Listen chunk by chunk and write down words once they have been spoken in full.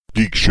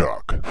Geek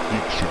Shock. Geek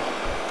Shock.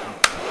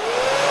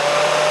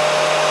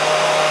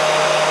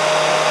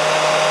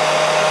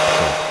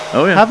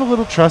 Oh yeah. Have a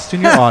little trust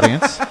in your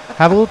audience.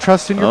 Have a little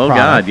trust in your Oh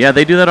product. God, yeah,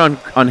 they do that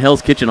on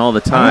Hell's Kitchen all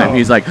the time. Oh.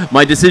 He's like,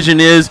 my decision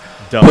is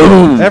Dumb.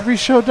 boom. Every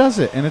show does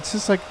it, and it's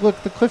just like,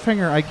 look, the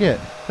cliffhanger I get.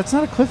 That's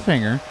not a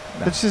cliffhanger.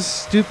 That's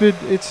just stupid.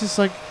 It's just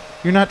like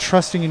you're not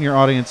trusting in your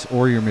audience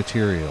or your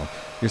material.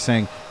 You're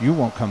saying you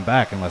won't come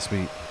back unless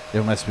we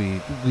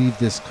leave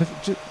this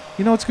cliff.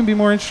 You know what's going to be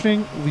more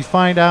interesting? We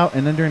find out,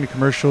 and then during the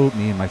commercial,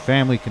 me and my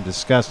family can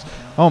discuss,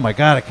 oh my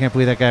God, I can't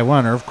believe that guy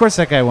won, or of course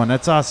that guy won,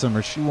 that's awesome,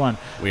 or she won.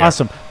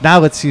 Awesome. Now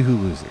let's see who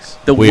loses.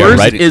 The We are worst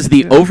right- is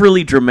the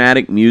overly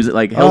dramatic music.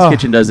 Like Hell's Oh.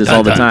 Kitchen does this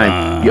all the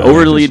time. The dun.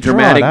 overly Just draw it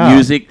dramatic out.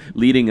 music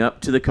leading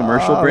up to the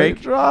commercial Oh, break.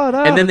 they draw it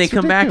out. And then they It's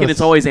come back and ridiculous.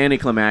 it's always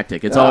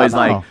anticlimactic. It's Oh, always no.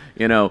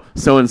 like,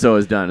 so-and-so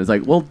is done. It's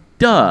like, well,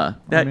 duh.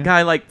 That mean-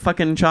 guy like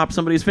fucking chopped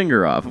somebody's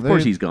finger off. Of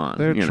course he's gone.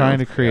 They're you know? trying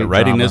to create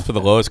Writing drama. this for the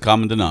lowest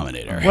common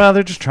denominator. Well,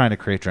 they're just trying to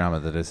create drama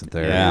that isn't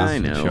there. Yeah. I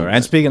know. Sure.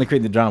 And speaking of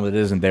creating the drama that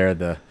isn't there,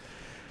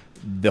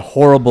 the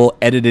horrible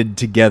edited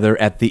together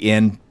at the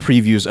end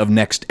previews of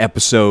next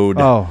episode.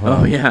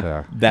 Oh,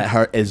 yeah.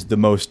 That is the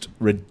most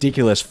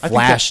ridiculous think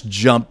flash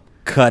jump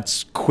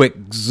cuts, quick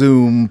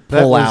zoom,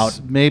 That pull was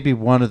out. maybe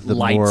one of the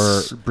lights.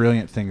 more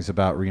brilliant things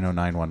about Reno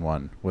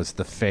 911 was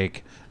the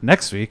fake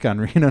next week on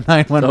Reno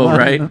 911. Oh,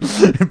 right.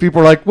 And people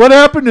were like, what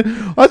happened?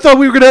 I thought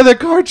we were going to have that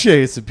car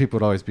chase. And people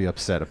would always be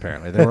upset,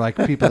 apparently. They were like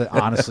people that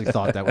honestly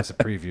thought that was a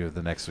preview of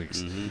the next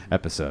week's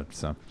episode.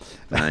 So,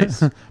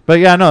 Nice. But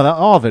yeah, no,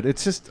 all of it.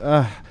 It's just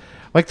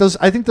like those.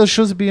 I think those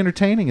shows would be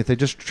entertaining if they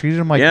just treated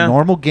them like Yeah.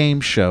 normal game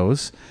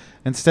shows.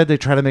 Instead, they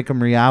try to make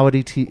them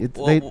reality TV.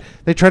 Well-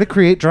 They try to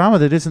create drama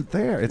that isn't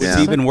there. It's Yeah. It's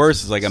just even like-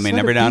 worse. It's like, I mean, let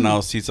every it now and be. then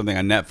I'll see something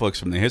on Netflix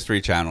from the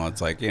History Channel.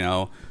 It's like,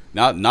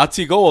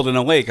 Nazi gold in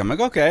a lake. I'm like,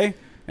 okay.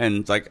 And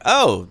it's like,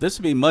 oh, this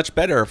would be much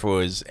better if it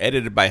was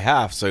edited by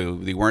half, so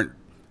they weren't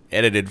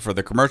edited for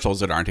the commercials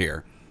that aren't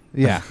here.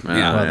 Yeah, Yeah,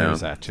 well, yeah.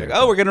 there's that too. Like,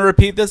 oh, we're going to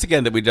repeat this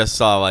again that we just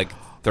saw like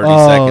 30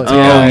 Oh, seconds Oh ago.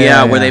 Yeah, yeah,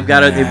 yeah, where yeah.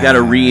 they've got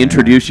to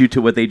reintroduce you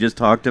to what they just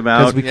talked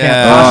about. 'Cause we can't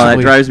Yeah. Oh, that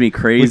possibly, drives me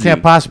crazy. we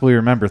can't possibly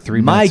remember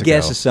 3 My minutes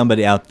guess ago. is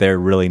somebody out there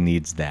really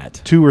needs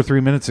that. 2 or 3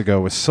 minutes ago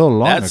was so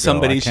long ago. That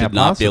somebody I should can't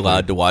not possibly. be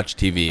allowed to watch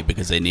TV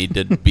because they need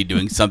to be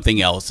doing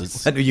something else.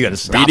 It's You got to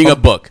stop reading a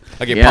them. book.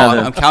 Okay, Yeah, Paul,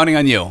 the- I'm counting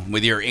on you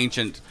with your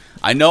ancient.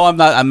 I know I'm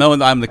not. I know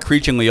I'm the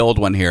creachingly old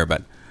one here,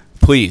 but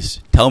please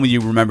tell me you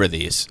remember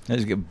these.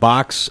 There's a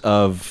box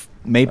of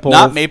maple.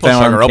 Not maple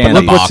farm sugar, open the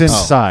Look candy. what's box.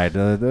 inside.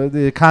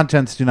 The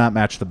contents do not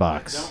match the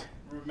box.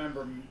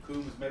 Remember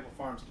Coombs Maple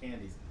Farms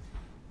candies.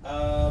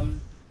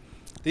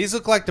 These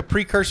look like the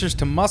precursors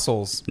to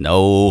mussels. No.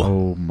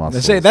 Oh, They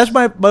muscles. say that's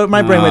my brain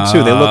went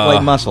too. They look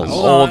like mussels. I'm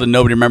old and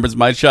nobody remembers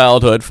my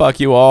childhood. Fuck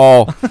you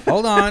all.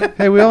 Hold on.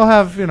 Hey, we all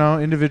have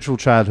individual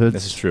childhoods.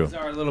 This is true. These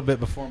are a little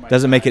bit before my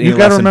Doesn't make it time. any You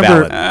got to less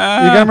remember. invalid.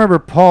 You got to remember.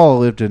 Paul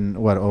lived in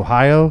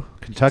Ohio,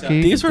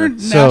 Kentucky. These were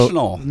So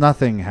national.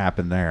 nothing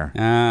happened there.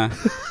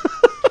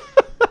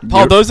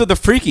 Paul, those are the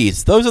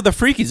Freakies. Those are the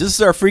Freakies. This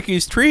is our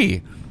Freakies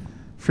tree.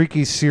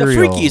 Freaky The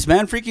cereal. Freakies,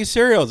 man. Freaky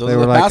cereals. Those They are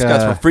were the like,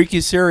 mascots for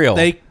Freaky cereal.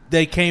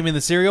 They came in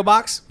the cereal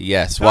box?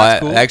 Yes. Oh, Well, that's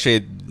cool.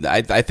 actually,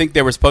 I think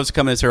they were supposed to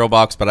come in a cereal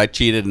box, but I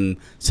cheated and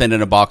sent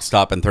in a box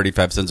top and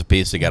 35 cents a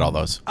piece to get all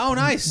those. Oh,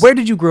 nice. Where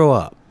did you grow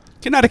up?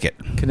 Connecticut.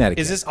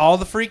 Connecticut. Is this all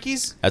the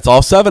Freakies? That's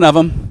all 7 of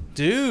them.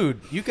 Dude,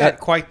 you got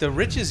quite the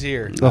riches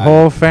here. The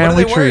whole What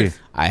family are they tree. worth?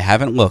 I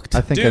haven't looked. I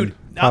think. Dude,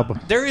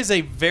 I'd there is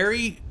a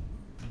very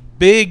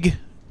big...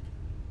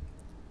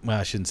 Well,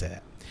 I shouldn't say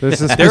that.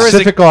 there's a There is a-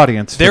 specific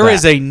audience. There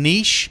is a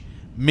niche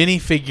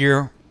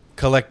minifigure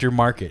collector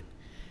market.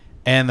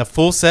 And the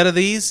full set of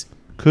these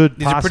are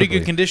are pretty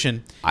good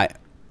condition. I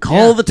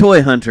Call the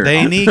toy hunter.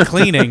 They need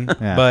cleaning,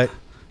 Yeah. but...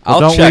 I'll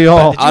don't check. we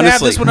all? but Did you have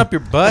honestly, this one up your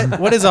butt?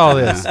 What is all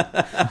this?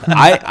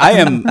 I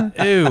am.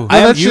 Ew. I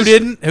am You just-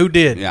 didn't? Who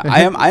did? Yeah,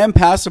 I am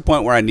past the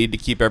point where I need to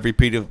keep every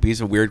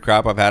piece of weird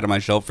crap I've had on my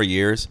shelf for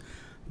years.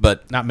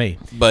 But Not me.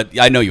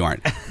 I know you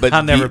aren't. But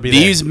I'll never be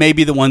these may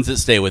be the ones that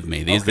stay with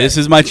me. This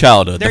is my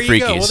childhood. There the you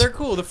Freakies. go. Well, they're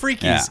cool. The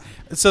Freakies. Yeah.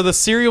 So the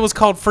cereal was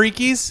called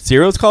Freakies?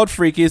 Cereal's called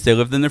Freakies. They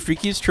lived in the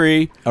Freakies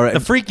tree. All right. The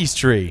Freakies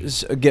tree.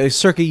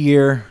 Circa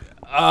year.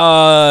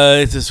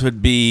 This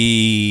would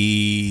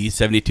be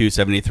 72,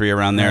 73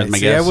 around there. Is my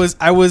See, guess.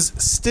 I was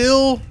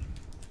still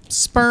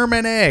sperm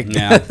and egg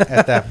Yeah.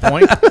 at that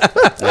point.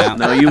 Yeah.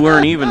 No, you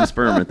weren't even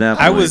sperm at that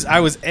point. I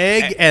was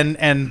egg and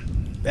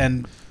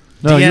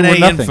No, you were DNA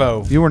nothing.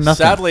 info. You were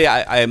nothing. Sadly,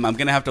 I'm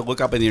going to have to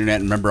look up on the internet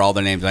and remember all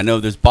their names. I know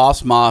there's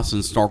Boss Moss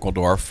and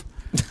Snorkeldorf,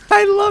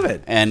 I love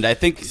it. and I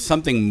think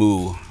something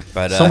Moo.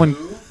 But Someone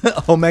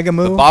Omega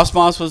Moo. Boss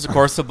Moss was, of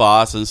course, the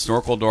boss, and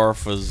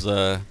Snorkeldorf was.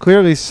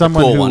 clearly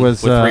someone cool who one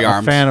was with 3 a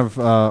arms. fan of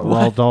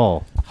Roald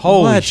Dahl.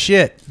 Holy What?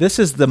 shit. This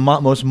is the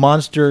most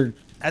monster.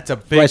 That's a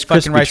big Rice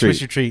fucking Krispie Rice treat.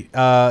 Krispie treat.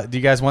 Do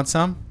you guys want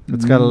some?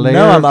 It's got a layer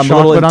No, of I'm a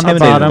little chocolate on the intimidated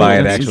bottom by it,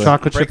 and some actually.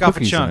 chocolate chip Break off a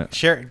cookies in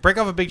chunk. it. Break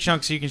off a big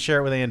chunk so you can share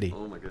it with Andy.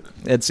 Oh my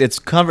goodness. It's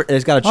covered.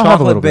 It's got a I'll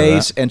have a little chocolate bit of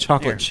base that. and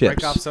chocolate Here, break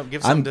chips. off some-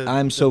 give some to-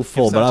 I'm so give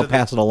full, some but I'll to the-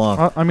 pass it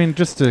along. I mean,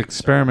 just to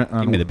experiment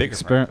on me the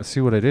bigger see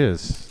what it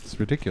is.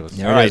 ridiculous.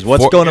 There All it right, is.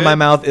 What's for- going in my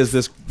mouth is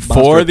this For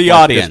monster the Rice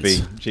audience.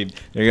 Krispie.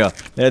 There you go.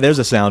 There's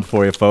a sound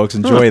for you, folks.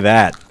 Enjoy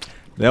that.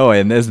 Oh,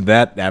 and isn't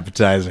that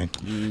appetizing?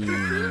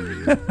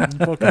 Fucking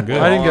good.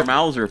 I didn't Our get-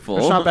 mouths are full.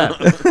 It's not bad.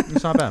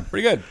 It's not bad.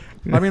 Pretty good.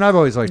 I mean, I've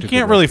always liked. You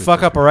can't really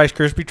fuck up a Rice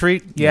Krispie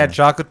treat. You add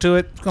chocolate to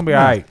it. It's gonna be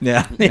all right.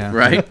 Yeah. Yeah.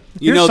 Right?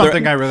 You Here's know,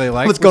 something I really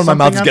like. What's going in my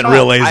mouth is getting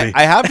real lazy.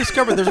 I have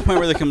discovered there's a point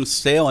where they become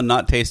stale and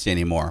not tasty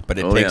anymore, but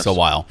it Oh, takes yes. a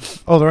while.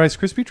 Oh, the Rice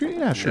Krispie treat?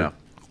 Yeah, sure. Yeah.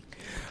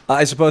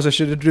 I suppose I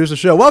should introduce the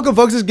show. Welcome,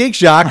 folks. It's Geek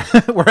Shock,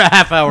 We're a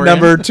half hour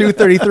number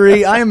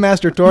 233. I am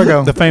Master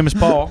Torgo. The famous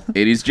Paul.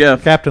 80s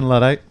Jeff. Captain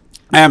Luddite.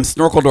 I am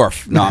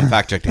Snorkeldorf. No, I'm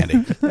fact checked Andy.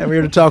 And we're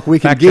here to talk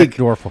Weekend Fact check Geek.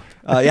 Dwarf.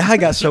 Yeah, I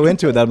got so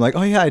into it that I'm like,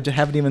 oh, yeah, I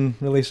haven't even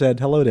really said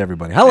hello to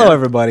everybody. Hello,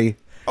 everybody.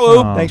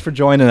 Hello. Thanks for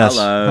joining us.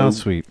 Hello. How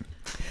sweet.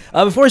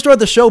 Before we start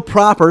the show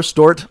proper,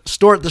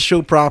 stort the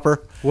show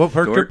proper. What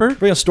Dork. Perk We're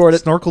going to stort it.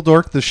 Snorkel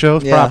Dork, the show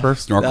Yeah. proper.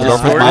 Snorkeldorf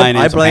I- is mine.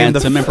 I It's blame the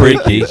handsome and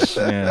pretty.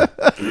 Yeah.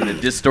 Gonna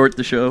distort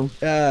the show.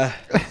 A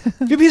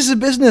few pieces of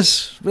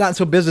business, not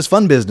so business,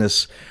 fun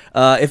business.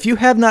 If you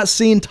have not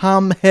seen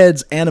Tom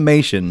Head's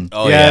animation,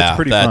 Oh Yeah, yeah, it's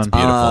pretty that's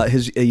fun.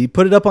 beautiful. he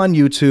put it up on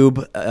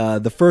YouTube.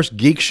 The first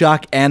Geek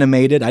Shock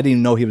animated. I didn't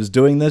even know he was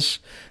doing this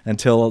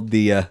until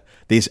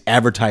these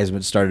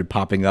advertisements started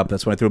popping up.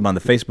 That's when I threw them on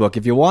the Facebook.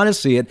 If you want to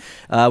see it,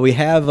 we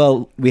have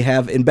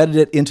embedded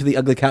it into the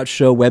Ugly Couch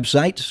Show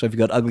website. So if you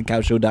go to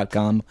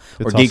uglycouchshow.com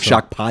or It's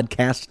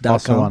geekshockpodcast.com.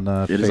 Also on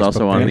the It is Facebook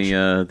also on page.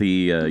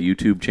 the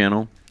YouTube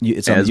channel,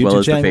 It's on as the well YouTube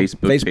as channel, the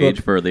Facebook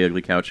page for the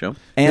Ugly Couch Show.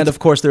 And of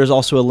course, there is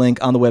also a link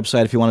on the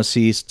website if you want to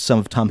see some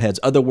of Tom Head's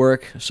other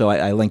work. So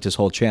I linked his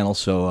whole channel.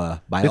 So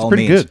by It's all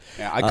pretty means, good.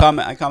 Yeah,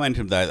 I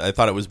commented that I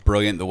thought it was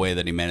brilliant the way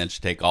that he managed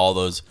to take all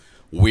those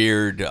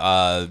weird,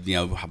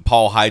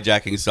 Paul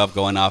hijacking stuff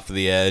going off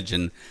the edge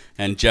and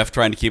Jeff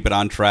trying to keep it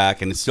on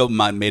track, and it still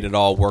made it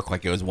all work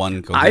like it was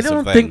one cohesive I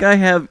don't thing. think I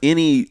have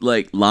any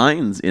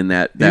lines in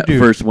that do.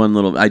 first one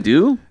little. I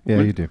do. Yeah,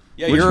 you do.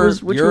 Yeah, Which you're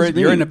was you're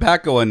me? in the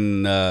back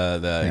going,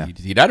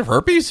 he died of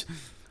herpes.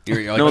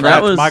 You're like, No, "Oh,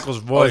 that was Michael's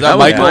is voice. that that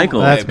was Michael?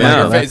 Michael. That's Okay,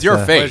 Michael. It's your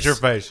That's, face. It's your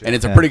face, and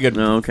it's a yeah. pretty good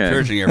Oh, okay.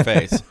 version of your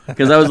face.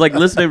 Because I was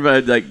listening,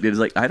 but it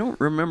was I don't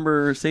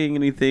remember saying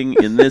anything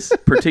in this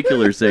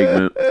particular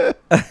segment.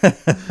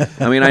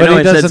 I mean, I But know he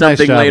I does said a nice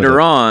something job with later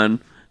it.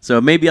 on,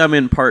 so maybe I'm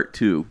in part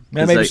 2. Yeah,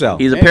 'Cause, maybe so.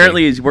 He's Maybe.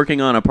 apparently he's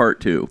working on a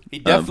part 2. He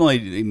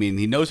definitely, I mean,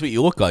 he knows what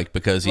you look like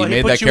because he Well,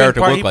 made put that you in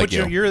character part- look he like put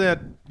you. You're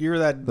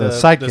that The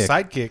sidekick.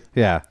 sidekick.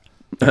 Yeah.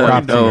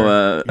 Organ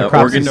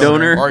Necropsy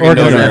donor. Organ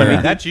donor.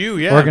 Yeah. That's you,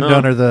 yeah. Organ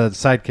donor, the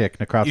sidekick,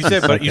 necropsy. You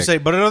said, but you sidekick. say,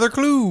 but another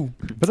clue.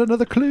 But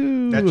another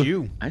clue. That's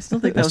you. I still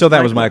think And still,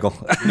 that was Michael.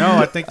 No,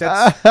 I think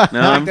that's. No,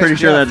 I'm pretty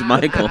sure that's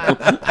Michael.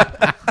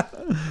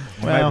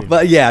 Well,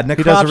 But yeah, does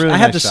a Necropsy, really I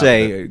have nice to job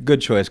say, good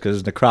choice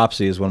because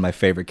Necropsy is one of my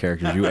favorite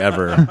characters you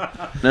ever.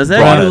 Now, is Brought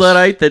that you, us.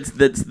 Luddite? That's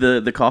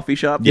the coffee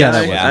shop. Yeah, guy?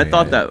 that was I me,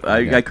 thought yeah,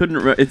 that yeah. I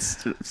couldn't.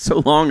 It's so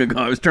long ago.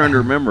 I was trying to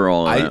remember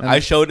all of that. I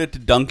showed it to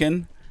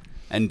Duncan,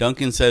 and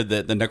Duncan said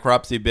that the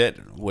necropsy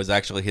bit was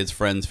actually his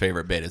friend's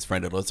favorite bit. His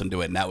friend had listened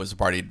to it, and that was the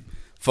part he'd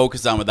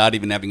focused on without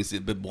even having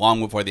seen it long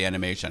before the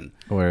animation.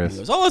 Hilarious. He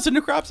goes, "Oh, it's a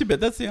necropsy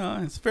bit. That's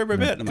his favorite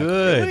bit." I'm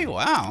Good. Like, really?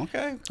 Wow.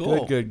 Okay.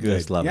 Cool. Good.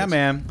 Just love Yeah, it.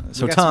 man.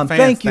 So We got Tom, some fans.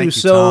 thank you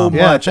so Tom.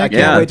 Yeah, much. I thank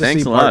can't yeah, wait to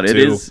thanks see a lot. part It 2.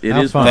 is. It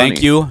How is fun. funny.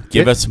 Thank you.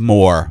 Give us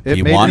more. If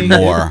you made want me,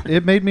 more.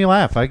 It made me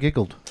laugh. I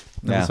giggled.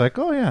 And Yeah. It's like,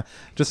 oh yeah,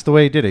 just the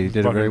way he did it. He did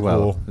it Fucking very well.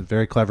 cool.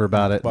 Very clever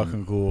about it.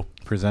 Fucking cool.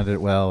 Presented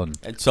it well, and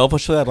And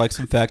selfishly, I'd like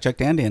some fact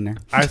checked Andy in there.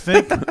 I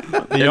think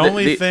the the-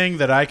 only thing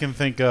that I can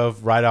think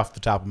of right off the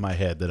top of my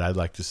head that I'd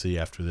like to see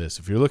after this,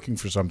 if you're looking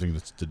for something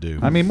that's to do,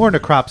 I mean, more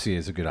necropsy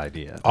is a good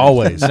idea.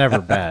 Always. It's never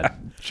a bad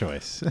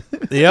choice.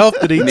 the elf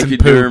that eats Make and your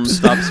germ poops.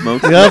 stop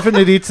smoking. The elephant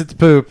that eats its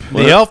poop.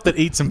 The elf that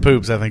eats and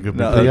poops, I think would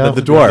be No, pretty the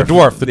good. dwarf. The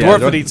dwarf. The Yeah, dwarf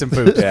the that dwarf. eats and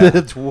poops. Yeah.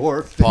 The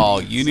dwarf.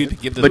 Paul, you need to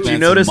give this But man you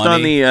noticed some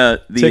money. on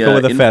the Tickle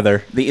with a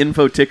feather. the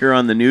info ticker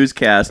on the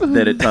newscast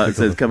that it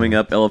says coming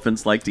up,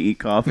 elephants like to eat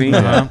coffee.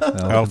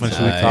 Elephants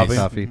who eat Nice. coffee.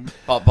 Coffee.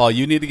 Paul,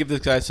 you need to give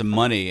this guy some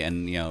money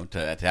and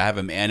to have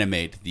him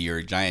animate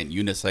your giant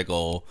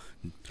unicycle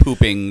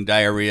pooping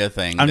diarrhea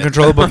thing.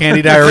 Uncontrollable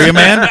Candy Diarrhea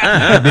Man.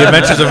 The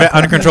Adventures of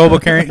Uncontrollable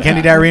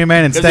Candy Diarrhea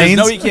Man and Because there's Stains.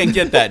 no, you can't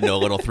get that in a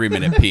little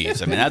 3-minute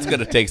piece. I mean, that's going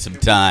to take some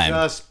time.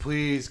 Just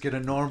please get a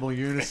normal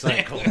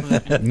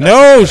unicycle.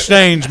 No,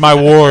 Stains, my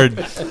ward.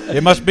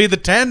 It must be the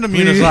tandem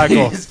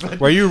unicycle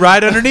where you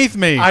ride underneath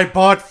me. I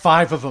bought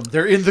 5 of them.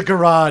 They're in the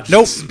garage.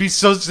 Nope. It'd be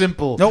so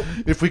simple. Nope.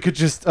 If we could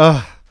just.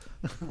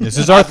 This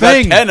is our I've got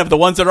thing. 10 of the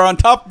ones that are on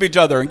top of each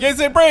other in case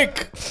they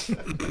break.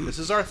 This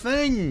is our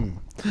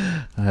thing.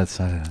 That's.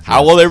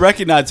 How will they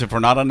recognize if we're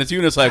not on this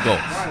unicycle?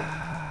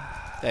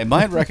 They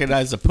might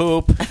recognize the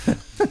poop.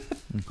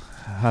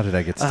 How did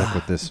I get stuck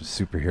with this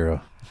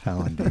superhero?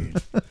 How indeed.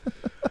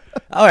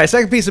 All right,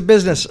 second piece of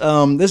business.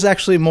 This is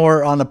actually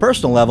more on a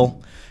personal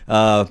level.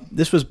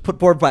 This was put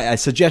forward by a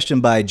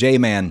suggestion by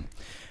J-Man,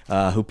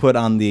 who put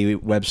on the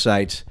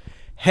website,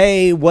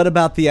 hey, what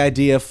about the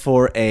idea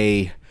for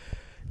a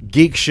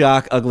Geek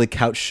Shock Ugly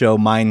Couch Show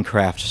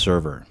Minecraft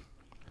server?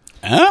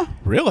 Huh?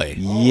 Really?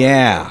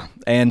 Yeah.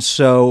 And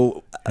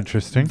so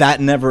Interesting. that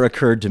never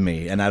occurred to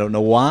me, and I don't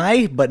know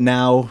why, but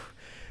now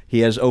he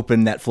has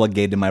opened that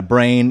floodgate in my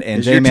brain. And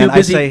 'Cause you're J-Man, too I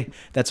busy- say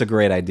that's a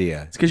great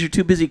idea. It's because you're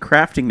too busy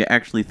crafting to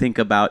actually think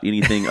about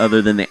anything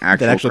other than the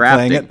actual That actually crafting.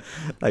 playing it,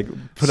 like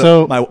put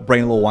So- up my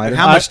brain a little wider.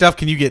 How much stuff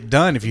can you get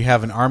done if you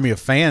have an army of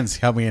fans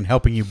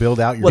helping you build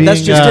out your? Well,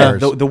 that's Being, just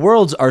uh, it. The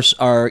worlds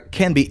are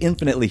can be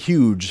infinitely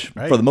huge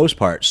Right. for the most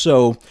part.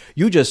 So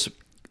you just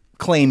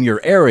claim your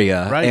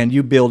area Right. and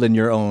you build in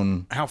your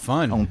own How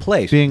fun!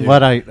 place. Being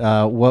Luddite,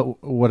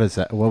 what is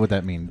that? What would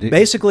that mean?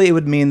 Basically, it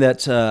would mean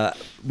that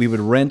we would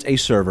rent a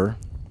server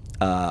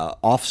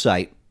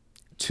off-site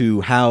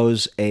to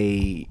house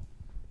a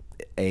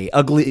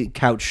Ugly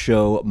Couch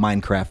Show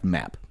Minecraft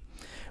map,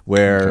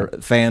 where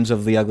fans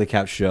of the Ugly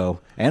Couch Show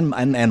and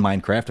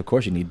Minecraft, of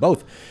course, you need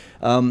both,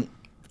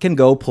 can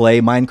go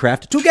play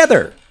Minecraft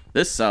together.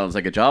 This sounds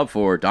like a job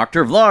for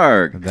Dr.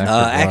 Vlarg.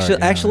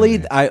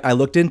 Actually, I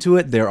looked into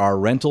it. There are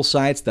rental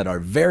sites that are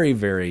very,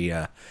 very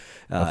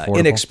Affordable?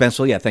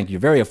 inexpensive. Yeah, thank you.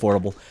 Very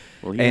affordable.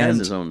 Well, he has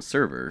his own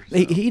server. so-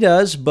 He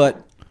does,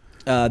 but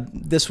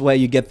this way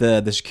you get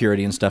the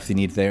security and stuff you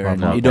need there, and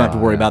you don't have to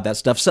worry about that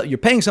stuff. So you're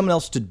paying someone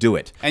else to do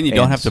it, And you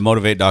don't have to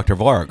motivate Dr.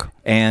 Vlarg.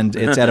 and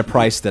it's at a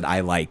price that I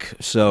like.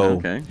 So,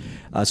 Okay.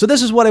 So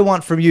this is what I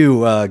want from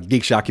you,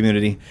 Geek Shock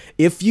community.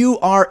 If you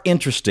are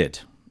interested.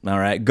 All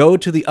right, go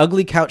to the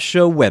Ugly Couch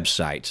Show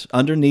website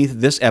underneath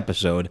this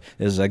episode.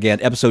 This is, again,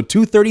 episode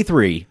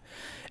 233.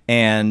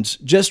 And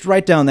just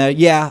write down that,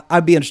 yeah,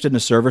 I'd be interested in a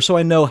server, so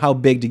I know how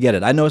big to get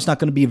it. I know it's not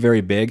going to be very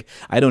big.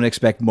 I don't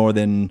expect more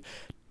than,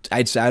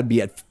 I'd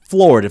be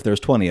floored if there's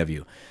 20 of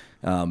you.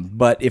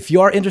 But if you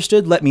are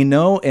interested, let me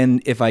know.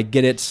 And if I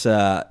get it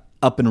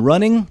up and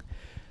running,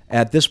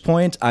 at this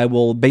point, I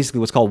will basically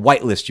what's called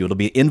whitelist you. It'll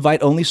be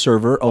invite-only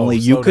server. Only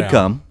you Slow could down.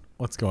 come.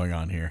 What's going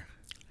on here?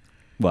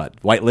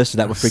 What? Whitelist? Is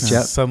that what freaked you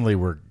out? Suddenly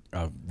we're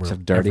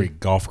dirty? every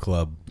golf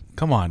club.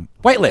 Come on.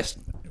 Whitelist.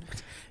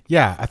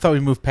 Yeah, I thought we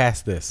moved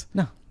past this.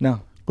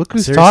 No. Look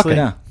who's Seriously? talking.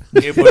 No.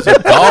 It was a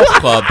golf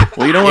club.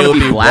 Well, you don't want It to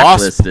would be wasp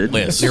blacklisted.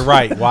 list. You're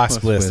right.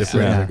 Wasp list if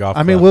we're in the golf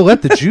I mean, club. we'll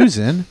let the Jews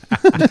in.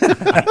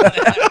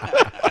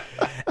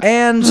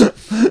 And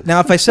now,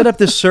 if I set up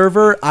this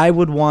server, I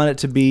would want it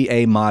to be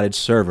a modded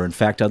server. In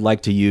fact, I'd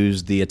like to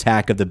use the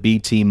Attack of the B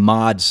Team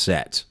mod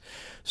set.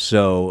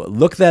 So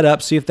look that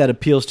up, see if that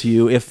appeals to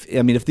you. If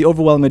the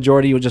overwhelming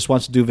majority just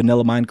wants to do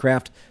vanilla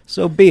Minecraft,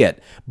 so be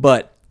it.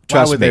 But Why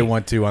trust would me, they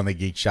want to on the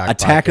Geek Shock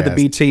Attack of the podcast?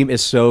 B Team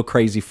is so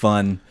crazy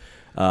fun.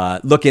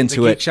 Look The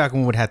into Geek it. Shock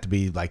one would have to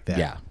be like that.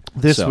 Yeah.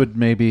 This So- would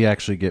maybe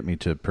actually get me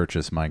to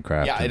purchase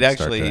Minecraft. Yeah, and it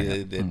start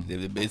actually doing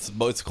it. it's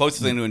the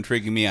closest thing to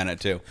intriguing me on it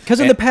too. Because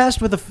in the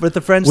past with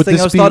the friends Would thing,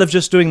 this I was be- thought of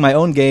just doing my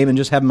own game and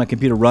just having my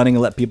computer running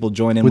and let people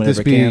join in Would whenever this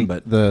I be can.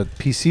 But the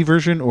PC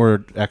version or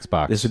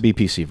Xbox? this would be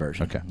PC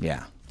version. Okay.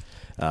 Yeah.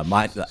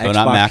 Xbox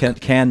not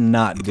Mac?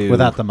 cannot do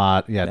without the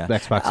mod. Yeah, Yeah.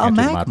 Xbox. Oh, Can't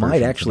do Mac mod might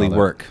versions actually and all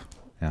that. work.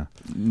 Yeah.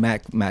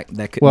 Mac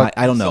that could. Well,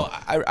 I don't know.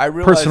 So I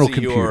realize Personal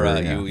that you're,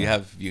 computer, yeah.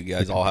 you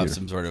guys all have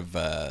some sort of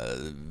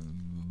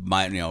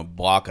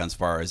block as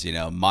far as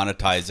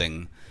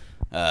monetizing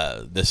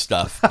this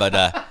stuff,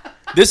 but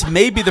this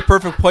may be the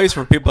perfect place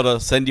for people to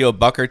send you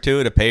 $1 or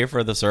 $2 to pay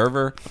for the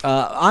server.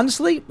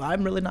 Honestly,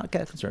 I'm really not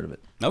that concerned with it.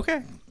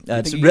 Okay,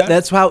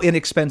 That's how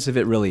inexpensive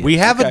it really is. We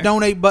have Okay. a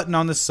donate button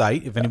on the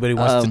site if anybody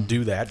wants to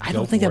do that. I go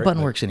don't think for that it,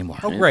 button but- works anymore.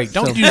 Oh, great.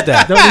 Don't So- use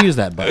that. Don't use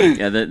that button.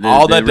 Yeah, the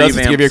All the that does is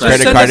give your revamped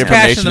credit site- card Send us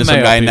cash information in to the some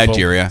mail, guy in people.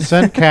 Nigeria.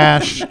 Send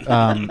cash,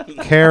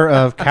 care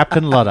of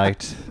Captain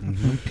Luddite,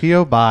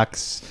 P.O.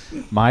 Box,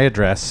 my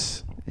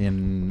address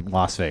in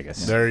Las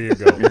Vegas. There you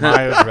go.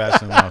 My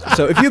address in Las Vegas.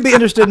 So if you'd be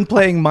interested in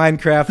playing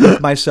Minecraft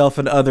with myself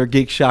and other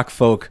Geek Shock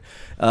folk,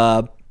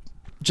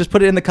 just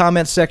put it in the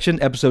comments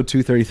section, episode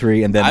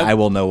 233, and then I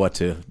will know what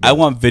to. I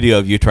want video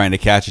of you trying to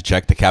catch a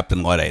check to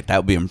Captain Luddite.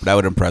 That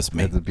would impress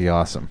me. That'd be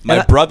awesome.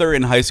 My brother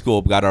in high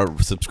school got a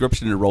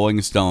subscription to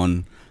Rolling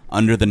Stone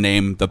under the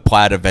name The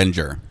Plaid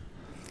Avenger.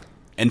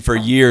 And for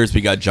years, we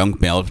got junk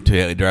mail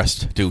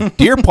addressed to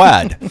Dear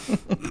Plaid.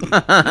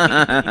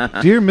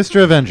 Dear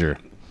Mr. Avenger,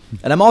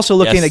 And I'm also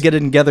looking Yes. at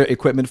getting together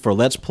equipment for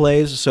Let's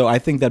Plays, so I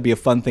think that'd be a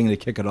fun thing to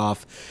kick it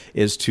off,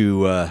 is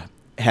to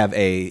have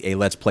a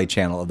Let's Play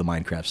channel of the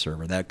Minecraft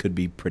server. That could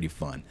be pretty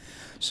fun.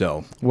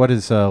 So what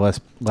is Let's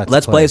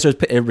Let's Plays, there's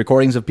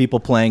recordings of people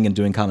playing and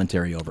doing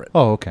commentary over it.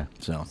 Oh, okay.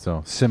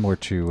 So similar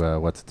to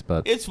what's its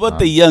butt. It's what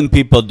the young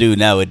people do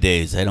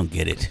nowadays. I don't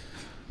get it.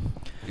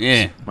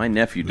 Yeah. My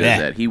nephew does Yeah.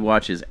 that. He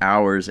watches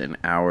hours and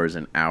hours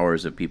and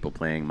hours of people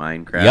playing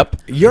Minecraft. Yep.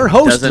 Your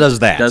host Doesn't- does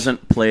that.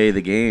 Doesn't play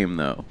the game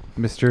though.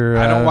 Mr.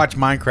 I don't watch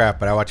Minecraft,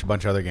 but I watch a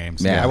bunch of other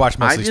games. Yeah. I watch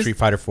mostly I just- Street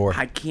Fighter 4.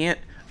 I can't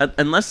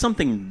unless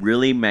something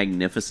really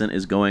magnificent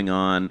is going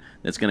on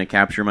that's going to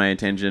capture my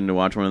attention to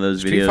watch one of those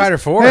Street videos. Fighter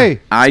 4. Hey,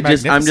 It's I'm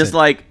just magnificent.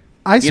 like,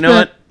 I you know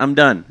what? spent- I'm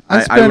done. I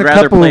I spent would a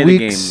rather couple play of the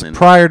game weeks than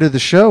prior to the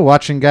show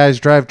watching guys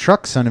drive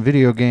trucks on a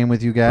video game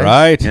with you guys.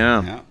 Right.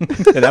 yeah.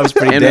 That was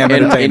pretty And, damn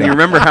and entertaining. you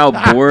remember how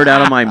bored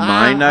out of my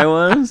mind I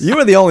was? You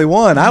were the only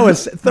one. I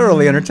was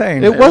thoroughly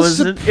entertained. It was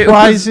wasn't- it was-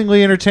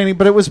 surprisingly entertaining,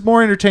 but it was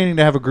more entertaining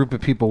to have a group of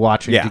people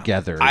watching Yeah.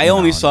 together. I you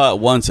only know, saw it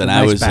once, and a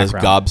I nice was just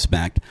background.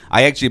 gobsmacked.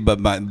 I actually,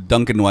 but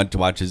Duncan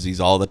watches these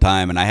all the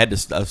time, and I had to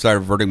start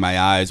averting my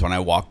eyes when I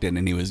walked in,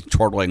 and he was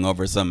chortling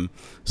over some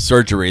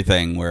surgery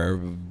thing where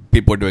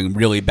people are doing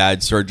really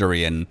bad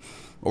surgery and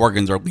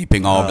organs are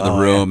leaping all over the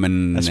room,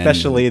 and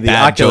especially and the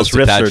bad Oculus jokes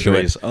Rift attached to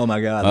it. surgeries. Oh my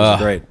god, those are Ugh.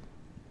 great.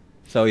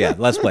 So yeah,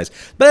 Let's Plays.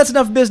 But that's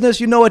enough business.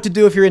 You know what to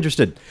do if you're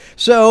interested.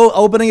 So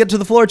opening it to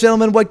the floor,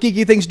 gentlemen. What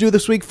geeky things to do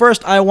this week?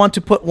 First, I want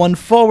to put one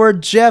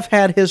forward. Jeff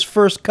had his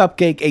first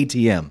cupcake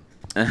ATM.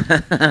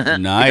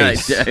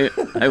 Nice.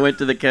 I went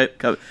to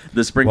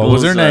the sprinkles. What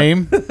was her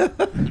name?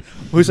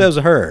 Who says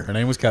her? Her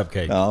name was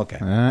Cupcake. Oh, okay.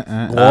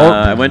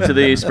 I went to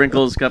the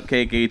Sprinkles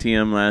Cupcake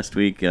ATM last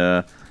week.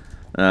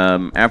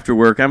 After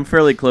work, I'm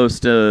fairly close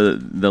to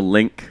the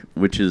Link,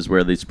 which is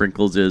where the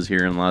Sprinkles is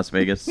here in Las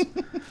Vegas.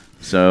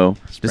 So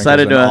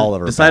decided in all of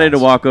to our decided to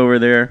pals. walk over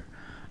there.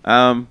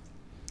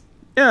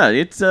 Yeah,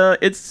 it's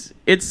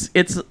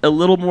a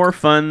little more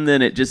fun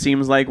than it just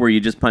seems like, where you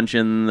just punch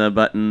in the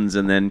buttons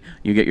and then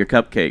you get your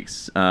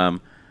cupcakes.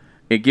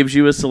 It gives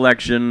you a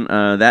selection.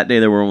 That day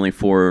there were only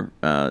 4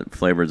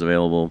 flavors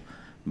available,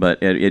 but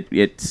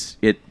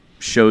it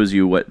shows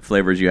you what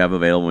flavors you have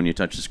available when you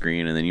touch the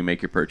screen, and then you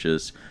make your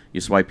purchase.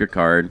 You swipe your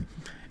card,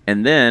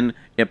 and then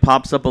it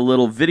pops up a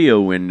little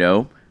video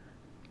window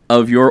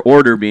of your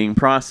order being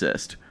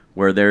processed,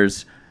 where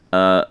there's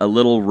a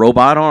little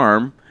robot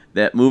arm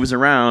that moves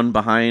around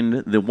behind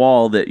the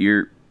wall that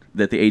the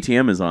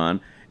ATM is on,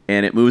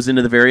 and it moves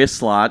into the various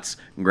slots,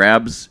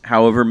 grabs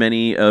however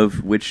many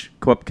of which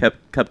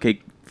cupcake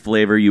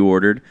flavor you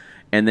ordered,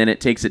 and then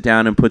it takes it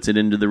down and puts it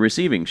into the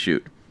receiving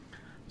chute.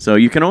 So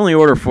you can only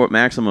order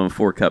maximum of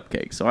 4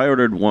 cupcakes. So I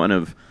ordered one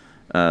of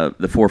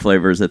the 4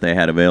 flavors that they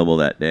had available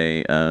that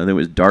day. There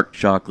was dark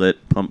chocolate,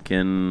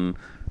 pumpkin,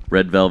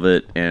 red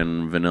velvet,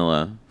 and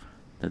vanilla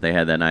that they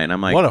had that night. And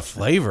I'm like, What a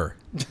flavor!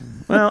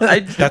 well, I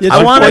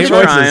one wanted to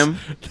flavor? try them.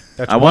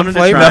 I one wanted to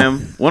flavor? try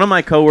them. One of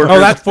my coworkers. Oh,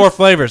 that's 4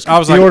 flavors. I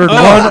was He like, ordered oh,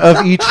 one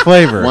of each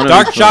flavor. One of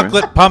dark each flavor.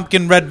 chocolate,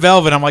 pumpkin, red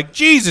velvet. I'm like,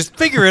 Jesus,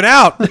 figure it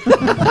out.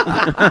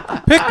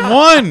 Pick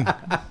one.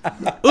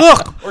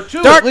 Ugh.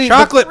 Dark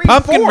chocolate,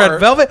 pumpkin, red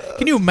velvet.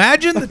 Can you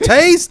imagine the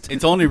taste?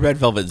 It's only red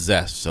velvet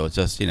zest, so it's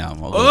just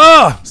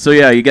Ugh. So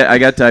yeah,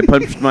 I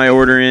punched my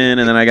order in,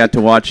 and then I got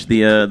to watch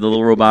the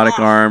little robotic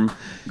arm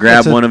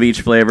grab one of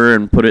each flavor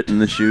and put it in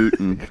the chute,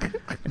 and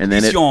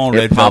then it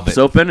Red pops velvet.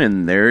 open,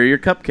 and there are your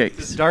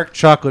cupcakes. Dark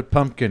chocolate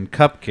pumpkin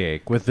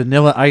cupcake with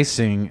vanilla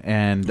icing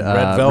and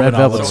Red velvet,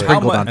 all over it.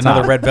 sprinkled on top.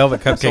 Another red velvet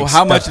cupcake. So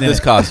how much stuffed did in this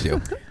it. cost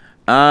you?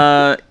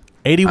 I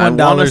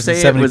wanna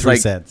say it was like-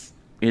 $81.73.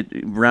 It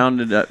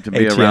rounded up to be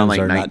ATMs around like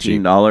are not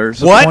cheap.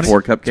 $19. What?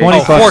 For 4 cupcakes. 20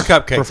 Oh, 4 bucks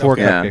cupcakes, for 4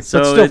 okay. Yeah, cupcakes. so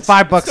but still it's-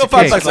 $5 still a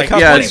 $5 cake. bucks a Like, cup.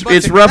 Yeah, 20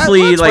 it's bucks.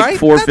 roughly That's like right.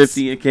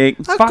 $4.50 a cake.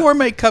 A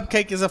gourmet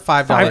cupcake is a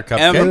 $5 cupcake.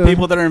 And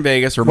people that are in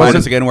Vegas, remind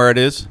us again where it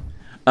is.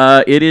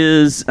 It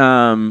is It's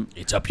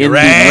up in your the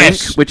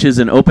ass. Link, which is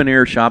an open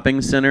air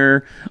shopping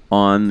center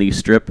on the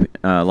Strip,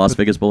 Las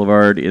Vegas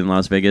Boulevard in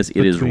Las Vegas.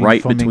 It is Between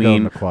right Flamingo between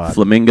and the Quad.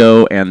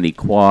 Flamingo and the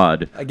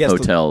Quad I guess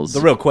hotels.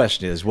 The real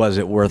question is, was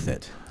it worth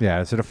it?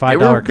 Yeah, is it a they $5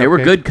 were cupcake? they were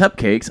good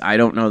cupcakes. I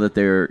don't know that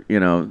they're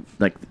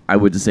like I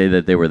would say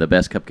that they were the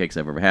best cupcakes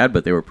I've ever had,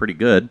 but they were pretty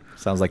good.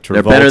 Sounds like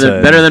They're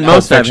Travolta better than and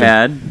most Pulp I've Fiction.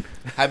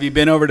 had. Have you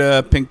been over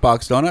to Pink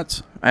Box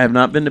Donuts? I have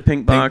not been to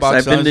Pink Box. Box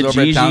I've been to Donuts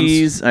over at Towns.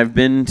 Gigi's. I've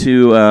been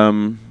to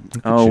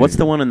what's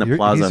the one in the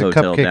Plaza he's a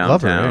Hotel cupcake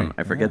lover, downtown?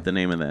 eh? I forget the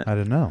name of that. I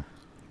don't know.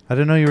 I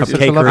didn't know you were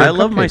such a Cupcaker. lover I of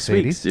love my cupcakes,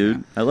 sweets, 80s.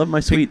 dude. I love my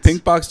Pink, sweets.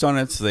 Pink Box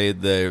Donuts,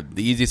 the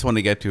easiest one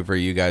to get to for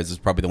you guys is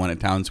probably the one at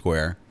Town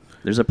Square.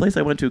 There's a place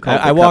I went to called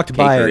I the walked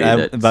by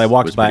Cupcakery it, that but I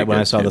walked was by pretty it when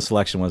I good, saw too. the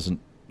selection wasn't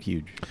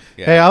huge.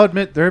 Yeah. Hey, I'll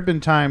admit there have been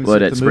times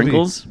What, at at the movie.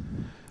 Sprinkles?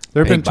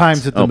 There have been Pink times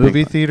Box. at the Oh, Pink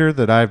movie Box. theater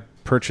that I've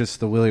purchased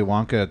the Willy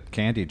Wonka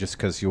candy just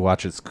because you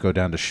watch it go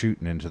down to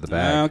shooting into the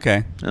bag.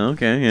 Okay.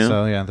 Okay, yeah.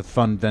 So yeah, the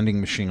fun vending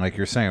machine, like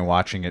you're saying,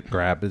 watching it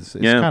grab is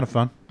Yeah. kind of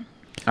fun.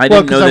 I Well, didn't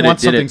know because that I want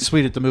it did something it.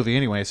 sweet at the movie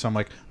anyway, so I'm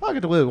like, oh, I'll get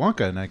to Willy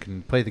Wonka and I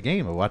can play the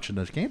game of watching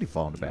those candy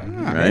fall in the bag.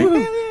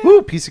 Right?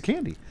 Ooh, piece of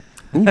candy.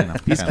 Ooh,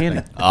 Piece of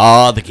candy.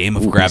 Oh, the game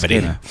of gravity.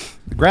 candy.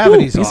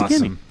 Gravity's Ooh, piece of awesome.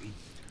 candy.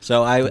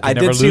 So I never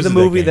did see loses the that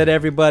movie game. that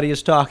everybody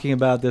is talking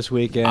about this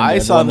weekend. I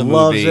saw Everyone the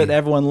loves movie. it.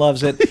 Everyone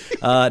loves it.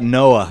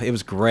 Noah. It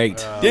was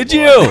great. Did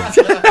you? What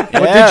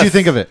did you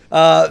think of it?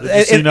 Did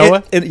you see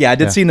Noah? Yeah, I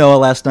did Yeah. see Noah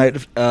last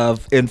night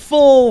in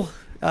full.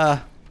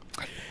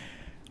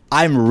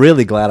 I'm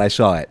really glad I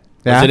saw it.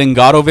 Yeah? Was it in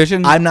Gato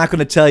Vision? I'm not going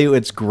to tell you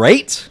it's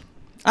great.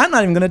 I'm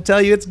not even going to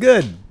tell you it's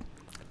good.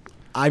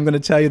 I'm going to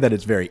tell you that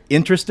it's very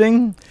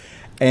interesting,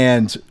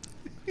 and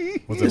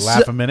Was it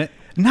laugh a minute?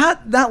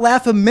 not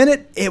laugh a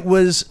minute. It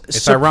was.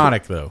 It's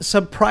ironic, though.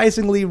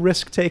 Surprisingly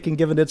risk taking,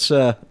 given its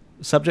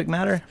subject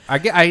matter.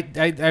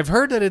 I've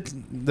heard that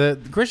the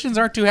Christians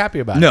aren't too happy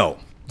about it. No,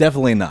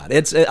 definitely not.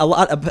 It's a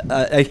lot.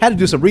 I had to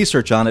do some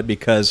research on it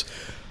because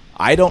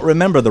I don't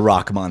remember the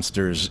rock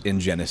monsters in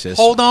Genesis.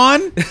 Hold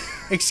on.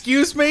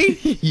 Excuse me?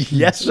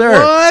 Yes, sir.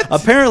 What?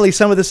 Apparently,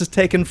 some of this is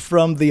taken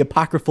from the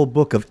apocryphal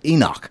book of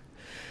Enoch,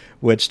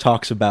 which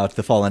talks about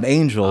the fallen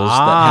angels that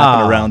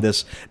happen around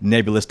this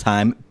nebulous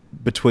time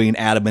between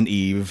Adam and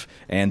Eve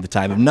and the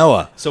time of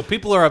Noah. So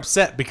people are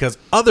upset because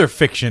other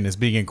fiction is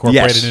being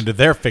incorporated Yes. into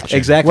their fiction.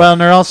 Exactly. Well,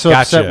 and they're also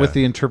Gotcha. upset with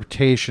the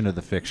interpretation of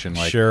the fiction.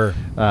 Like, Sure.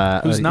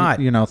 Who's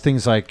not? You know,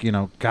 things like, you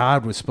know,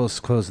 God was supposed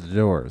to close the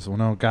doors. Well,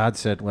 no, God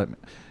said,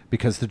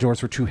 because the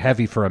doors were too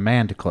heavy for a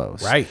man to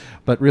close. Right.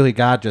 But really,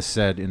 God just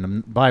said, in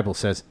the Bible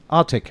says,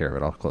 I'll take care of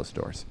it. I'll close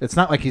the doors. It's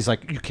not like he's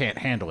like, you can't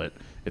handle it.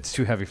 It's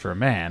too heavy for a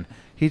man.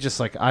 He's just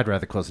like, I'd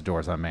rather close the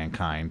doors on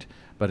mankind.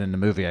 But in the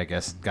movie, I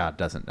guess God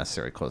doesn't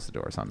necessarily close the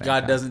doors on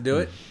mankind. God doesn't do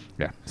it.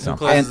 Yeah. Who So.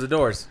 closes the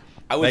doors?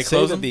 I They would say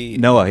close that them? the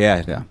Noah,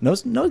 yeah. Yeah.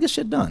 Noah gets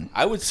shit done.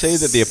 I would say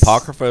that the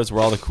Apocrypha is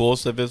where all the cool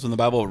stuff is in the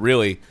Bible.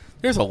 Really,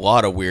 there's a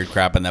lot of weird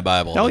crap in the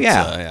Bible. Oh, It's,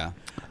 yeah. yeah.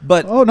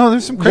 But Oh, no,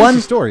 there's some crazy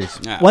One-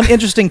 stories. Yeah. one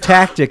interesting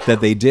tactic that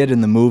they did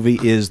in the movie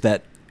is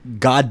that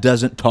God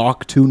doesn't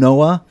talk to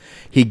Noah.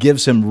 He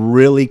gives him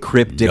really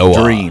cryptic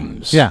Noah.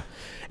 dreams. Yeah.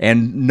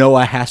 And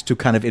Noah has to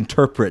kind of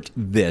interpret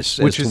this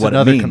Which as is to what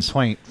another it means.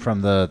 complaint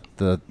from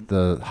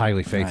the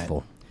highly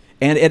faithful.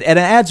 And it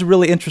adds a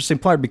really interesting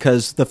part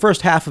because the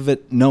first half of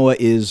it, Noah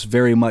is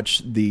very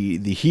much the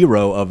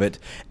hero of it,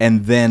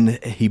 and then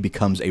he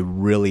becomes a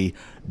really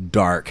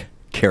dark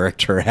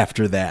character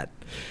after that.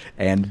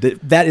 And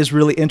that is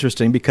really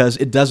interesting because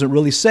it doesn't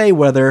really say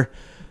whether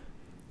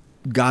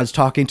God's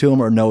talking to him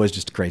or Noah's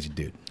just a crazy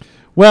dude.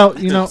 Well,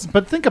 you know,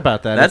 but think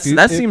about that.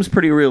 That seems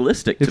pretty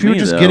realistic to If you were me,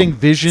 just though. getting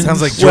visions,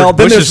 Sounds like Well, George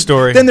then Bush's there's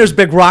story. Then there's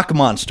big rock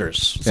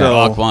monsters. So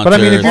Rock but I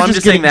mean, if monsters. you're Well, I'm just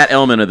just saying getting that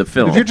element of the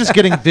film. if you're just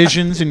getting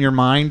visions in your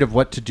mind of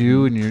what to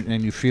do,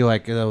 and you feel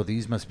like, oh,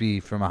 these must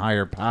be from a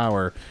higher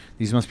power,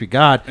 these must be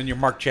God, And you're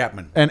Mark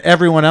Chapman. and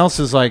everyone else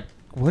is like,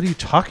 what are you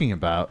talking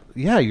about?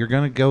 Yeah, you're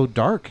gonna go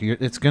dark.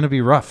 It's gonna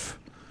be rough.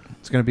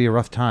 It's gonna be a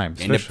rough time.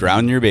 End up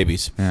drowning your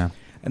babies. Yeah.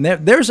 And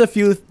there's a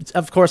few,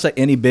 of course, like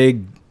any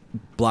big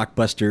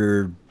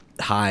blockbuster,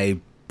 high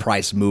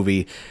price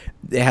movie,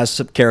 it has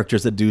some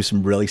characters that do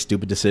some really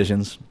stupid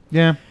decisions.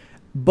 Yeah.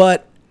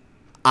 But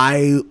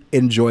I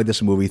enjoyed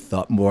this movie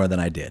more than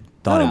I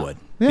thought I would.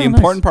 Yeah, The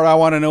important part I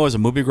want to know as a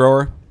movie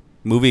goer.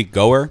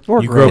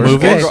 Or You grow growers.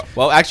 movies? Okay.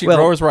 Well, actually, Well,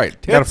 grower's right.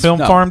 You got a Tits? film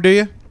No. farm, do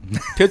you?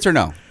 Tits or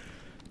no?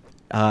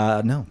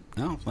 No.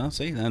 No. Well,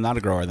 see, I'm not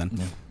a grower then.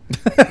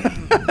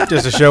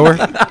 Just a shower?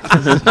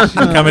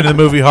 Come into the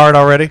movie hard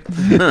already?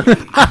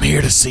 I'm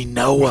here to see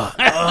Noah.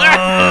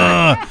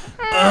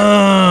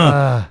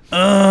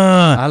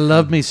 I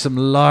love me some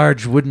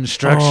large wooden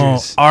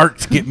structures.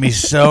 Arts get me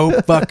so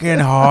fucking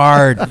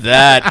hard.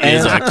 That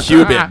is a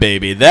cubit,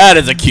 baby. That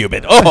is a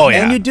cubit. Oh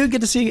yeah. And you do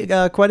get to see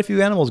quite a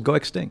few animals go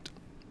extinct.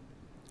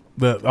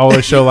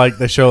 They show like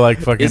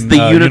fucking Is the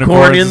unicorn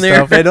unicorns in and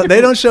there? stuff.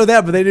 They don't show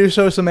that, but they do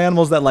show some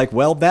animals that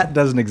that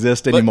doesn't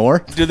exist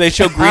anymore. Do they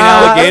show green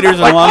alligators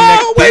and long neck?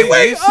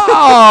 Wait.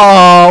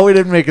 Oh, we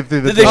didn't make it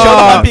through the Did they show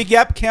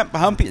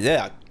humpy?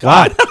 Yeah.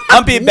 God.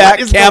 Humpy-back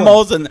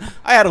camels, and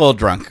I had a little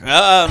drunk.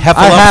 I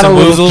had a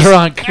little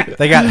drunk.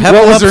 They got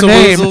What was her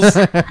name?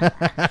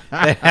 Woozles.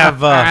 They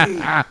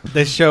have.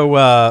 They show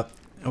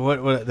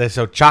what they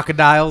show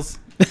chocodiles.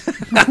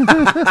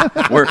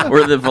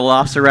 were the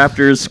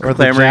velociraptors Or the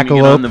clamoring to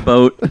get jackalope. on the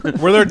boat?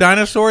 Were there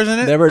dinosaurs in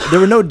it? There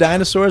were no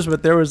dinosaurs,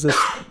 but there was this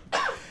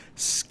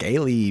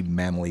scaly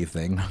mammally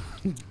thing.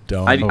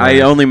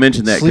 I only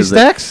mentioned that Slee because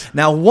stacks?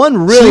 Now, one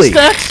Slee really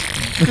stacks?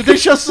 Did they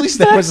show Slee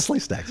there was a stacks? slee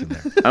stacks in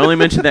there. I only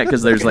mentioned that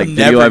because there's like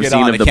Never video I've get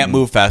seen on. of I can't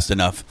move fast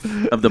enough.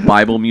 of the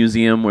Bible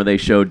Museum where they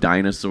show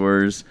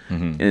dinosaurs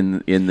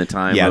in the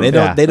time. Yeah,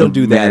 of, they don't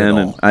do that at man, all.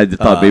 and I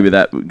thought maybe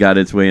that got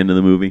its way into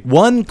the movie.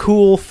 One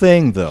cool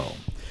thing, though,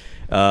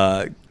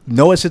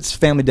 Noah sits his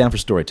family down for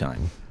story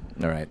time,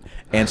 all right,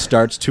 and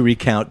starts to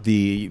recount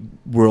the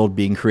world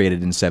being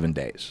created in 7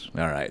 days.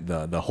 All right,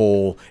 the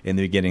whole in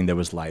the beginning there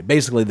was light.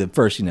 Basically, the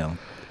first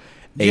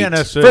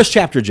Genesis. first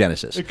chapter of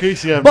Genesis. In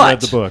case you haven't But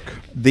read the book.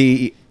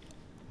 the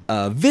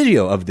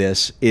video of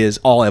this is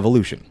all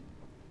evolution.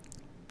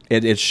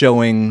 It's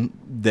showing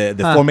the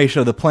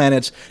formation of the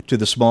planets to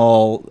the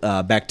small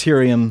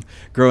bacterium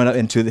growing up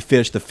into the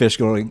fish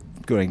going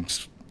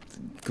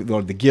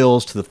to the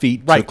gills to the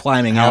feet to Right.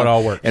 climbing How out. it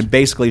all works. And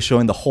basically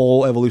showing the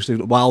whole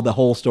evolution while the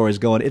whole story is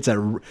going. It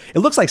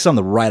looks like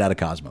something right out of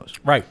Cosmos.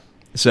 Right.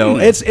 So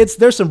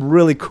there's some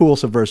really cool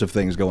subversive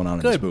things going on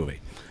in this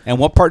movie. And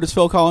what part does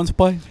Phil Collins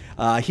play?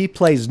 He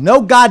plays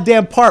no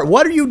goddamn part.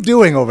 What are you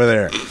doing over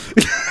there?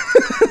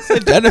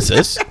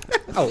 Genesis.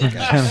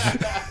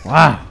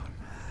 Wow.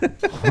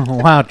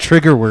 Wow,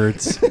 trigger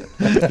words.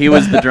 He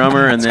was the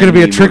drummer, and It's then going to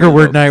be a he trigger moved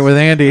word the night with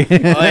Andy. Oh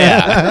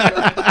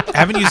yeah.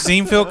 Haven't you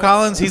seen Phil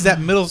Collins? He's that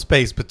middle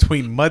space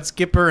between mud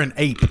skipper and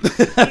ape.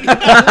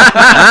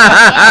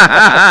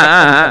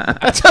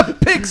 That's a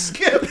big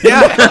skip.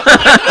 Yeah.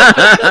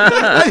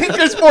 I think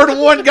there's more than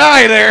one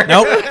guy there.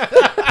 Nope.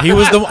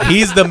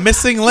 He's the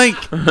missing link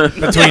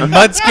between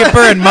Mud Skipper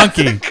and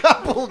Monkey.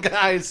 Couple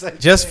guys.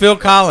 Just Phil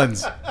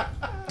Collins.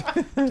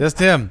 Just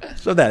him.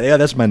 So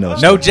that's my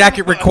nose. No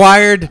jacket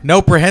required.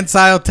 No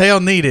prehensile tail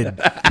needed.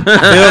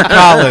 Phil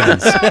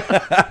Collins.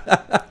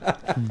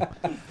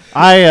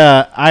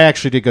 I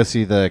actually did go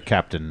see the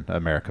Captain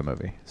America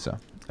movie,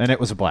 and it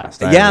was a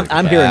blast.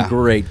 I'm hearing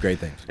great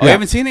things. Oh, you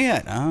haven't seen it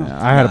yet? Oh.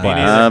 I had a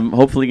blast. I'm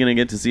hopefully going to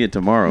get to see it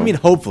tomorrow. I mean,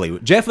 hopefully.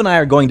 Jeff and I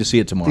are going to see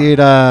it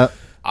tomorrow.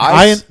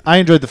 I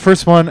enjoyed the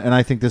first one, and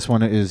I think this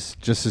one is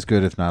just as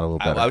good, if not a little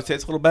better. I would say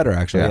it's a little better,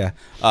 actually. Yeah.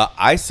 Yeah.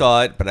 I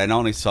saw it, but I not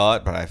only saw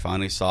it, but I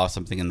finally saw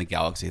something in the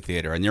Galaxy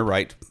Theater. And you're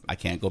right, I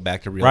can't go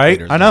back to real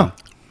theaters. I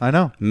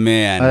know.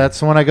 Man, That's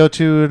the one I go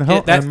to.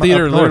 That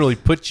theater literally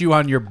puts you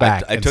on your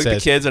back. I and took the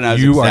says, kids, and I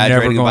was "You are never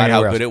exaggerating going about how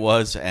anywhere good else." it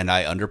was, and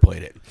I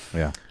underplayed it.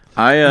 Yeah.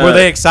 Were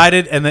they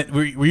excited? And then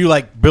were you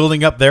like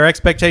building up their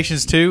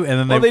expectations too? And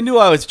then Well, they knew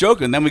I was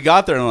joking. Then we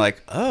got there, and they're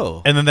like,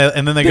 "Oh, and then they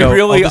they go,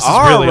 really oh, this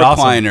are is really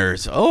awesome.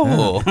 recliners."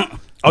 Oh,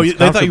 Oh, they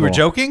thought you were comfortable.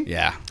 joking?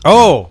 yeah.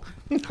 Oh,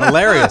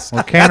 hilarious!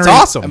 That's Cannery-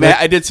 awesome. I mean,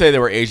 I did say there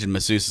were Asian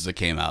masseuses that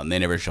came out, and they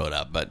never showed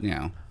up. But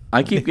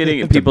I keep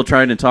getting people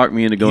trying to talk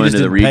me into going just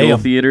into the didn't pay Regal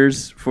 'em.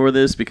 theaters for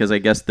this because I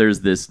guess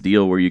there's this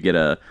deal where you get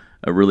a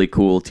really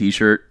cool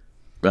T-shirt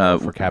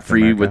for Captain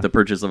free America. with the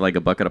purchase of like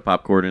a bucket of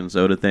popcorn and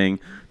soda thing.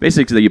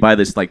 Basically, you buy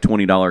this like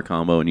 $20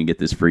 combo and you get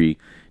this free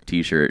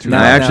T-shirt. And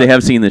I actually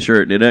have seen the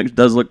shirt. It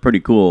does look pretty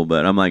cool,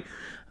 but I'm like,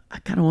 I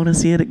kind of want to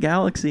see it at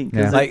Galaxy.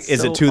 Yeah. Like, it's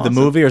is so it to the awesome.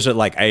 movie, or is it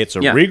like, hey, it's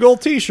a Yeah. Regal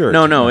T-shirt?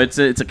 No, it's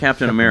a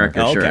Captain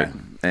America Okay. shirt,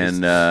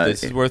 and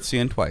this is worth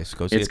seeing twice.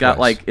 Go see it. it's got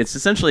twice. like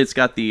it's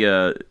got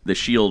the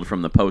shield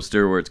from the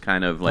poster where it's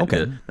kind of like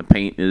Okay. the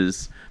paint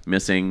is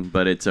missing,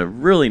 but it's a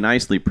really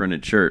nicely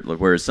printed shirt.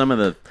 Whereas some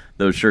of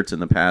those shirts in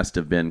the past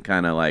have been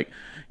kind of like,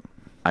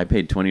 I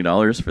paid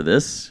 $20 for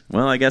this.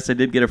 Well, I guess I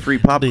did get a free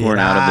popcorn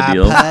out of the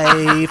deal.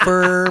 Pay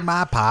for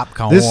my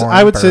popcorn.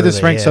 I would say this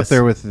for ranks up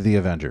there with the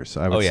Avengers.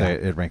 I would yeah. say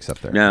it ranks up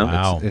there. Yeah.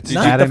 Wow. It's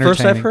Not that the first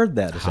I've entertaining. heard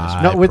that.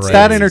 essentially. No, it's High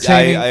that praise.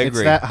 entertaining. I It's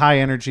agree. that high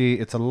energy.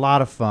 It's a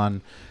lot of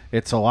fun.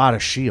 It's a lot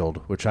of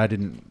Shield, which I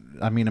didn't.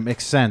 I mean, it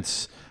makes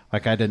sense.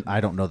 Like I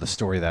don't know the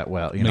story that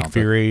well. You Nick know, but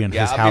Fury and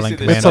Yeah, his Howling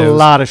obviously It's Commandos. a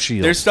lot of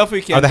Shield. There's stuff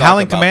we can't. Are the talk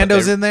Howling about, but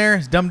Commandos they're- in there?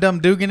 Is Dum Dum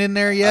Dugan in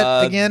there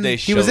yet? Again, they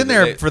he was show in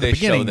there them- for the they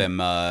beginning. Show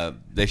them.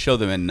 They show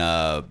them in.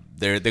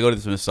 They go to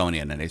the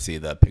Smithsonian and they see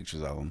the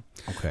pictures of them.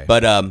 Okay.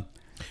 But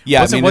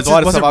yeah, wasn't, I mean, there's a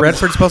lot of wasn't stuff.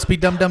 Redford supposed to be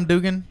Dum Dum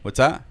Dugan? What's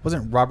that?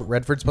 Wasn't Robert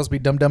Redford supposed to be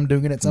Dum Dum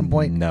Dugan at some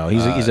point? No,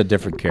 he's a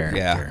different character.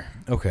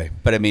 Yeah. Okay.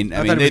 But I mean, I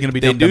thought it was gonna be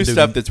they Dum do Dum stuff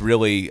Dugan. that's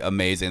really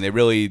amazing. They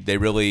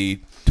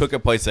really took a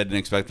place I didn't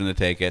expect them to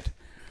take it.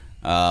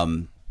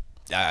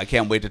 I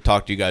can't wait to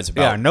talk to you guys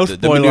about Yeah, no the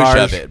minutia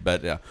of spoilers. it.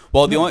 But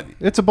well, the only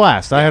It's a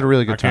blast. I had a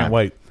really good I time. can't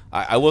wait.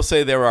 I will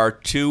say there are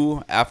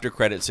 2 after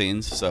credit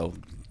scenes, so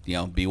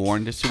be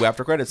warned. There's 2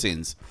 after credit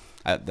scenes.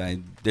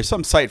 There's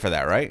some site for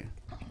that, right?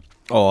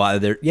 Oh,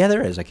 there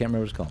is. I can't remember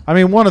what it's called. I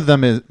mean, one of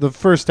them is the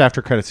first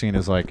after credit scene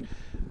is like.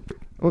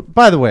 Well,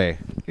 by the way,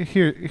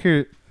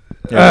 here.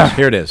 Yeah,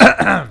 here it is.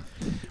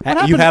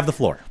 You have the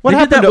floor. What They did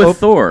happened that to with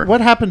Thor.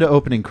 What happened to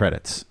opening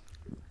credits?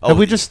 Oh, Have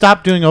we just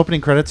stopped doing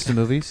opening credits to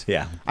movies?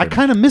 Yeah. I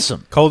kind of miss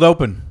them. Cold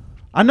open.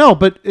 I know,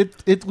 but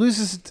it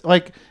loses,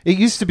 like, it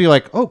used to be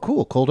like, oh,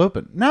 cool, cold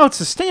open. Now it's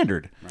the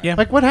standard. Yeah.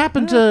 Like, what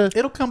happened to...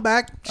 It'll come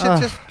back.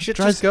 Shit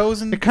drives- just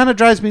goes and It kind of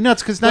drives me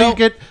nuts, because now Well- you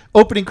get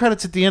opening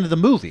credits at the end of the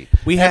movie.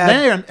 We And had-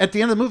 then, at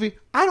the end of the movie,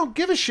 I don't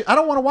give a shit. I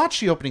don't want to watch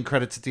the opening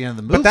credits at the end of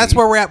the movie. But that's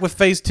where we're at with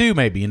phase 2,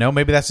 maybe.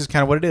 Maybe that's just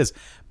kind of what it is.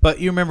 But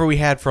you remember we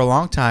had for a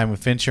long time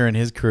with Fincher and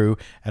his crew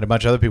and a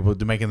bunch of other people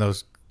making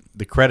those.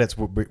 The credits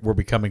were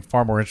becoming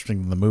far more interesting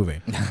than the movie.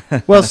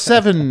 Well,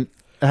 7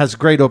 has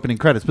great opening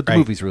credits, but the Right.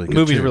 movie's really good. The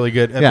movie's too. really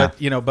good.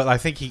 Yeah. But I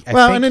think he.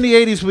 Well, and in the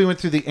 80s, we went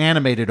through the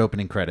animated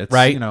opening credits.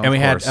 right, and we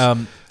of had.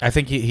 course. I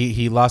think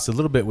he lost a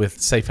little bit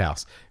with Safe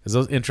House. 'Cause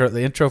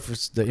the intro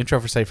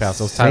for Safe House.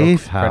 Those title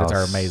Safe credits are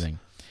House. amazing.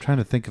 Trying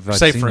to think if I've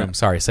Safe seen Room. it.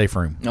 Sorry, Safe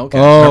Room. Okay.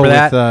 Oh, Remember with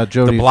that?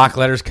 Jodie. The block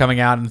letters coming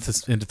out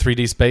into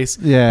 3D space.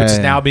 Yeah, Which is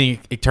yeah. now being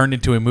turned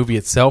into a movie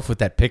itself with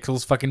that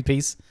Pixels fucking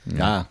piece.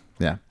 Ah.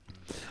 Yeah.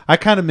 I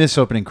kind of miss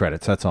opening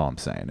credits. That's all I'm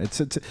saying.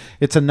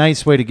 It's a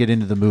nice way to get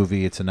into the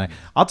movie.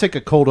 I'll take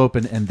a cold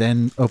open and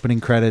then opening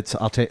credits.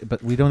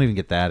 But we don't even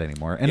get that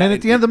anymore. And then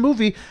at the end of the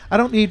movie, I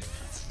don't need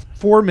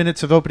 4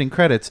 minutes of opening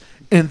credits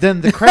and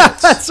then the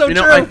credits. So You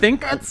know, true. I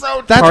think That's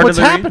part what's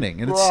of the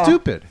happening, and it's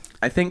stupid.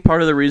 I think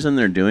part of the reason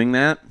they're doing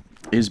that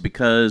is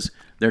because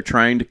they're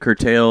trying to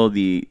curtail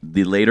the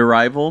late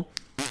arrival.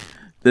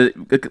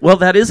 Well,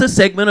 that is a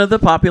segment of the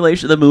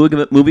population, the movie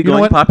You know going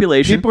what?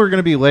 population. People are going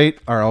to be late.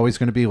 Are always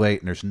going to be late,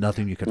 and there's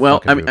nothing you can. Well,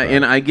 fucking I do mean, about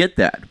and it. I get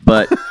that,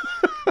 but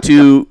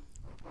to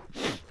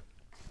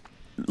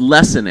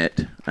lessen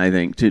it, I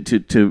think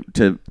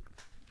to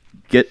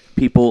get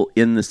people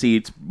in the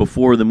seats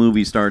before the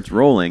movie starts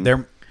rolling.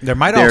 There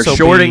might They're also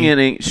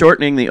be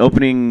shortening the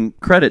opening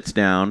credits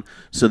down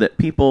so that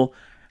people,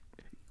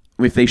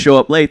 if they show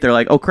up late, they're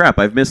like, "Oh crap,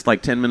 I've missed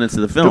like 10 minutes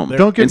of the film."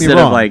 Don't get me Instead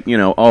wrong. of like,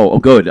 oh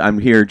good, I'm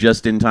here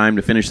just in time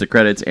to finish the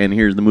credits, and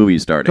here's the movie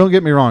starting. Don't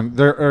get me wrong.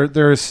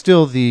 There is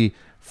still the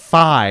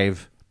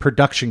 5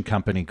 production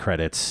company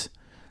credits.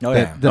 Oh,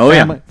 yeah. The Oh,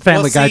 yeah.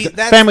 Family Well, Guy. see,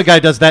 that's- Family Guy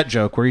does that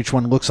joke where each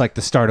one looks like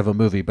the start of a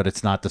movie, but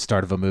it's not the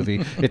start of a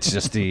movie. It's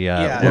just the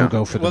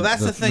logo for the. Well,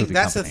 that's the thing. movie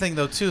That's the company. thing,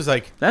 though, too. Is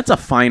like That's a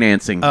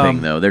financing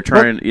thing, though. They're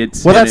trying.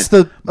 It's well, that's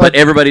the. But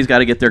everybody's got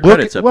to get their Look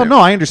credits at- up well, there. no,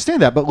 I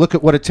understand that, but look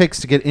at what it takes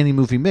to get any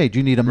movie made.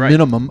 You need a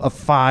minimum of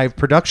 5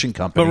 production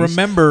companies.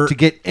 remember- to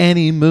get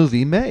any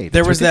movie made.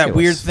 there It's was that weird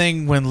ridiculous.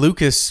 thing when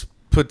Lucas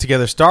put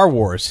together Star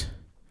Wars.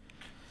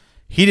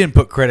 He didn't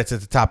put credits at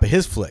the top of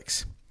his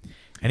flicks,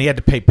 and he had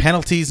to pay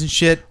penalties and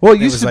shit. Well, it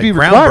And used was to like be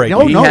required. groundbreaking.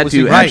 No, he no, it had was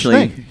to the right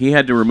actually. thing. He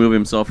had to remove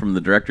himself from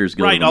the Directors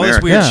Guild Right, of all this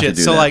America weird Yeah. shit. to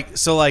do So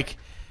that. like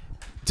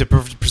to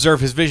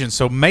preserve his vision.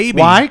 So maybe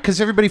Why? Because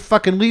everybody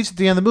fucking leaves at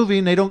the end of the movie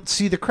and they don't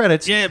see the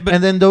credits. Yeah, but-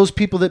 and then those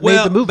people that made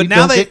the movie but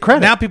now don't get credit.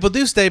 Now people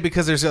do stay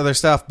because there's other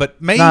stuff.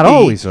 But maybe Not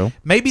always, though.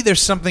 Maybe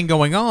there's something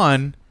going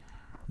on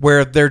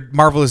where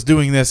Marvel is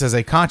doing this as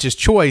a conscious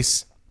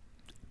choice,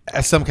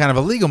 as some kind of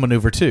a legal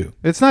maneuver too.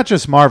 It's not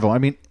just Marvel. I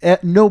mean,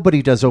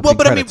 nobody does opening Well,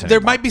 but I mean, credits there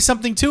anymore. might be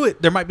something to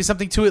it. There might be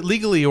something to it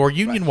legally or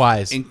union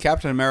wise. In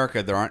Captain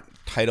America,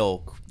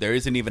 there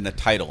isn't even a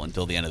title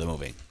until the end of the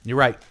movie. You're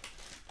right.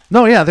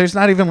 No, yeah, there's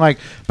not even like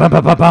bum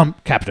bum bum bum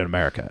Captain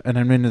America, and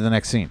then into the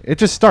next scene. It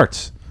just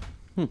starts,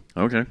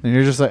 Okay. and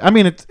you're just like, I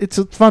mean, it's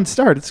a fun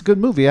start. It's a good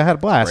movie. I had a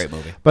blast. Great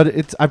movie.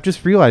 But I'm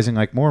just realizing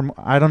like more.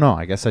 I don't know.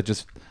 I guess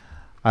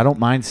I don't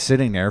mind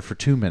sitting there for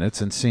 2 minutes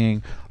and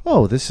seeing.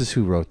 Oh, this is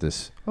who wrote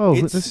this. Oh,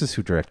 It's this is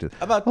who directed.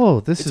 about-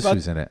 this it's is about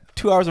who's in it.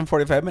 2 hours and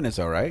 45 minutes,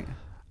 though, right?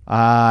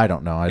 I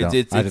don't know. I don't.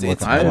 It's I didn't look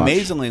it's on my watch.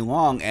 amazingly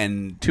long,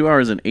 and 2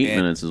 hours and 8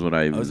 And- minutes is what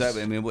I oh, was. is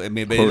that, I mean,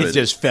 but quoted. it's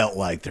just felt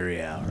like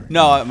 3 hours.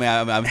 no. I mean,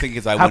 I'm thinking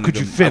because I How wanted could to,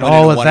 you fit I went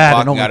all into of 1 that o'clock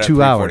in and only got at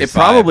 2 hours? 3:45, It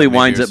probably but maybe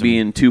winds there's up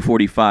being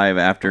 2:45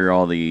 after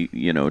all the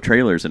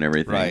trailers and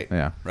everything. right,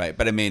 Yeah. right.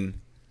 But I mean,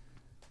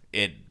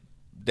 they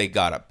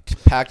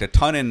packed a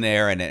ton in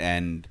there,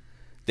 and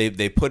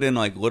they put in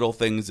like little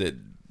things that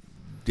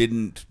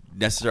didn't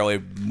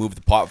necessarily move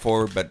the plot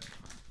forward, but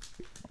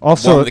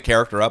Also, warm the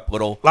character up.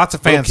 Lots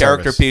of fan little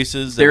character service.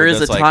 pieces. that There were is a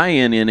just like-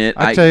 tie-in in it.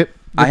 I tell you-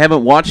 I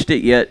haven't watched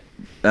it yet.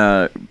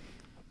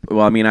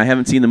 Well, I mean, I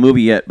haven't seen the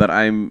movie yet, but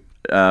I'm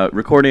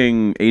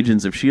recording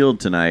Agents of S.H.I.E.L.D.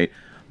 tonight,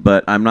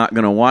 but I'm not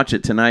going to watch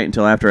it tonight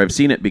until after I've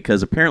seen it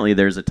because apparently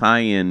there's a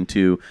tie-in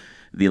to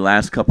the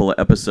last couple of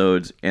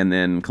episodes and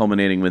then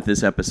culminating with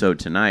this episode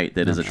tonight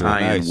that is a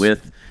tie-in Nice.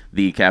 with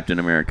the Captain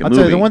America I'll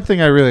movie. tell you the one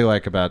thing I really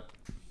like about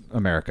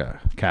America,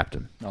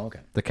 Captain. Oh, okay.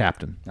 The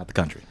Captain. Not the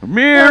country.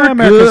 Yeah,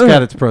 America's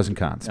got its pros and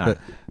cons, but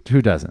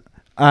who doesn't?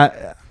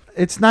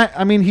 It's not.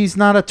 I mean, he's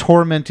not a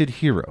tormented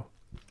hero.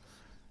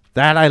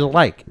 That I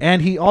like,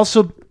 and he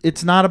also.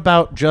 It's not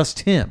about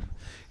just him.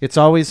 It's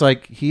always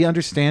like he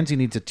understands he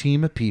needs a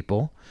team of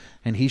people,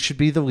 and he should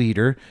be the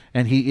leader,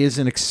 and he is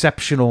an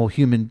exceptional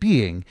human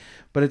being.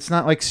 But it's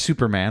not like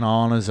Superman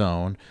all on his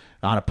own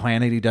on a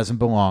planet he doesn't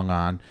belong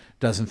on,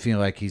 doesn't feel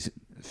like he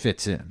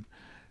fits in.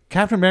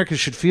 Captain America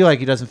should feel like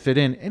he doesn't fit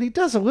in, and he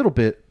does a little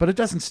bit, but it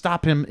doesn't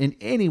stop him in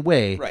any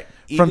way Right.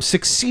 from Even-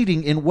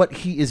 succeeding in what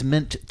he is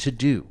meant to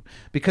do,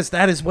 because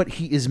that is what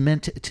he is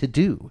meant to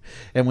do.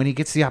 And when he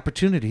gets the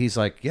opportunity, he's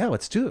like, "Yeah,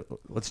 let's do it.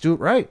 Let's do it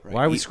right.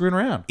 Why are we screwing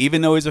around?"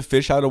 Even though he's a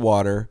fish out of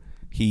water,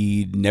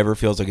 he never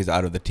feels like he's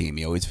out of the team.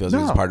 He always feels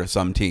like he's No. part of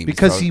some team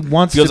Because he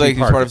wants feels to be like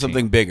he's part part of of the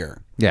something team.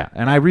 bigger. Yeah,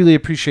 and I really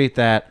appreciate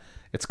that.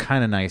 It's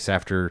kind of nice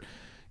after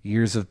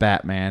years of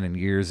Batman and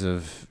years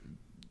of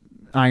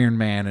Iron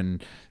Man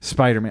and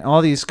Spider-Man,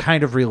 all these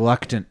kind of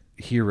reluctant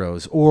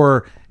heroes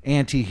or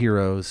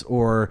anti-heroes,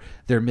 or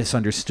they're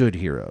misunderstood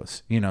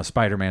heroes. You know,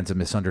 Spider-Man's a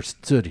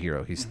misunderstood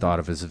hero. He's thought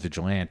of as a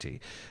vigilante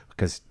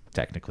because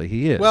technically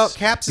he is. Well,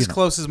 Cap's You as know.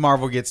 close as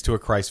Marvel gets to a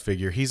Christ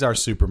figure. He's our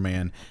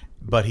Superman,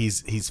 but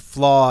he's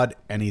flawed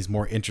and he's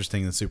more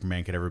interesting than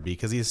Superman could ever be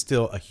because he is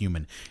still a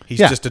human. He's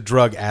Yeah. just a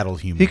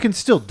drug-addled human. He can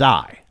still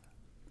die.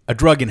 A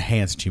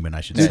drug-enhanced human,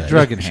 I should say.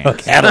 Drug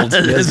enhanced.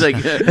 It's like,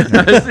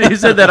 you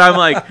said that. I'm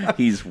like,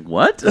 he's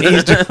what?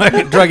 He's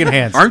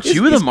drug-enhanced. Aren't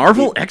you the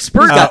Marvel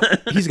expert?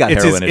 He's got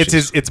It's heroin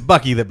his, it's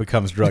Bucky that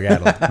becomes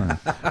drug-addled.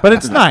 But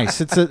it's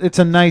nice. It's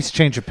a nice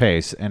change of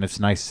pace, and it's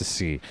nice to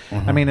see.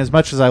 I mean, as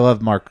much as I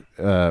love Mark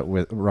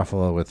with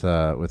Ruffalo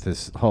with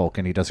his Hulk,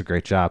 and he does a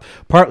great job.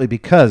 Partly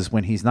because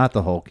when he's not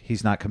the Hulk,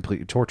 he's not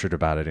completely tortured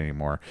about it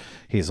anymore.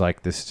 He's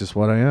like, "This is just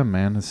what I am,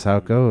 man. This is how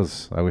it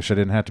goes. I wish I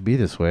didn't have to be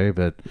this way,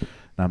 but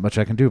not much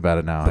I can do about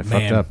it now. I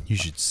fucked up." you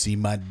should see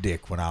my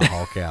dick when I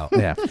Hulk out.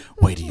 Yeah.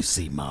 Wait till you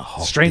see my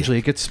Hulk Strangely,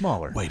 dick. it gets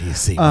smaller. Wait till you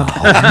see my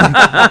Hulk.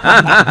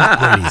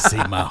 Wait till you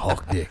see my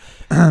Hulk dick.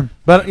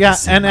 But yeah,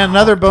 see and my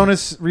another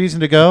bonus reason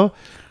to go.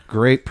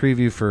 Great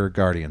preview for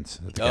Guardians.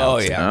 of the Oh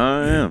Galaxy. yeah,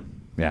 Oh yeah.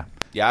 Yeah.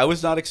 yeah. I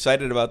was not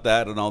excited about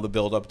that and all the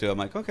build up to it. I'm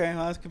like, okay,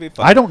 well, this could be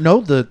fun. I don't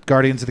know the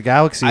Guardians of the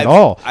Galaxy at I've-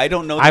 all. I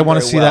don't know I them want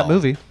to very see that well.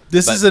 movie.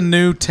 This is a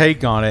new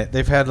take on it.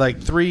 They've had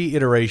like 3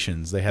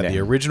 iterations. They had the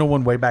Yeah. original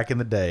one way back in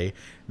the day.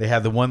 They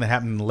had the one that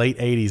happened in the late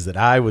 80s that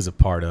I was a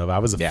part of. I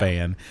was a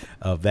fan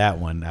of that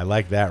one. I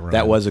like that run.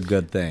 That was a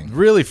good thing.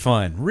 really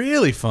fun.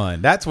 Really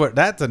fun. That's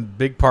a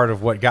big part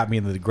of what got me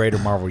into the greater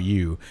Marvel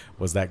U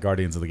was that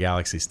Guardians of the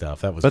Galaxy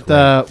stuff. That was But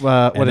great.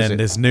 what and is then it?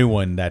 this new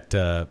one that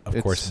of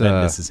It's, course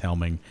Bendis is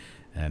helming.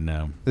 And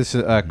This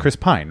is Chris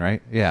Pine,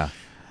 right? Yeah.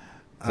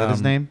 Is that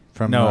his name?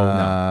 From no,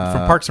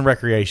 from Parks and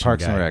Recreation.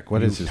 Parks guy. and Rec. What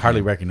You is his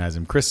hardly name? recognize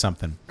him. Chris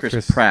something.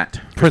 Chris Pratt.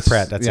 Chris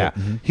Pratt. That's yeah. it.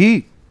 Mhm.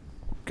 He,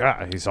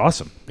 God, he's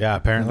awesome. Yeah,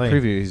 apparently. In the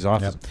preview, he's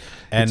awesome. Yep.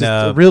 And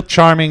Just real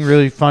charming,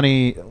 really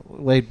funny,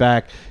 laid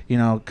back.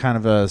 Kind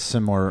of a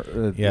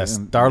similar. Yes,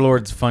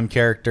 Star-Lord's a fun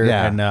character,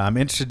 Yeah. and I'm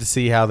interested to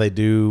see how they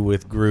do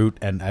with Groot.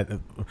 And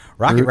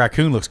Rocket Groot.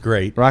 Raccoon looks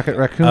great. Rocket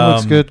Raccoon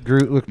looks good.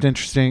 Groot looked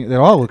interesting. They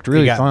all looked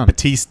really You got fun.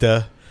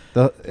 Batista.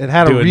 It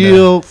had a doing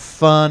real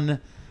fun,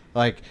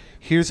 like,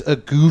 here's a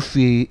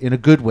goofy, in a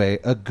good way,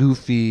 a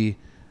goofy,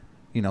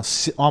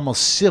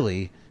 almost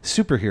silly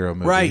superhero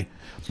movie. Right.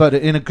 But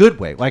in a good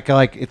way. Like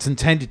it's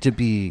intended to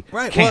be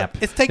Right, camp.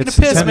 well, it's taking a piss,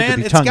 intended man. to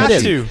be It's got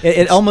tongue-in-cheek. to.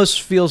 It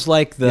almost feels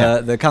like the Yeah.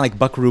 kind of like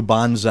Buckaroo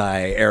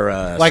Banzai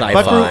era Like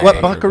sci-fi.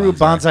 what Buckaroo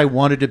Banzai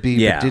wanted to be,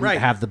 Yeah. but didn't Right.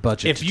 have the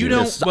budget If to you do.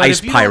 don't, This but Ice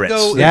if you Pirates.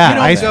 don't go, Yeah, if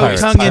you Ice don't go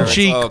Pirates. tongue in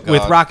cheek Oh,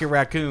 with God. Rocket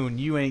Raccoon,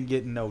 you ain't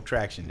getting no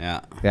traction.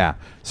 Yeah. Yeah.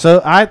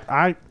 So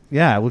it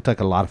looked like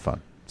a lot of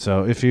fun.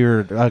 So if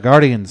you're a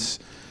Guardians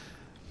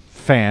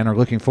fan or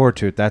looking forward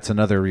to it, that's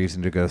another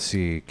reason to go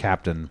see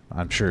Captain.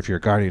 I'm sure if you're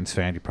a Guardians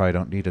fan, you probably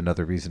don't need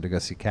another reason to go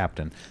see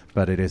Captain,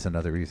 but it is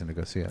another reason to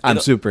go see it. I'm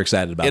super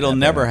excited about it. It'll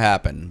never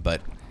happen,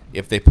 but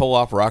if they pull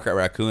off Rocket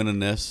Raccoon in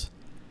this,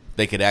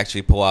 they could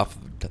actually pull off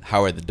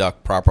Howard the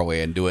Duck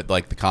properly and do it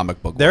like the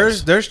comic book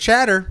was. There's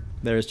chatter.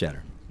 There's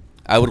chatter.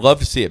 I would love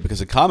to see it because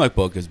the comic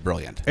book is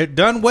brilliant. It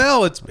done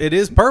well. It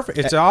is perfect.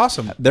 It's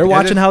awesome. They're And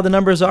watching it- how the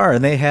numbers are,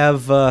 and they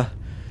have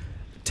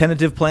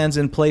tentative plans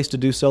in place to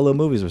do solo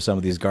movies with some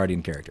of these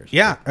Guardian characters.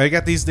 Yeah, they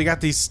got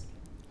these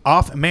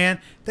off. Man,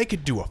 they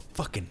could do a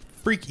fucking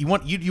freak. You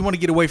want to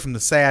get away from the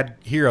sad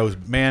heroes,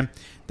 man.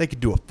 They could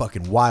do a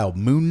fucking wild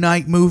Moon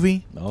Knight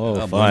movie. Oh,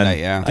 Moon fun! Knight,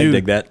 yeah. I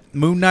dig that.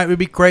 Moon Knight would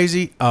be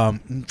crazy.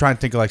 I'm trying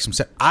to think of like some.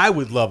 I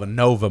would love a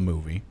Nova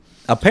movie.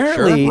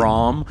 Apparently,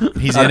 Rom.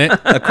 He's in it.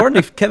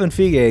 according to Kevin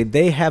Feige,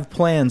 they have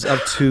plans up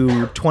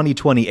to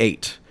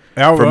 2028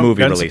 Oh, for well, movie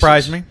doesn't releases.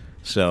 surprise me.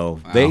 So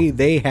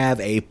they have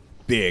a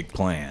big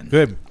plan.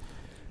 Good.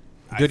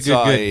 Good.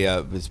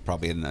 It's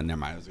probably in. Never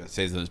mind. I was going to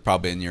say it was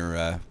probably in your.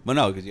 Well,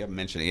 no, because you haven't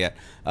mentioned it yet.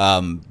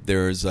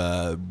 There's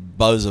a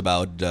buzz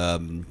about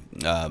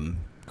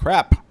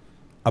crap.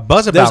 A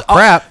buzz There's about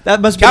crap. That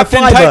must be a Captain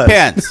fly Tight buzz.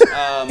 Pants.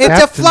 It's a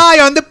Captain- fly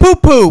on the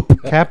poop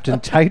poop. Captain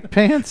Tight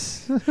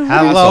Pants?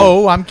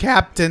 Hello, I'm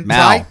Captain Mal.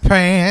 Tight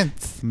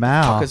Pants.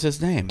 Mal. What's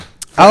his name?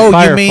 Oh, you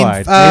Firefly. mean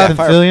Nathan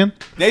Fillion?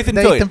 Nathan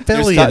Nathan Fillion.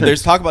 There's, Fillion.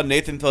 there's talk about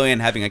Nathan Fillion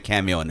having a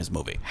cameo in his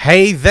movie.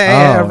 Hey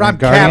there, Oh, I'm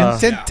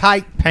Guardians? Captain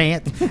Tight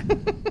Pants.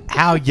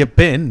 How you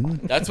been?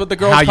 That's what the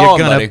girls How call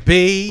you him, gonna buddy.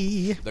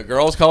 be? The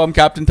girls call him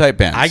Captain Tight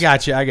Pants. I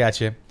got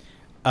you.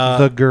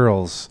 The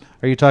girls.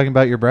 Are you talking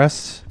about your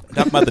breasts?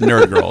 Talking about the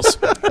nerd girls.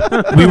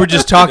 We were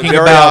just talking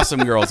Very about.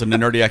 awesome girls in the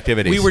nerdy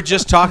activities. We were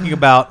just talking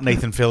about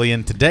Nathan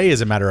Fillion today, as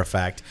a matter of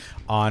fact,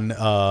 on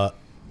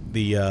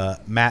the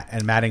Matt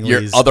and Mattingly's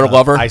Your other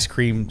lover? ice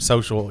cream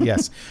social.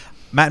 Yes,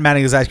 Matt and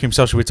Mattingly's ice cream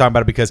social. We were talking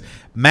about it because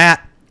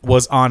Matt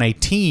was on a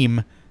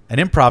team, an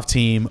improv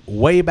team,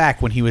 way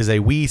back when he was a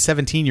wee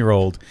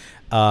 17-year-old.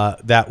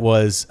 That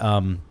was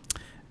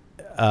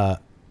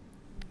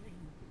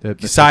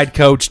side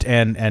coached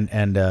and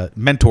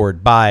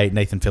mentored by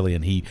Nathan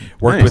Fillion. He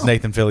worked Nice. with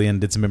Nathan Fillion,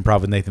 did some improv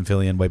with Nathan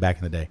Fillion way back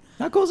in the day.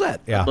 How cool is that?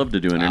 Yeah. I'd love to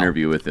do an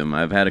interview with him.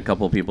 I've had a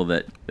couple people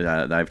that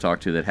I've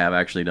talked to that have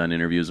actually done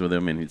interviews with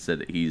him, and he said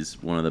that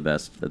he's one of the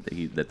best that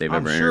they've I'm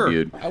ever sure.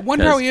 interviewed. I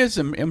wonder how he is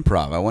in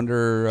improv. I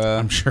wonder.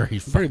 I'm sure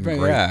he's fucking great.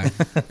 Yeah,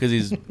 because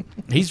he's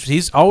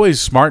He's always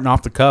smart and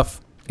off the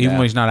cuff, even Yeah.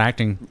 when he's not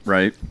acting.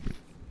 Right?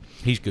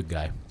 He's a good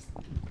guy.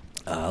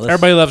 Let's,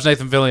 Everybody loves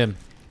Nathan Fillion.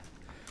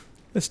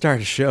 let's start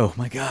a show.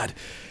 My God.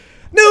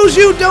 News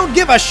you don't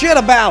give a shit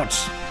about.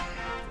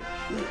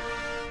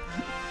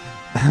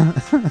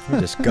 We're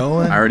just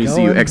going. I already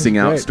see you going. Xing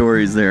out Great.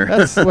 stories there.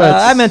 That's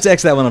I meant to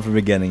X that one up from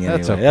the beginning anyway.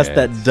 That's That's,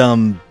 okay. that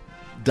dumb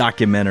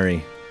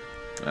documentary.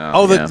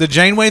 Oh, yeah. the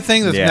Janeway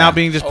thing that's Yeah. now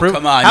being disproved.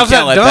 come on. How's you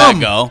can't that let dumb?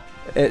 that go.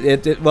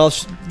 Well,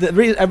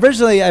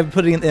 originally I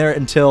put it in there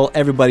until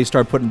everybody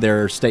started putting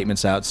their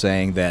statements out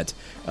saying that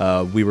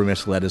we were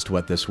misled as to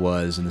what this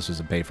was, and this was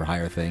a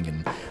pay-for-hire thing,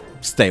 and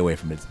stay away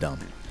from it. It's dumb.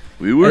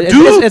 We were It's,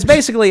 duped. it's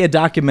basically a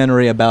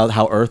documentary about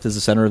how Earth is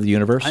the center of the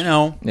universe. I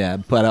know. Yeah,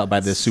 put out by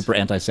this super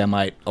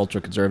anti-Semite,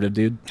 ultra-conservative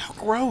dude. How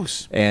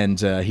gross. And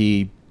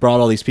he brought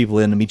all these people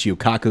in to Michio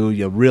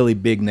Kaku, really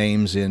big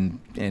names in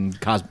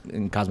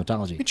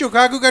cosmetology. Michio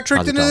Kaku got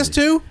tricked into this Cosmetology.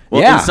 too?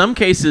 Well, Yeah. in some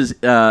cases,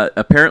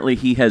 apparently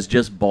he has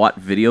just bought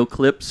video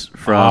clips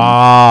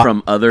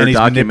from other and he's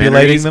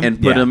manipulating documentaries them?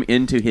 and put Yeah. them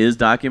into his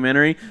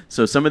documentary.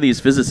 So some of these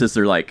physicists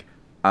are like,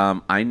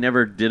 I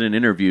never did an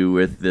interview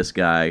with this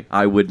guy.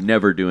 I would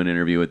never do an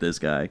interview with this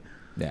guy.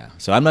 Yeah.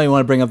 So I'm not even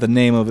want to bring up the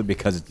name of it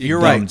because it's You're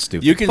dumb right. and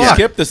stupid. You can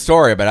skip the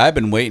story, but I've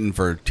been waiting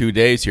for 2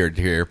 days here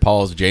to hear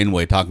Paul's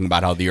Janeway talking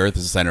about how the Earth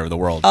is the center of the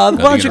world. Why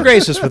don't you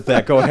grace us with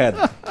that? Go ahead.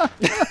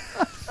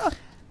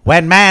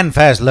 When man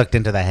first looked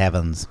into the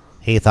heavens,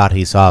 he thought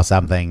he saw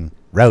something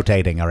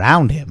rotating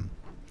around him.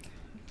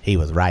 He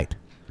was right.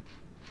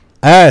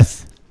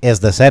 Earth is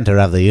the center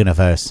of the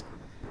universe.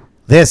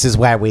 This is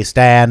where we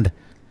stand.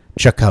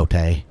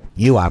 Chakotay,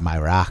 you are my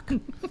rock.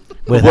 What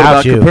Without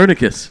about you,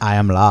 Copernicus? I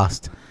am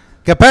lost.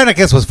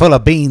 Copernicus was full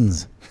of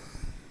beans.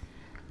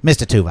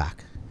 Mr. Tuvok,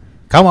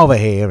 come over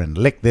here and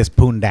lick this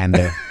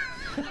poondander.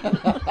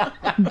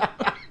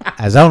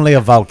 As only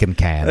a Vulcan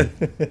can.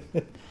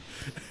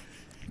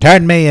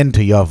 Turn me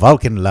into your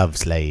Vulcan love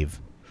slave.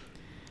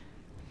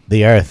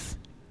 The Earth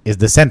is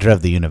the center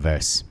of the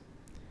universe.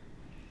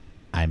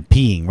 I'm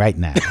peeing right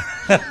now.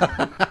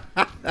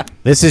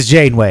 This is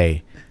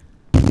Janeway.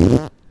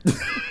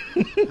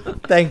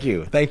 Thank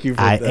you. Thank you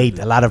for I that. ate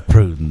a lot of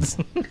prunes.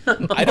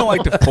 I don't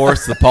like to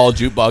force the Paul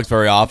jukebox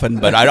very often,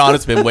 but I'd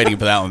honestly been waiting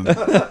for that one.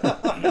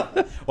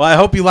 Well, I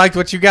hope you liked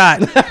what you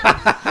got.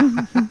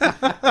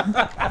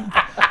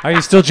 Are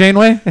you still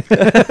Janeway? Not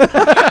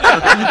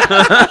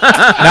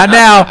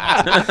now.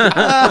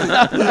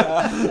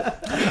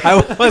 I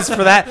was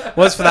for that.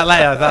 Last.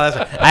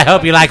 I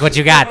hope you like what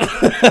you got.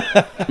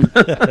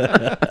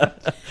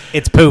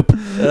 It's poop.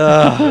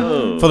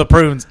 For the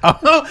prunes.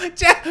 Oh,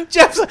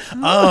 Jeff's like,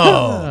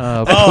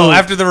 poop.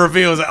 after the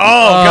reveal, it's like,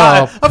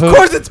 God. Of poop.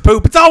 course it's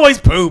poop. It's always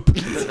poop.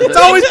 It's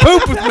always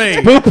poop with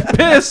me. Poop,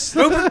 piss.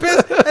 Poop and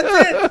piss.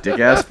 That's it. Dick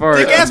ass fart.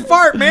 Big ass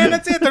fart, man.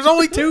 That's it. There's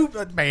only two.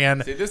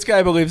 Man. See, this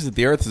guy believes that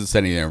the Earth is the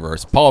center of the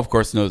universe. Paul, of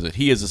course, knows that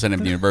he is the center of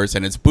the universe,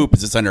 and its poop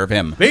is the center of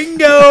him.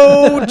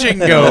 Bingo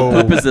jingo.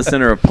 Poop is the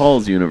center of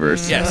Paul's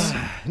universe. Yes.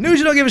 News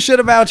you don't give a shit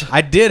about.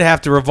 I did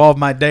have to revolve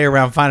my day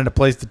around finding a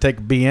place to take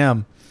a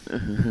BM. He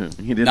didn't Not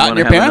in want to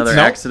your have pants? another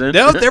No. accident.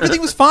 No, everything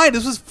was fine.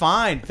 This was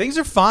fine. Things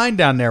are fine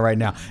down there right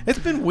now. It's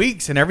been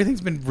weeks and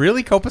everything's been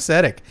really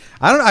copacetic.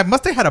 I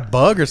must have had a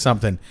bug or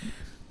something.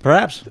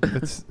 Perhaps.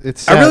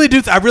 It's sad. I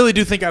really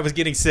do think I was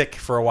getting sick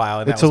for a while.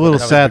 And It's that a was- little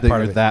that was a sad big that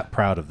part you're of it. that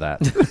proud of that.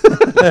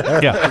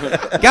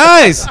 Yeah.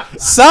 Guys,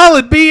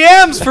 solid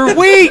BMs for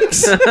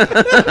weeks.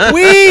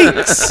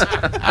 Weeks.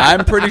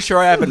 I'm pretty sure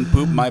I haven't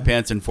pooped my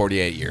pants in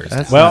 48 years.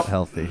 That's Well- not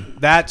healthy.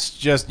 That's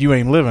just you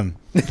ain't living.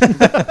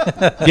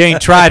 You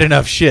ain't tried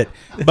enough shit.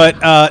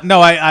 But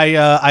no,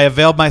 I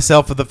availed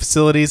myself of the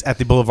facilities at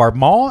the Boulevard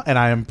Mall, and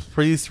I am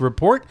pleased to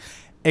report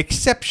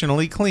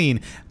exceptionally clean.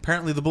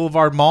 Apparently, the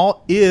Boulevard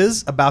Mall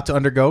is about to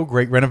undergo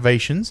great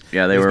renovations.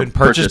 Yeah, they It's were been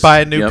purchased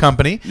by a new Yep.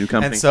 company. New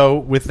company. And so,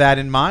 with that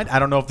in mind, I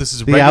don't know if this is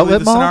The regularly outlet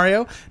the mall?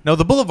 scenario. No,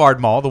 the Boulevard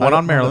Mall, the one don't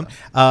on know Maryland.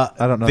 I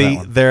don't know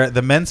that one.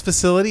 The men's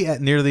facility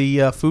near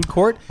the food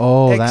court.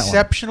 Oh, that one.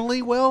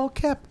 exceptionally well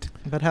kept.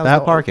 But how's That-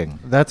 the parking?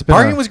 That's been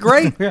Parking was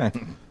great. Yeah.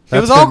 It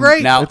was all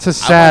great. Now, It's a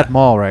sad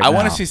mall right I now.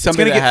 want to see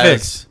somebody gonna that get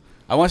has. fixed.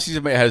 I want to see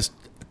somebody that has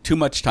too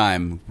much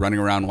time running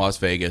around Las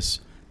Vegas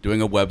doing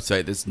a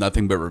website that's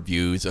nothing but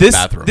reviews of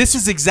bathrooms. This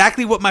is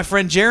exactly what my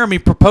friend Jeremy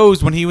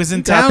proposed when he was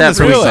in Got town that this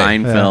from week.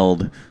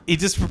 Seinfeld. He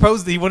just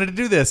proposed that he wanted to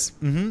do this.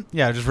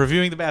 Yeah, just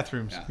reviewing the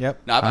bathrooms.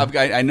 Yep. Now,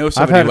 I know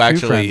somebody had who a few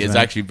actually friends, is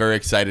man. actually very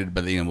excited,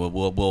 but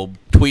will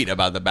tweet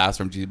about the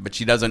bathroom, but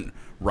she doesn't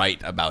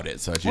write about it.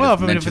 So she Well,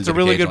 just if mentions it's a it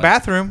really good occasionally.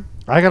 bathroom,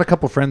 I got a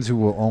couple friends who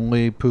will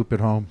only poop at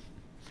home.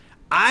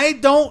 I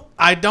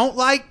don't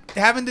like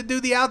having to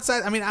do the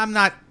outside. I mean,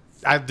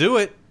 I do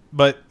it,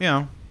 but you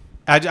know,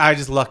 I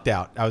just lucked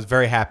out. I was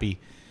very happy.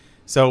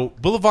 So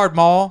Boulevard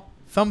Mall,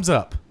 thumbs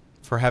up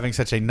for having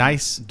such a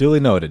nice. Duly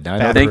noted. Now I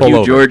know to Thank pull you,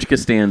 over. George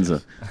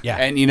Costanza. Yeah.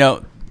 And you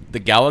know, the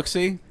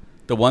Galaxy.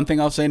 The one thing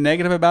I'll say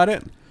negative about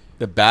it,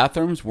 the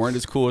bathrooms weren't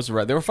as cool as the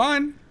rest. They were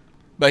fine,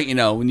 but you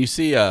know, when you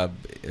see a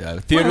theater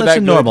Well, that it's a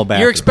good- normal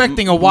bathroom. You're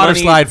expecting a water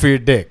Money- slide for your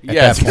dick. At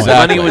Yes, that point.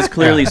 exactly. Money was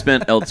clearly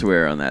spent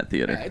elsewhere on that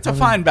theater. It's a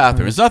fine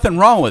bathroom. There's nothing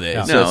wrong with it.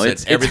 It's No, just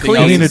it's that everything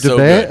clean. else You mean a is so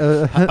bidet?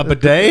 good. A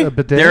bidet? A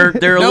bidet?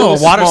 They're a No, little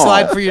a water small.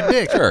 slide for your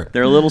dick. Sure.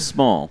 They're a little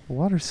small.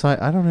 water slide.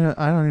 I don't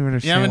even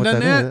understand haven't what done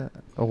that that?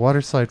 is. A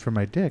water slide for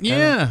my dick.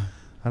 Yeah.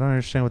 I don't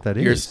understand what that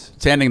You're is.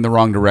 standing in the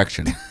wrong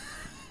direction.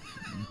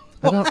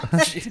 I don't.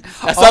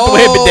 That's not the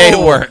way a bidet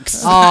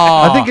works.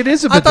 I think it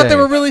is a I bidet. thought they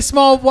were really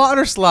small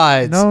water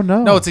slides. No.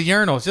 No, it's a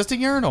urinal. It's just a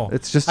urinal.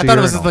 It's just I a thought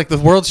it was urinal. like the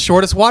world's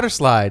shortest water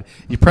slide.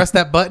 You press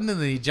that button and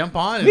then you jump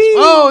on. And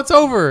it's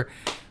over.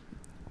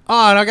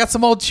 Oh, and I got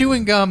some old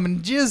chewing gum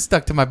and jizz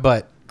stuck to my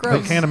butt. I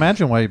Gross. can't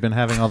imagine why you've been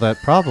having all that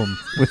problem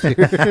with your.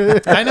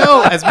 I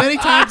know. As many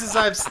times as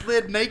I've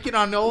slid naked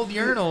on old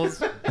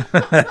urinals.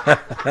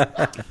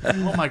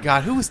 Oh my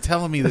God! Who was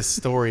telling me this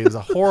story? It was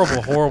a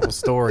horrible, horrible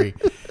story.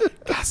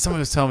 God, somebody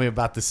was telling me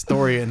about this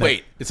story. And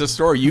Wait, it's a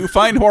story you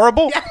find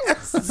horrible?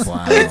 yes,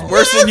 Wow.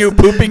 Worse than you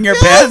pooping your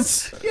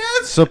pants?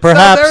 yes. So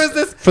perhaps there was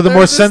this- for the there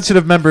more was this-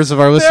 sensitive members of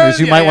our listeners,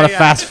 you yeah, might yeah, want to yeah.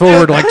 fast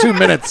forward like 2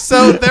 minutes.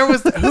 So there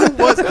was who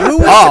was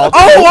Paul.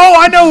 oh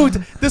I know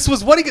this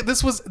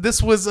was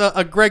this was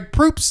a Greg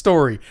Proops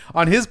story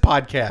on his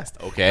podcast.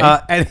 Okay.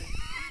 And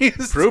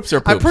Proops or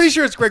I'm Poops? pretty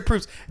sure it's Greg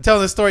Proops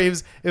telling the story.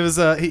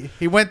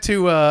 He went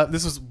to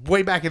this was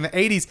way back in the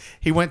 80s.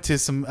 He went to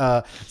some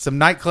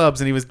nightclubs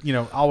and he was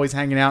always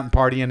hanging out and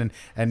partying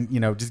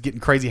and just getting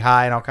crazy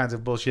high and all kinds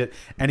of bullshit.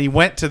 And he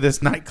went to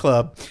this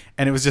nightclub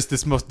and it was just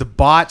this most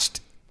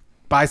debauched,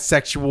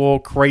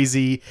 bisexual,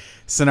 crazy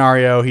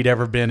scenario he'd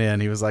ever been in.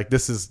 He was like,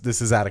 this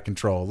is out of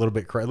control, a little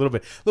bit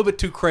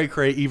too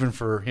cray even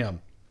for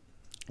him.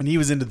 And he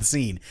was into the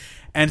scene.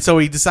 And so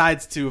he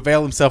decides to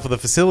avail himself of the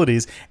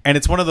facilities, and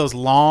it's one of those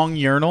long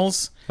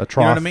urinals. A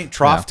trough. You know what I mean?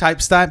 Trough Yeah.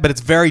 type style, but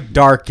it's very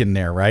dark in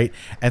there, right?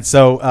 And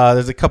so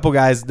there's a couple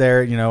guys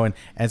there,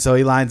 and so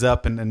he lines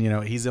up, and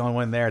he's the only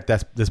one there at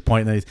this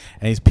point, and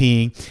he's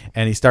peeing,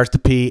 and he starts to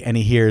pee, and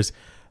he hears,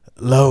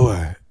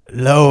 lower.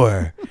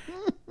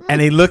 And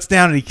he looks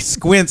down and he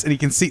squints and he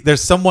can see there's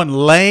someone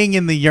laying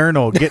in the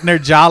urinal getting their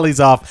jollies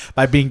off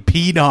by being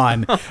peed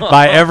on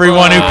by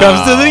everyone who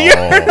comes to the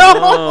urinal.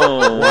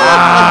 Oh,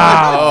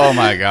 wow. Oh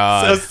my So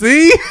god.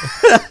 see?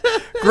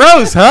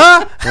 Gross,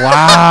 huh?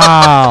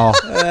 Wow.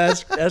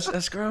 That's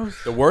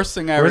gross. The worst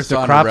thing I ever Where's the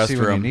saw in a cropsy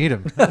when you restroom. need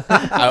him?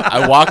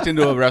 I walked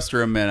into a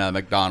restroom in a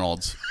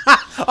McDonald's,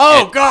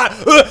 Oh God.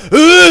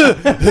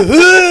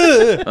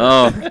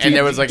 Oh, and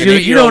there was like an dude,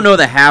 you 8-year-old don't know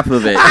the half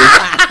of it.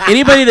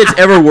 Anybody that's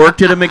ever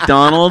worked at a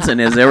McDonald's and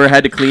has ever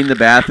had to clean the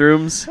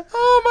bathrooms,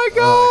 Oh my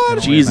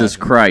God. Jesus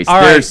Christ,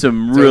 All there's right.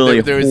 some So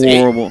really there was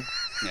horrible.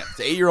 Yeah, it's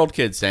an 8-year-old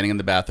kid standing in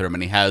the bathroom,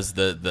 and he has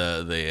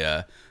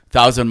the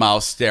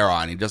 1,000-mile stare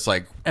on. He just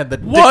like, And the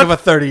dick what of a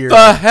 30-year-old.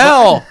 the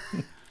hell?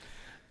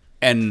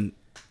 And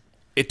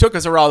it took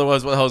us a while to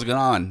realize what the hell was going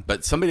on.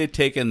 But somebody had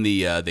taken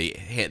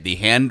the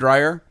hand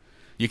dryer.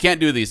 You can't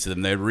do these to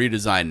them; they're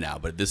redesigned now.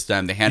 But this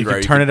time, the hand You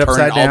can dryer, turn it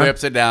upside all the way down?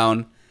 upside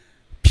down,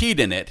 peed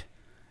in it.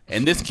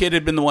 And this kid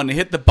had been the one to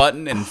hit the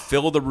button and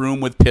fill the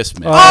room with piss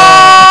mist.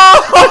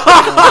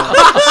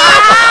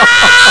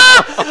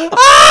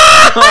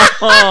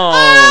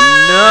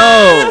 Oh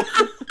no!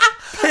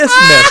 Piss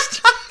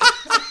mist.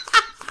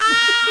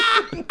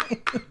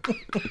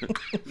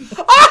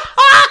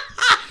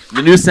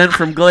 The new scent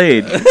from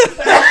Glade. The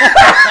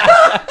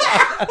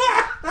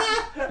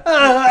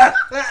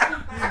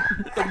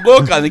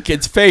look on the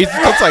kid's face,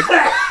 it's like,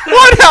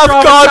 what have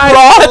God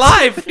wrought?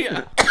 life.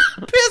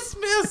 Piss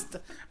mist.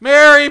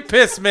 Merry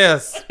Piss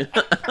Mist.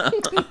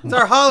 It's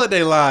our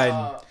holiday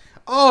line.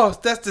 Oh,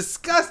 that's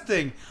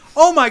disgusting.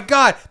 Oh my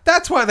God.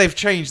 That's why they've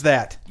changed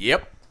that.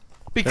 Yep.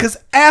 Because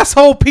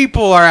asshole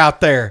people are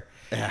out there.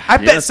 I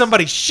bet Yes.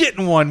 somebody shit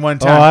in one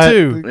time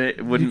too. It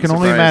You wouldn't can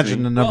only surprise imagine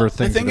me. the number of The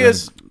things. thing that are-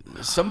 is,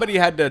 somebody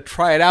had to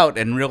try it out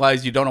and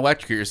realize you don't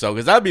electrocute yourself.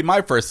 Because that would be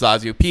my first thought.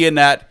 Is you pee in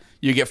that,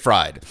 you get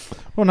fried.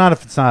 well, not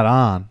if it's not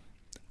on.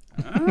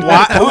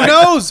 Why, who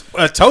knows?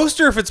 A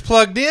toaster, if it's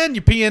plugged in,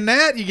 you pee in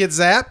that, you get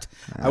zapped.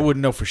 I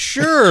wouldn't know for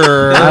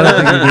sure. I don't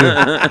think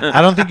you do.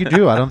 I don't think you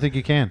do. I don't think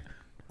you can.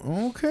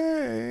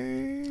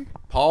 Okay.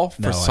 Paul,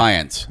 for No,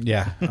 science.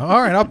 Yeah.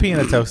 All right, I'll pee in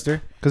a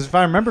toaster. Because if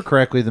I remember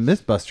correctly, the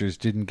Mythbusters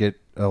didn't get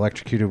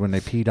electrocuted when they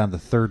peed on the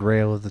third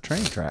rail of the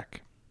train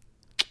track.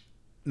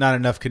 Not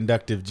enough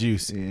conductive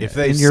juice. If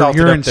they And your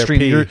salted urine up their stream,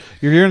 pee, your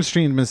urine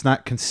stream is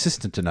not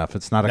consistent enough.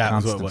 It's not a that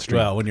was constant what, stream.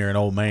 well, when you're an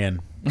old man.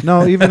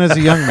 No, even as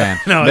a young man.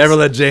 No, Never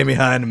let Jamie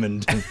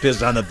Heineman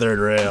piss on the third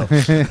rail.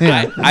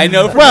 I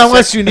know. From Well,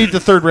 unless you need the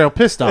third rail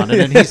pissed on, and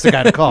then he's the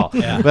guy to call.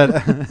 Yeah.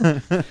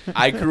 But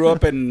I grew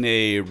up in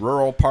a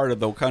rural part of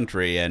the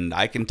country, and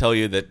I can tell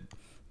you that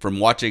from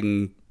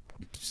watching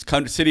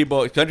country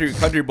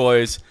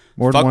boys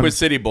More than fuck one- with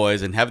city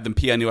boys and have them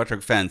pee on the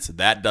electric fence,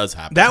 that does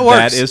happen. that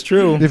works. That is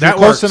true. if That you're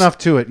close works. enough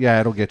to it, yeah,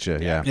 it'll get you.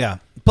 Yeah. Yeah.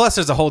 Plus,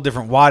 there's a whole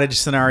different wattage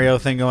scenario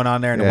thing going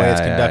on there and the way it's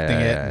conducting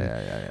it.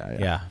 and-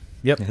 Yeah.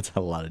 Yep. That's a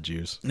lot of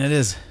juice. It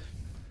is.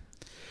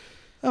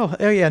 Oh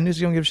yeah, news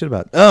you don't give a shit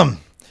about.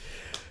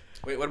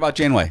 Wait, what about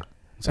Janeway?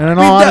 And in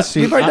all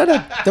honesty, we've already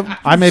done it.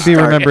 I may be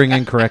remembering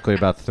incorrectly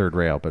about the third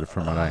rail, but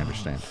from what I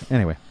understand.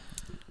 Anyway,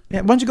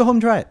 Yeah, why don't you go home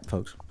and try it,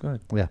 folks? Go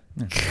ahead. yeah.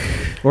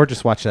 Or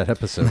just watch that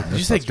episode. Did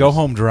you say go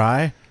home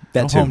dry?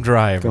 That go too. home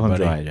dry, Go home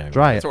everybody. dry.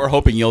 Dry it. That's what we're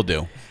hoping you'll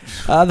do.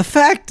 The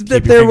fact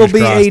that Keep your there will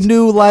fingers be a crossed.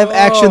 new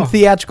live-action Oh.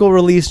 theatrical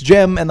release,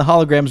 Gem and the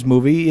Holograms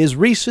movie, is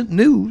recent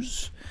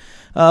news.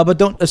 But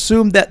don't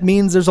assume that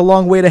means there's a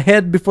long wait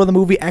ahead before the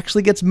movie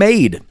actually gets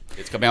made.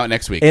 It's coming out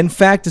next week. In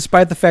fact,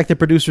 despite the fact that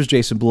producers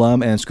Jason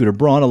Blum and Scooter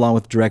Braun, along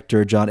with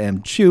director John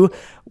M. Chu,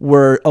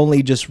 were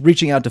only just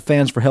reaching out to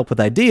fans for help with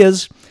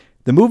ideas,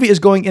 the movie is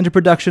going into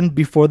production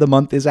before the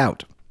month is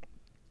out.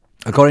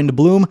 According to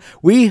Bloom,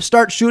 we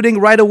start shooting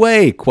right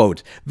away,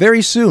 quote,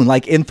 very soon,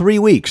 like in 3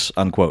 weeks,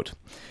 unquote.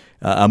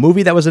 A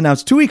movie that was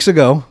announced 2 weeks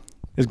ago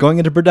is going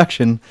into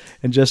production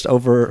in just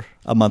over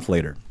a month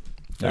later.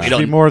 There should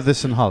be more of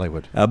this in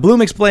Hollywood.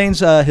 Bloom explains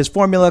his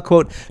formula,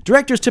 quote,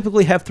 directors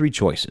typically have three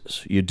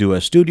choices. You do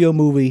a studio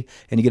movie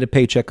and you get a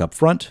paycheck up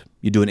front.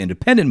 You do an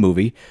independent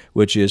movie,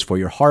 which is for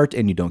your heart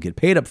and you don't get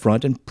paid up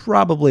front and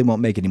probably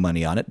won't make any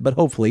money on it, but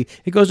hopefully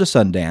it goes to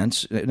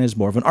Sundance and is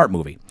more of an art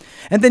movie.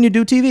 And then you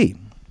do TV.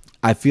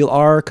 I feel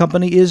our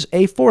company is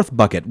a fourth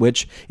bucket,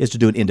 which is to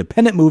do an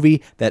independent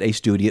movie that a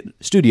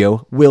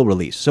studio will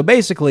release. So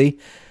basically,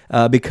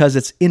 because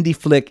it's indie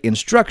flick in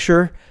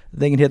structure,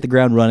 they can hit the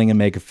ground running and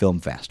make a film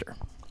faster.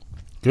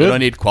 We don't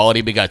need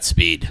quality, we got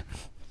speed.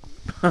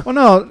 Well,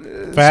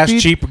 no, Fast,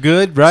 speed, cheap,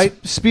 good, right?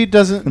 Speed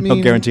doesn't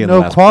mean guarantee on the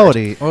no last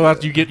quality. Well,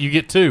 you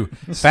get two.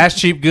 Fast,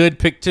 cheap, good.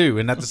 Pick two.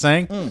 Isn't that the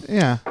saying?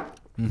 Yeah.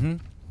 Mm-hmm.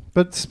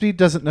 But speed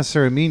doesn't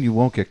necessarily mean you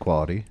won't get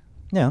quality.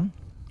 Yeah.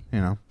 You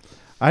know,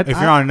 If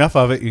you're on enough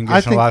of it, you can I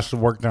get some think- lots of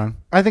work done.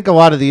 I think a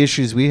lot of the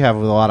issues we have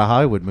with a lot of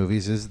Hollywood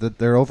movies is that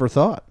they're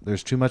overthought.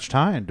 There's too much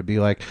time to be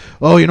like,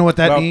 oh, you know what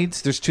that Well,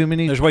 needs? There's too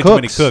many. There's way cooks. too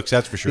many cooks,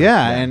 that's for sure.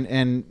 Yeah,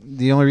 and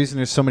the only reason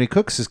there's so many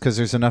cooks is because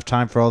there's enough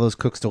time for all those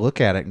cooks to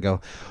look at it and go,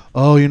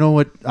 oh, you know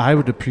what I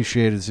would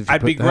appreciate is if you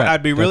I'd put be that.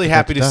 I'd be Da, really da,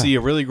 happy da, to da. see a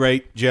really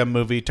great gem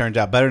movie turns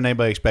out better than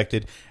anybody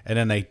expected, and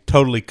then they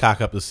totally cock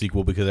up the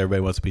sequel because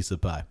everybody wants a piece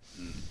of the pie.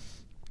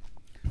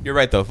 You're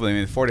right, though. I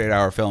mean,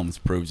 48-hour films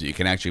proves that you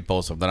can actually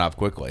pull something off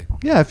quickly.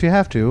 Yeah, if you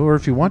have to or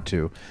if you want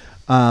to.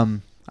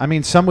 I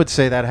mean, some would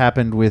say that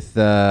happened with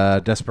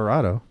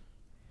Desperado.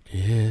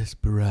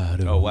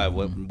 Desperado. Oh,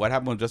 what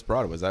happened with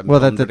Desperado? Was that Well,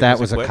 filmed that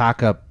was ridiculously a quick?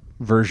 cock-up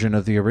version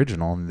of the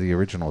original, and the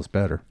original is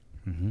better.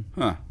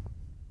 Huh.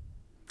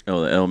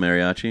 Oh, the El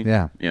Mariachi.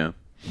 Yeah. Yeah.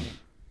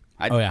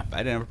 Oh, yeah.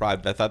 I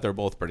thought they were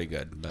both pretty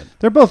good, but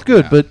They're both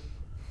good, Yeah. but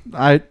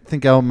I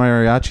think El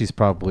Mariachi's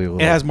probably a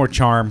little... It has more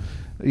charm,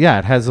 Yeah,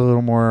 it has a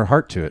little more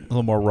heart to it. a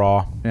little more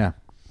raw. Yeah.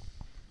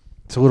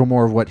 It's a little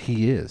more of what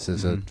he is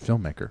as a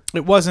filmmaker.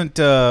 It wasn't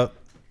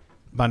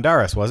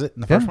Banderas, was it,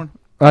 in the first one?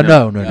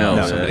 No.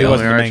 No, He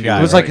wasn't the main guy.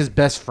 It was right. like his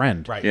best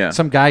friend. Right. Yeah.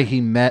 Some guy he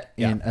met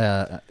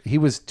Yeah. in. He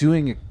was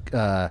doing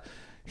to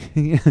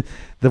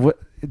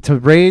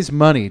raise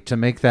money to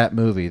make that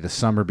movie. The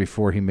summer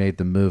before he made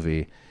the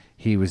movie,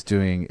 he was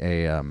doing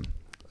a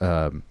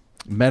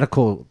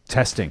medical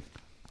testing.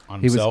 on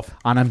He himself. was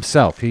on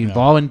himself. He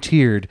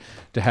volunteered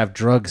to have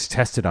drugs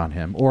tested on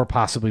him, or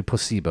possibly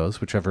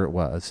placebos, whichever it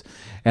was.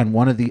 And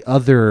one of the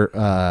other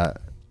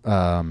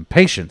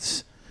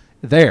patients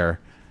there,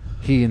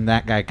 he and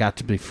that guy got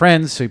to be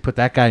friends. So he put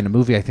that guy in the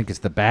movie. I think it's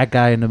the bad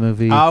guy in the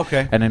movie. Ah,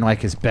 okay. And then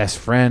like his best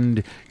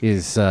friend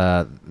is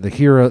the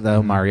hero, the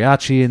El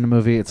Mariachi in the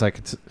movie. It's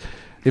like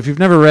if you've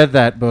never read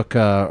that book,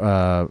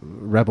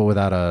 Rebel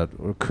Without a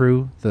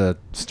Crew, the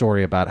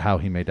story about how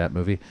he made that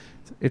movie.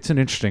 It's an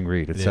interesting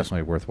read. It's is.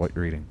 definitely worth what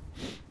you're reading.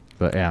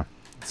 But yeah,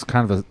 it's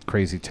kind of a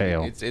crazy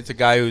tale. it's a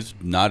guy who's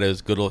not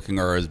as good looking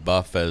or as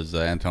buff as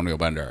Antonio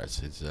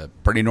Banderas. It's a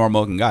pretty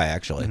normal looking guy,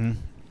 actually.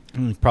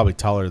 He's probably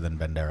taller than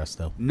Banderas,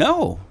 though.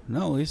 No,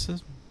 he's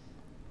just,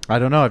 I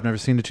don't know. I've never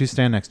seen the two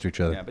stand next to each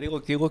other. yeah, but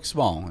he looks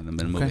small in the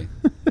movie.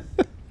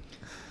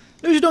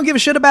 News you don't give a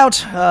shit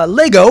about.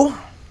 Lego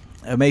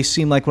may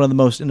seem like one of the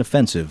most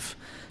inoffensive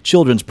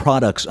children's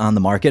products on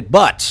the market,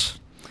 but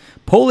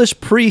Polish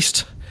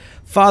priest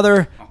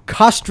Father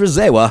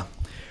Kostrzewa,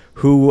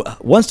 who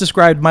once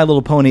described My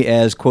Little Pony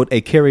as, quote, a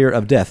carrier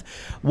of death,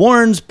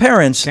 warns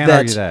parents Can't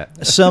argue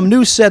that. some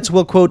new sets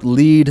will, quote,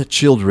 lead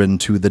children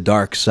to the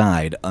dark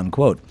side,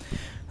 unquote.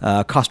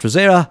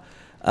 Kostrzewa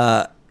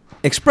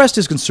expressed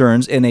his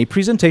concerns in a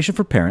presentation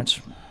for parents,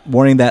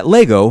 warning that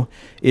Lego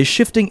is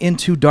shifting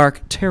into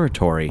dark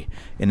territory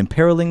and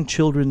imperiling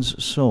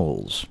children's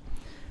souls.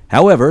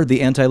 However,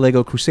 the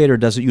anti-Lego crusader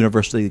doesn't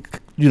universally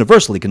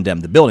condemn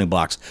the building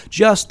blocks,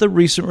 just the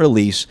recent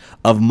release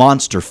of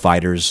Monster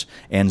Fighters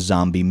and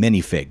zombie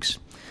minifigs.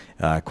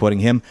 Quoting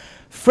him,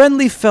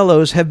 "Friendly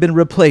fellows have been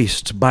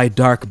replaced by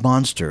dark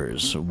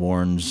monsters,"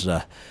 warns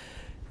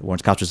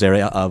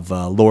Kostrzewa of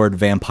Lord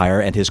Vampire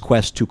and his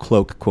quest to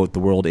cloak, quote, the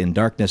world in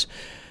darkness.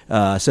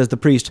 Says the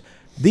priest,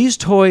 "These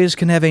toys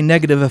can have a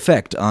negative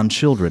effect on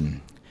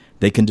children.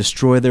 They can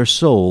destroy their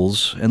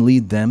souls and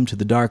lead them to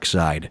the dark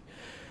side.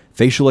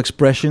 Facial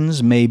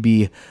expressions may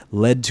be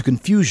led to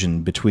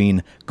confusion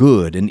between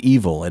good and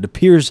evil. It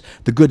appears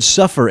the good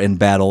suffer in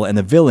battle, and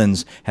the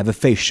villains have a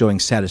face showing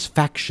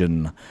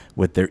satisfaction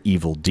with their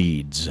evil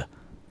deeds."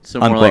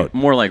 So Unquote.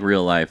 more like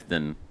real life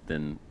than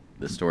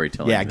the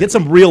storytelling. Yeah, that get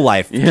some we- real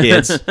life,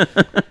 kids.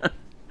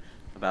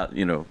 about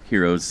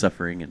heroes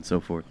suffering and so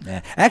forth.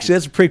 Yeah. Actually,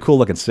 that's a pretty cool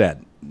looking set.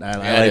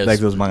 I it like is.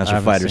 those I Monster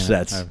haven't Fighter seen it. I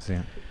sets. haven't seen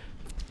it.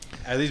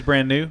 Are these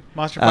brand new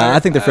Monster Fighter? I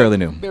think they're fairly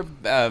new. They're 8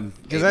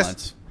 that's-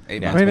 months.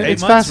 8 Yeah. months. I mean, maybe.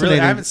 it's 8 months? fascinating.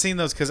 Really? I haven't seen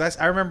those because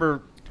I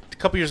remember a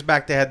couple years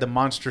back they had the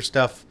monster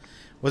stuff.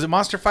 Was it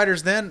Monster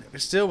Fighters then?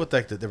 Still with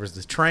like there was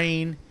the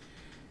train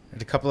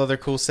and a couple other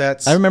cool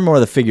sets. I remember more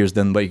of the figures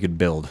than what you could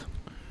build.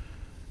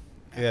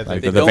 Yeah,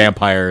 Like They the don't-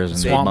 vampires and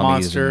Swamp the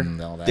mummies Monster.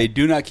 and all that. They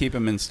do not keep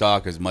them in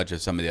stock as much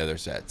as some of the other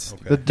sets.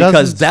 The because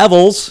dozens,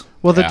 devils.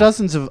 well, the Yeah.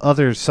 dozens of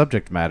other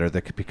subject matter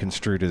that could be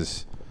construed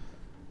as.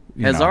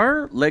 Has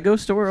our Lego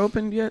store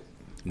opened yet?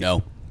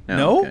 No. Oh,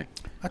 No? Okay.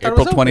 I thought it April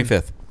was open.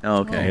 25th. Oh,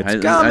 okay. It's I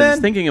was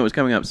coming. thinking it was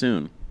coming up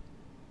soon.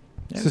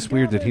 It's just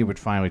weird that he would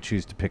finally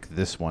choose to pick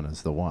this one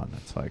as the one.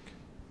 It's like,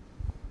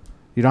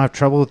 you don't have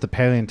trouble with the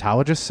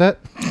paleontologist set?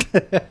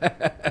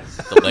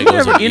 The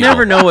Legos are You evil.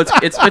 never know what's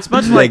it's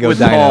much like Lego with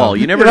Dino. Paul.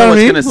 You never You know know what what's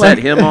I going mean? to set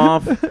Like- him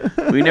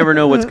off. We never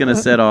know what's going to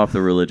set off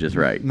the religious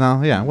right.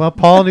 No, yeah. Well,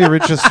 Paul and the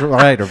religious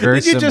right are very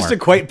Did you similar. just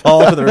equate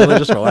Paul to the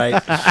religious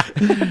right?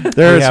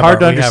 There, We it's have hard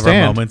to our- we have our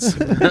understand. moments.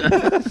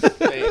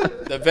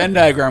 The Venn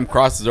diagram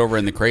crosses over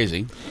in the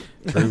crazy.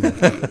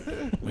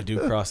 We do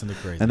cross into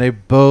crazy. And they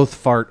both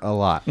fart a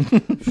lot.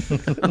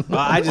 Well,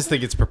 I just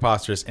think it's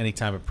preposterous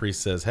anytime a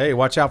priest says, "Hey,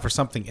 watch out for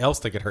something else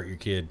that could hurt your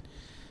kid."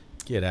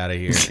 Get out of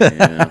here.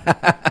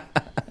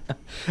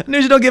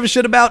 News you don't give a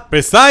shit about.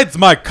 Besides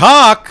my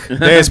cock,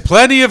 there's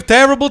plenty of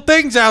terrible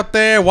things out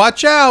there.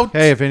 Watch out.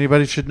 Hey, if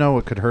anybody should know,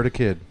 it could hurt a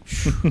kid.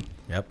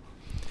 Yep.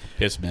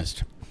 Piss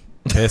mist.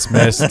 Piss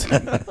mist.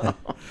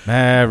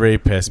 Merry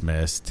piss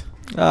mist.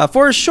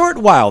 For a short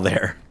while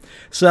there,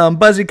 some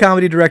buzzy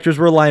comedy directors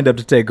were lined up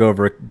to take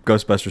over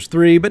Ghostbusters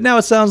 3, but now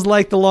it sounds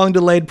like the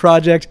long-delayed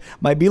project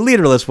might be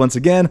leaderless once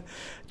again.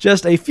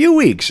 Just a few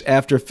weeks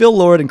after Phil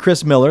Lord and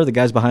Chris Miller, the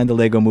guys behind the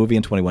Lego Movie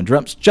and 21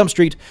 Jump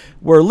Street,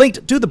 were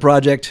linked to the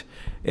project,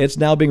 it's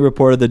now being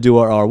reported the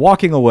duo are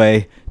walking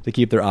away to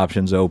keep their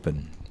options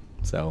open.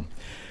 So,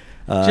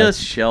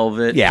 Just shelve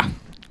it. yeah.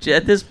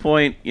 At this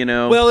point,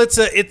 Well, it's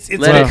Let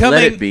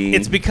becoming it be.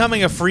 it's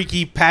becoming a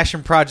freaky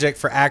passion project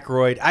for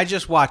Aykroyd. I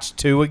just watched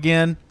 2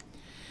 again.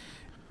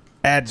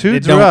 And Two's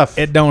it don't, rough.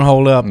 It don't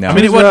hold up. No. I mean,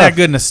 it Two's wasn't rough. that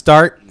good in the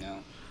start,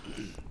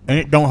 and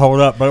it don't hold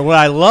up. But what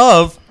I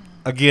love,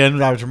 again,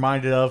 that I was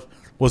reminded of,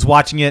 was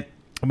watching it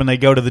when they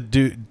go to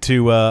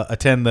to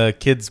attend the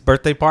kid's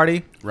birthday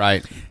party.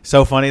 Right.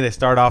 So funny. They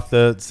start off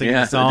the singing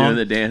Yeah, the song, doing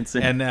the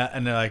dancing. and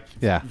they're like,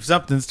 Yeah.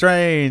 something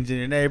strange in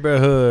your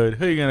neighborhood.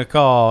 Who are you gonna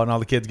call? And all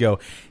the kids go,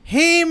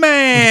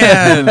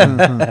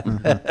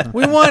 He-Man.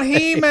 We want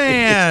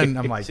He-Man.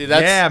 I'm like, See,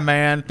 that's- yeah,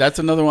 man. That's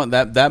another one.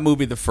 That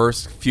movie, the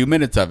first few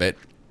minutes of it,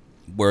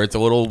 where it's a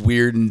little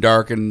weird and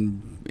dark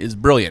and is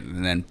brilliant,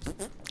 and then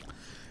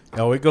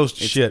Oh, it goes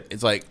to shit.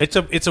 it's like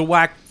It's a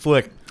whack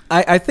flick.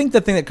 I think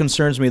the thing that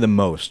concerns me the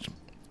most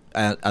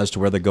as to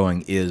where they're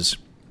going is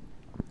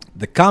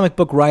the comic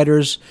book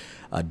writers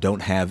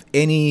don't have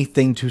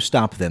anything to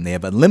stop them. They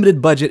have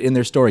unlimited budget in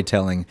their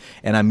storytelling,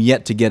 and I'm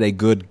yet to get a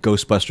good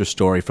Ghostbuster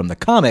story from the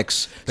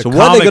comics. The So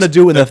what are they going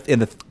to comics- do in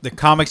the The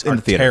comics in are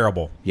the theater?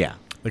 terrible. Yeah.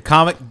 The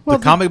comic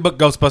book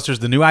Ghostbusters,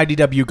 the new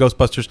IDW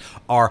Ghostbusters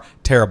are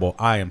terrible.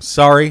 I am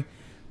sorry.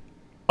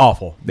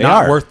 Awful. They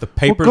Not are. worth the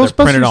paper Well, they're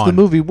printed Ghostbusters on. the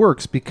movie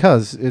works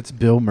because it's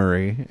Bill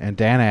Murray and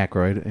Dan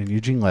Aykroyd and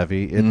Eugene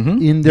Levy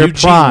in their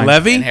Eugene prime.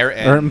 Levy? and Harry,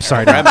 Or, I'm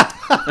sorry, no.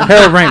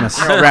 Harold Ramis.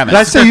 Ramis. Did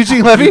I say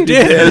Eugene Levy? You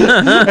did.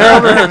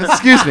 Harold Ramis.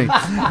 Excuse me.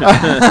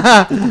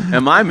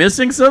 Am I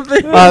missing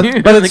something? But In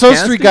it's the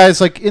those three casting? guys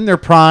like in their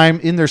prime,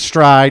 in their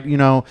stride,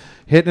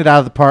 hitting it out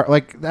of the park.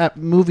 Like that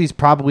movie's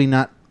probably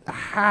not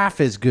half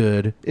as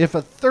good, if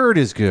a third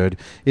as good,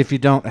 if you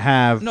don't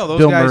have No, those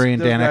Bill guys- Murray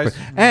and those Dan guys-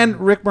 Aykroyd and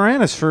Rick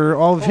Moranis for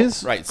all of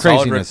his right,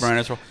 solid Rick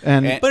craziness. Moranis role.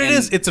 And But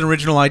it's an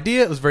original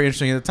idea. It was very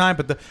interesting at the time.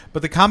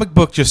 But the comic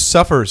book just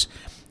suffers.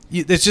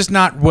 It's just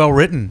not well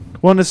written.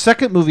 well, and the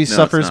second movie it's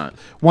suffers not.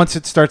 once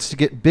it starts to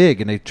get big,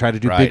 and they try to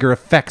do Right. bigger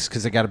effects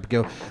because they got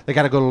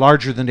to go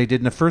larger than they did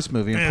in the first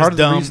movie. And It's part of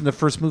dumb. the reason the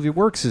first movie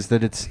works is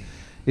that it's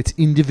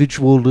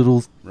individual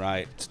little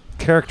right.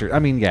 character. I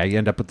mean, yeah, you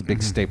end up with the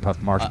big Stay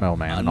Puft Marshmallow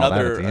Man and all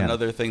that at the end.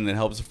 Another thing that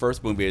helps the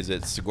first movie is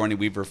that Sigourney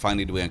Weaver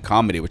finally doing a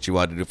comedy, which she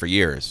wanted to do for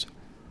years.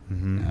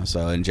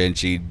 So and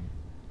she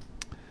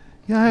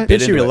Yeah,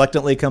 Did she into it.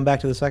 reluctantly come back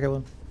to the second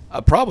one?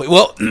 probably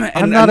well.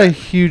 I'm not a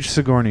huge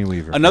Sigourney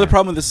Weaver. another fan.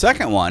 problem with the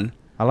second one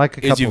I like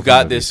a couple is you've of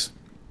got movies.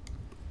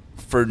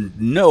 this for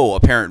no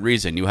apparent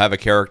reason. You have a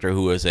character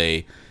who is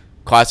a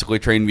classically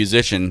trained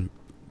musician,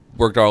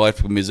 worked all life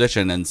as a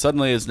musician, and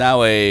suddenly is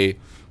now a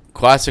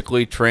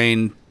classically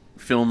trained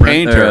film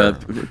painter.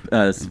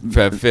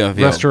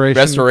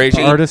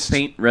 restoration artist.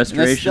 paint That's,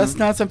 restoration. that's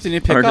not something you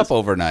pick Artist. up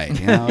overnight.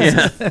 You know?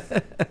 It's- Yeah.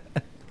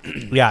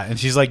 Yeah, and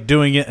she's like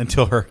doing it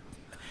until her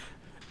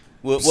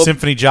well,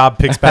 symphony job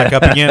picks back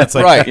up again. It's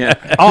like, Right.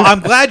 Yeah. oh,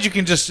 I'm glad you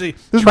can just see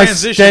This is my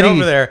transition steady,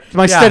 over there. it's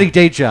my Yeah. steady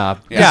day job.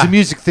 Because Yeah. the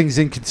music thing's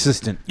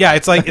inconsistent. Yeah,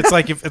 it's like if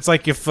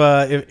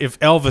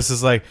Elvis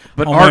is like,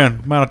 But oh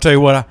art- man, I'll tell you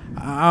what,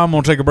 I'm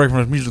gonna take a break from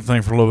this music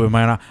thing for a little bit,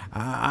 man.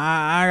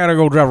 I gotta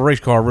go drive a race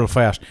car real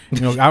fast. I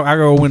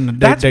gotta win the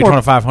That's more-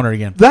 Daytona 500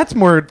 again. That's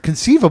more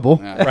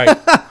conceivable. Right.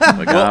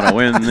 We gotta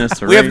win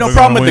this race. we have no We're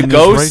problem gonna with the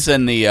win this ghosts race.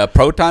 and the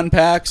proton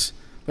packs,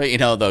 but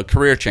the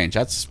career change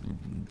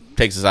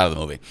takes us out of the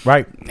movie.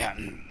 Right. Yeah.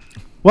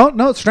 Well,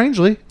 no,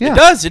 strangely, yeah.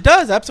 It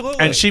does, absolutely.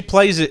 And she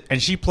plays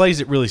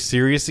it really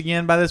serious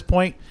again by this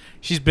point.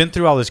 She's been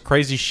through all this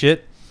crazy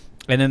shit,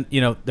 and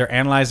then they're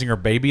analyzing her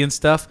baby and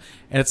stuff,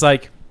 and it's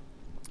like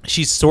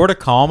she's sort of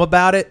calm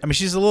about it. I mean,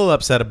 she's a little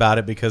upset about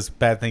it because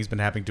bad things been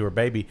happening to her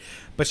baby,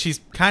 but she's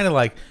kind of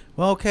like,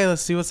 well, okay,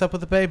 let's see what's up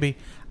with the baby.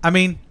 I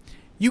mean,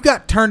 you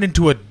got turned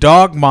into a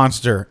dog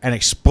monster and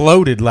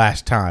exploded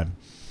last time,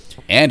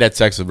 and had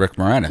sex with Rick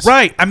Moranis.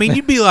 right? I mean,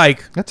 you'd be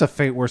like, That's a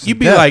fate worse you'd than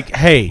be death. like,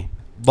 hey,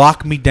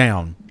 lock me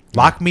down.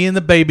 Lock me and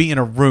the baby in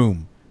a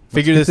room.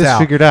 Figure get this this out.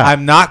 figured out.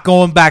 I'm not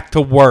going back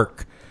to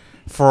work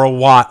for a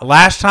while.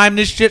 Last time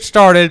this shit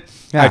started,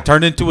 Yeah. I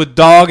turned into a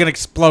dog and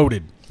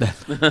exploded.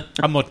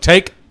 I'm going to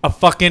take a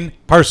fucking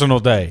personal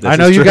day. I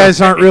know is you true. guys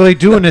aren't really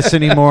doing this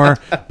anymore,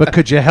 but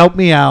could you help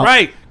me out?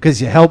 Right.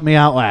 Because you helped me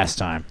out last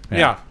time.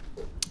 Yeah.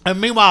 And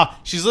meanwhile,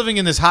 she's living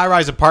in this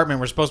high-rise apartment.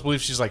 We're supposed to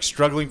believe she's like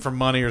struggling for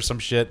money or some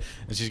shit,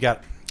 and she's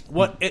got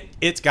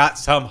it's got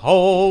some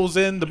holes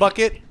in the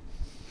bucket.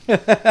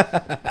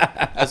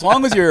 As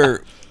long as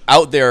your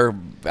out there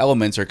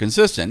elements are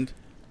consistent,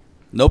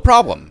 no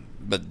problem.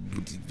 But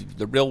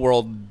the real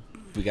world,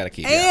 we got to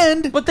keep.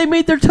 And But they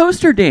made their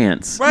toaster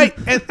dance. right,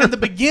 and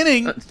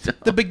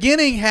the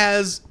beginning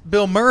has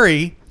Bill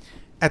Murray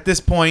at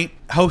this point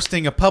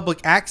hosting a public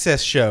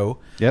access show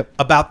Yep.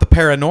 about the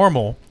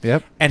paranormal.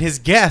 Yep. And his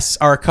guests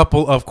are a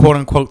couple of quote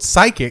unquote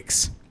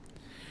psychics.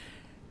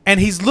 And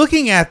he's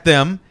looking at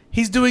them.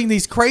 He's doing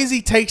these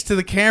crazy takes to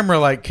the camera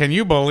like, can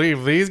you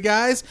believe these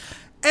guys?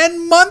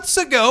 And months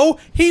ago,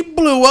 he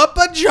blew up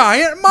a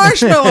giant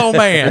marshmallow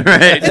man.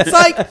 Right. It's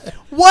like,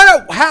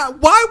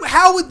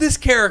 how would this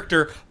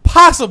character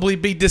possibly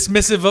be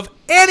dismissive of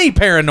any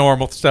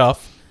paranormal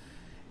stuff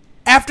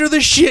after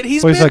the shit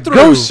he's Well, been he's like, through?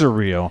 ghosts are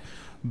real,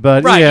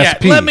 but Right,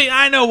 ESP. yeah.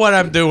 I know what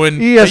I'm doing.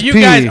 But you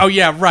ESP. guys, oh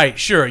yeah, right,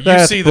 sure. You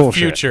That's see the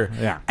bullshit. future.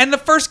 Yeah. And the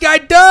first guy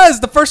does.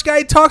 The first guy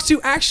he talks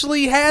to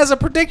actually has a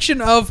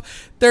prediction of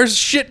there's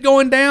shit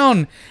going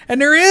down,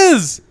 and there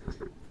is.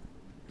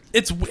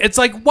 It's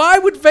like, why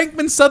would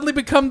Venkman suddenly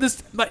become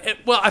this?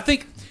 Well, I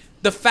think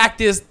the fact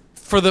is,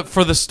 for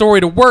the story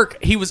to work,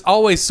 he was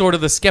always sort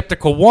of the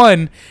skeptical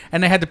one,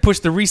 and they had to push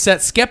the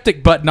reset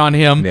skeptic button on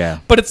him. Yeah.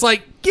 But it's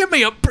like,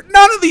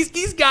 none of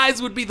these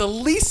guys would be the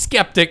least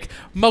skeptic,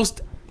 most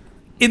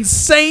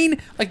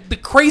insane, like the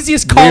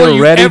craziest caller We're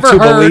you've ready ever to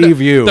heard. believe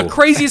you. The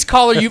craziest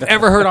caller you've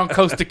ever heard on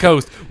Coast to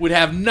Coast would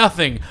have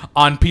nothing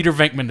on Peter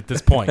Venkman at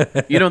this point.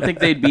 You don't think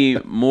they'd be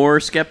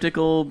more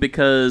skeptical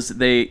because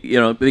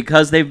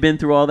because they've been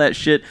through all that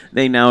shit?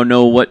 They now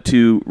know what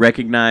to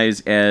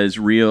recognize as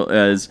real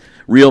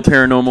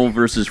paranormal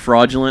versus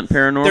fraudulent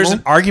paranormal. There's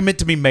an argument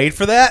to be made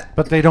for that.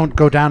 But they don't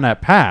go down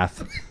that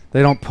path.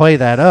 They don't play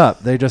that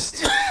up. They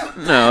just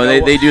no,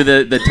 they do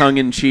the tongue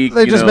in cheek.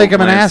 They just make him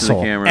an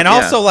asshole. And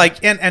also,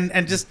 like,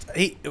 and just,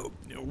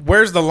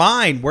 where's the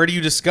line? Where do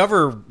you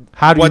discover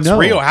How do you what's know?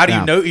 real? How do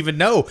Yeah. you even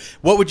know?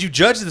 What would you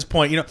judge at this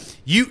point?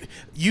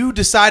 You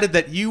decided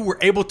that you were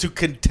able to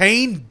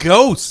contain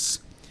ghosts.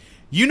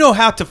 You know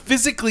how to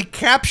physically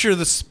capture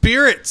the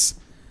spirits.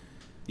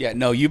 Yeah,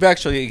 no, you've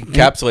actually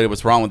encapsulated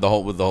what's wrong with the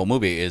whole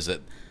movie is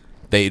that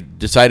they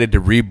decided to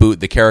reboot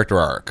the character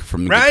arc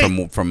from Right.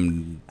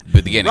 from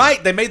the beginning.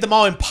 Right? They made them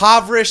all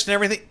impoverished and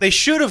everything. They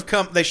should have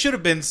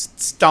been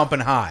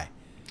stomping high.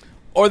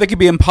 Or they could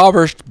be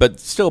impoverished but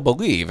still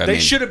believe. They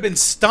should have been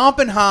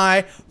stomping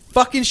high,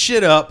 fucking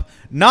shit up,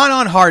 not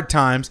on hard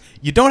times.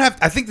 You don't have.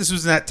 I think this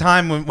was in that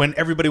time when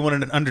everybody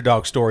wanted an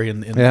underdog story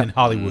in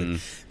Hollywood.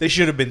 They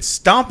should have been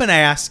stomping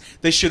ass.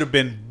 They should have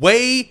been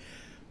way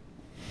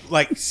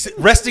like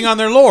resting on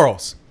their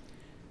laurels.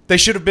 They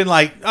should have been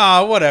like,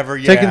 oh, whatever,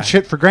 yeah. taking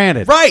shit for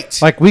granted. Right.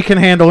 Like we can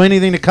handle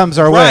anything that comes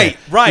our way.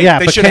 Right. Yeah,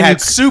 They but should have can had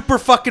you super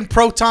fucking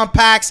proton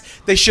packs.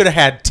 They should have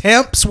had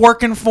temps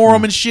working for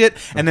them and shit.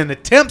 And then the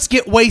temps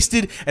get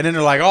wasted, and then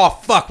they're like, oh,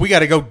 fuck, we got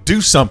to go do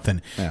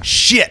something. Yeah.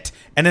 Shit.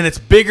 And then it's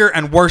bigger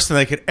and worse than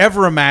they could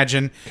ever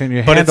imagine. Can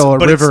you But handle a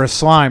but river of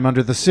slime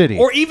under the city?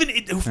 Or even,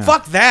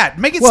 fuck that.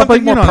 Make it Well,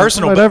 something but, more you know,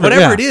 personal. whatever,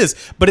 Whatever yeah. it is.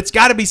 But it's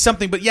got to be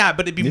something. But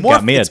it'd be You've more.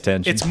 got me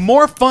attention. It's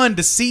more fun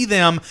to see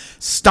them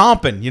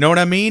stomping. You know what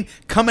I mean?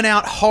 Coming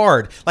out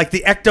hard. Like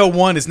the Ecto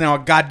 1 is now a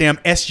goddamn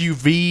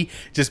SUV.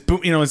 Just,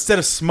 instead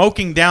of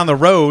smoking down the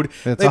road,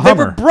 It's they a were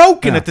Hummer.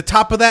 broken Yeah. at the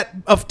top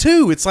of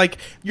 2. It's like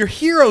your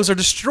heroes are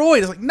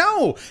destroyed. It's like,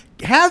 no.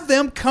 Have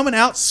them coming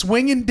out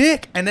swinging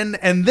dick, and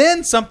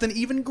then something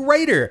even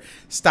greater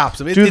stops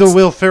them. Do the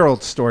Will Ferrell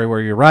story where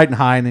you're riding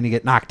high and then you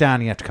get knocked down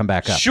and you have to come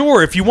back up.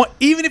 Sure, if you want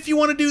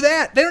to do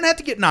that, they don't have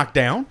to get knocked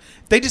down.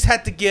 They just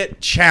have to get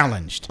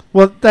challenged.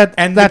 Well,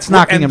 that's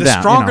knocking him the down.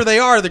 stronger they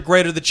are, the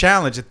greater the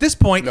challenge. At this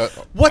point,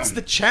 what's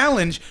the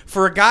challenge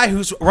for a guy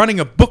who's running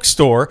a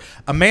bookstore,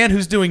 a man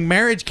who's doing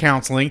marriage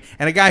counseling,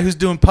 and a guy who's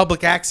doing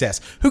public access?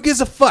 Who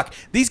gives a fuck?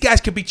 These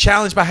guys could be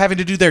challenged by having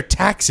to do their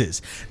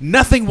taxes.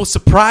 Nothing will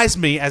surprise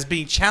me as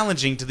being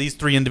challenging to these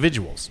 3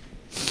 individuals.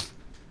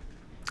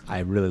 I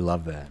really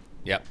love that.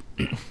 Yep.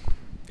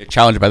 They're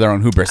challenged by their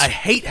own hubris. I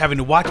hate having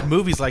to watch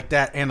movies like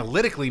that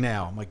analytically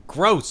now. I'm like,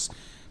 gross.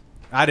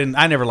 I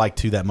never liked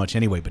 2 that much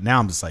anyway, but now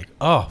I'm just like,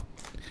 oh,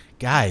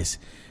 guys,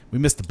 we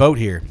missed the boat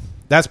here.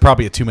 That's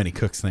probably a Too Many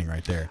Cooks thing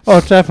right there.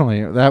 Oh,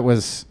 definitely. That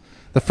was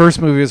the first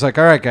movie was like,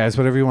 all right, guys,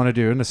 whatever you want to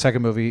do. And the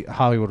second movie,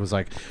 Hollywood was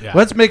like, Yeah.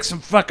 let's make some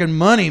fucking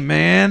money,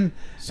 man.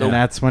 And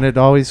that's when it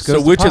always goes.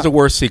 So which is a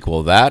worse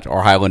sequel, that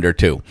or Highlander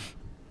 2?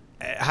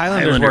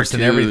 Highlander's worse than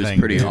 2 everything. is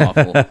pretty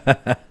awful.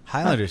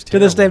 Highlander's To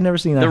this day, I've terrible. never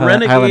seen The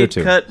Highlander Renegade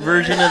 2. cut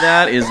version of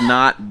that is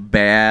not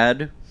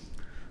bad.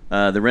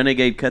 The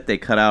Renegade cut, they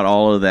cut out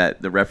all of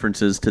that, the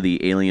references to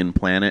the alien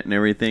planet and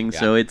everything.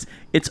 So it's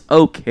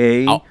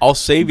okay. I'll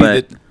save you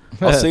but the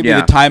I'll save Yeah.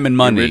 you the time and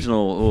money. The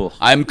original. Ugh.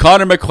 I'm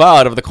Connor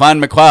McLeod of the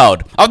Clan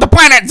McLeod of the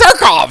planet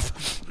Zerkov.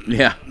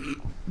 Yeah.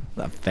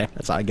 Not fair.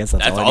 I guess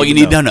That's all you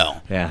need to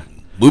know. Yeah.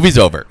 Movie's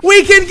over.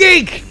 Weekend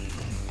Geek.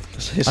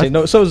 Say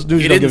no. So news You don't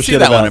didn't give a see shit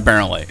that about. one,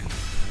 apparently.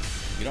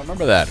 You don't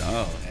remember that?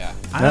 Oh, yeah.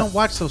 I don't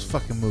watch those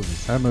fucking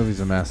movies. That movie's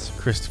a mess.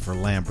 Christopher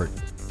Lambert.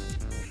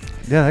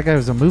 Yeah, that guy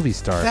was a movie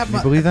star. Can you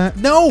mu- believe that?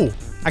 No,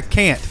 I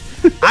can't.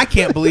 I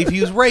can't believe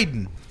he was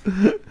Raiden.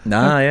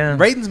 Nah, yeah.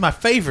 Raiden's my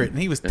favorite, and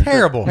he was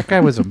terrible. That guy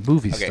was a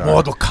movie star.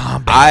 Mortal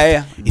Kombat.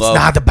 I It's love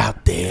not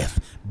about death,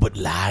 but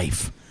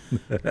life.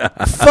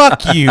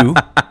 Fuck you.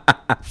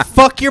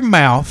 Fuck your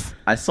mouth.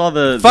 I saw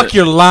the. Fuck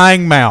your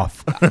lying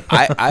mouth.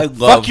 I love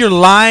Fuck your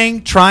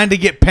lying, trying to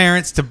get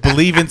parents to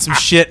believe in some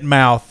shit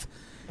mouth.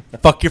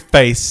 Fuck your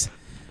face.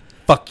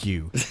 Fuck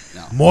you.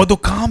 Mortal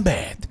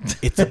Kombat.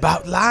 It's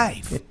about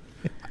life.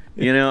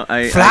 You know,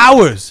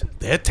 Flowers.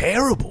 They're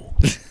terrible.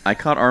 I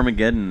caught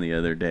Armageddon the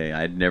other day.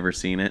 I'd never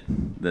seen it.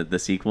 The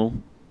sequel,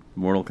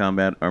 Mortal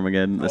Kombat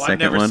Armageddon, the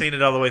second one.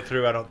 it all the way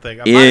through, I don't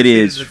think. It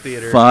is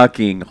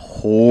fucking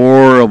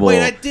horrible.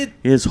 Wait, I did-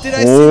 It's did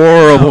I see-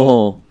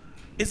 horrible.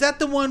 Is that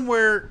the one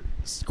where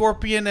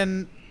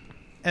Scorpion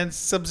and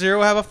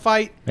Sub-Zero have a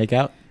fight? Make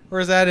out. Or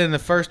is that in the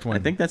first one? I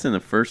think that's in the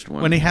first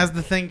one. when he has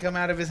the thing come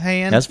out of his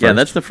hand. That's yeah, first.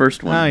 that's the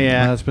first one. Oh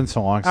yeah. Yeah, it's been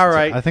so long. All Since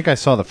right. I think I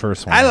saw the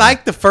first one. I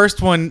like the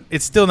first one.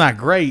 It's still not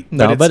great.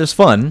 No, but it's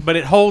fun. But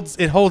it holds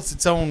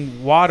its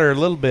own water a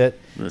little bit.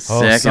 The Oh,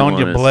 second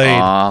Sonya one Blade. is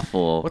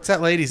awful. What's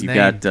that lady's you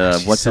name? got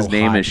She's what's so his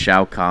name hot. is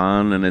Shao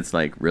Kahn, and it's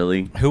like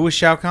really Who was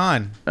Shao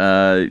Kahn?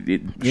 You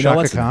know Shaka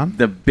what's Khan?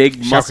 the big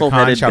Shaka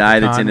muscle-headed Khan, guy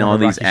Shaka that's in Khan, all or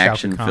these Rocky Shaka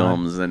action Khan.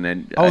 films, and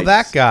then Oh,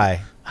 that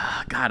guy.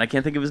 God, I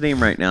can't think of his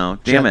name right now.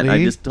 Damn Jet it! I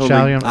Li? just Chow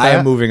totally. Yun I am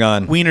Fat? moving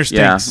on. Wiener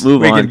Yeah, stinks.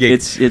 move Weekend on. Geek.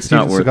 It's Steven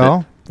not worth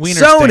Seagal? it.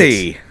 Wiener Sony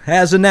stinks.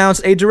 has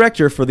announced a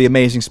director for the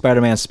Amazing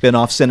Spider-Man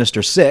spin-off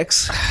Sinister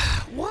Six.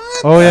 What?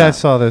 Oh yeah, I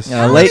saw this.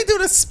 How late- are they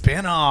doing a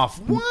spin-off?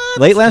 What?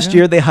 Late last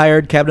year, they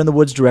hired Cabin in the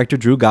Woods director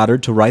Drew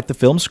Goddard to write the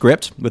film's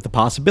script, with the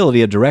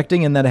possibility of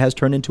directing, and that has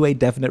turned into a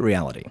definite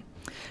reality.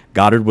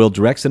 Goddard will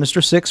direct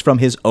Sinister Six from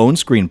his own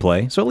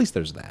screenplay, so at least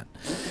there's that.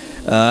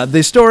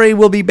 The story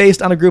will be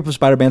based on a group of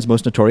Spider-Man's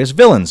most notorious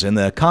villains. In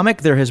the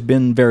comic, there has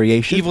been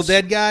variations. Evil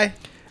Dead guy? Is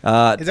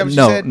that what you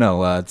no, said?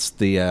 no, it's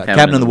the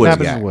Cabin in the Woods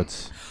Cabin guy. in the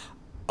Woods.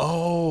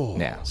 Oh.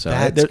 Yeah, so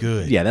that's they're-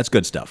 good. Yeah, that's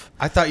good stuff.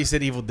 I thought you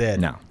said Evil Dead.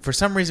 No. For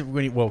some reason,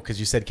 because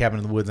you said Cabin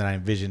in the Woods, and I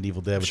envisioned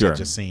Evil Dead, which Sure. I've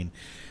just seen.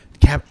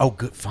 Oh,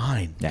 good.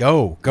 Fine. Yeah.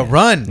 Go.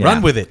 Run. Yeah.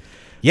 Run with it.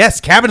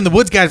 Yes, Cabin in the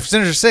Woods guy for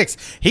Sinister Six.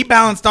 He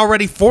balanced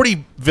already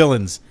 40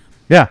 villains.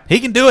 Yeah. He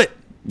can do it.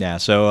 Yeah,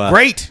 so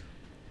Great.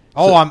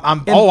 I'm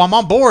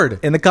on board.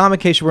 in the comic,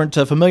 in case you weren't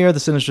familiar, the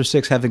Sinister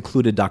Six have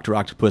included Dr.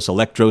 Octopus,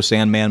 Electro,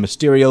 Sandman,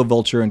 Mysterio,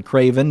 Vulture, and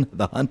Kraven,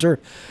 the Hunter.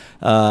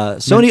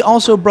 Sony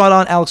also brought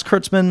on Alex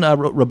Kurtzman,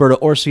 Roberta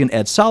Orci, and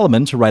Ed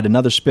Solomon to write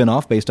another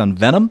spin-off based on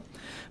Venom.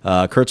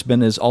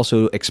 Kurtzman is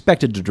also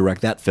expected to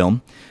direct that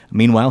film.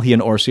 Meanwhile, he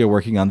and Orci are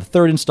working on the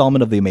third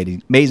installment of the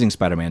Amazing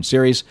Spider-Man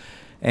series.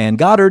 And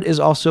Goddard is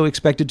also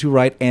expected to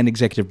write and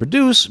executive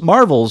produce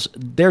Marvel's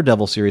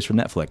Daredevil series for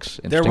Netflix.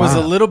 There was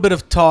a little bit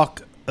of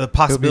talk, the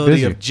possibility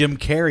busy. of Jim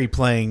Carrey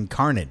playing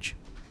Carnage,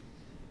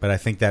 but I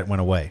think that went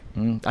away. I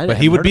but he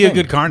haven't would heard be a of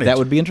good him. Carnage. That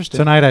would be interesting.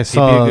 Tonight I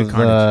saw good the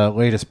Carnage.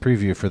 latest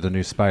preview for the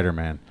new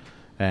Spider-Man,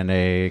 and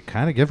they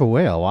kind of give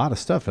away a lot of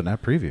stuff in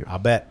that preview. I'll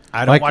bet.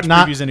 I don't watch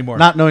not, previews anymore.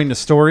 Not knowing the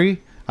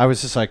story, I was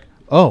just like,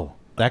 oh,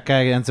 that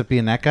guy ends up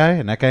being that guy,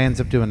 and that guy ends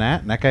up doing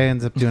that, and that guy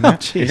ends up doing that.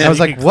 jeez. I was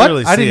You like, can what?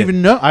 clearly I didn't see it.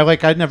 even know.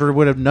 I never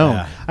would have known.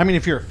 Yeah. I mean,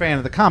 if you're a fan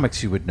of the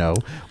comics, you would know.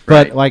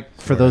 But Right. like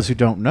for those who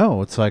don't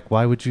know, it's like,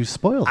 why would you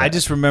spoil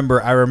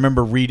that? I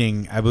remember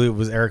reading, I believe it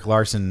was Eric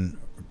Larson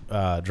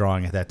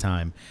drawing at that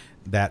time,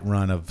 that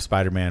run of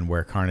Spider-Man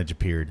where Carnage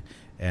appeared,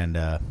 and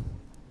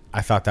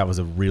I thought that was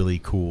a really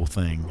cool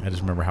thing. I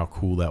just remember how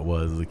cool that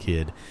was as a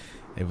kid.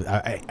 It was,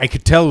 I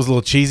could tell it was a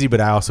little cheesy, but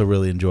I also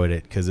really enjoyed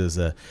it because it was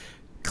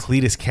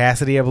Cletus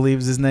Cassidy, I believe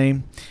is his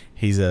name.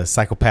 He's a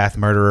psychopath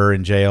murderer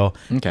in jail,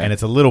 Okay. and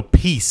it's a little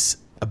piece,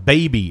 a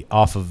baby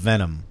off of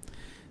Venom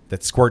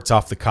that squirts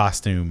off the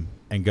costume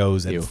and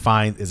goes and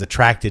is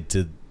attracted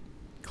to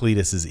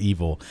Cletus's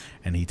evil,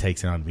 and he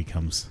takes it on and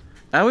becomes.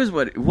 I was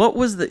what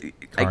was the?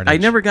 I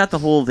Carnage. never got the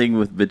whole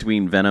thing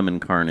between Venom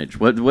and Carnage.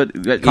 What Carnage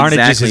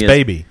exactly is his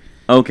baby.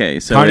 Okay,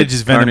 so Carnage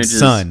is Venom's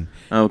son.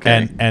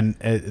 Okay, and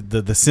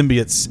the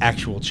symbiote's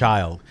actual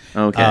child.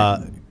 Okay.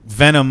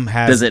 Venom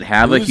has. does it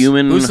have a who's-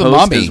 human who's the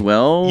host mommy? as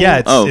well? Yeah,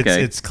 it's, oh,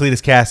 okay. it's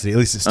Cletus Cassidy. At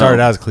least it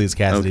started Oh. out as Cletus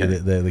Cassidy, Okay.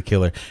 the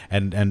killer,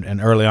 and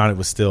early on it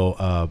was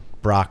still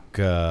Brock.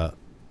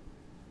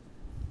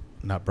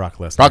 Not Brock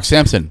Lesnar. Brock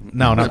Sampson.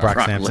 No, not Brock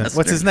Brock Sampson. Lesnar.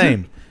 What's his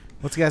name?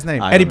 What's the guy's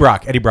name? I Eddie don't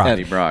Brock. Eddie Brock.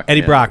 Eddie Brock, Eddie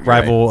yeah, Brock,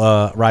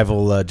 right.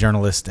 rival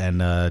journalist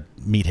and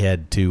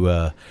meathead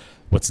to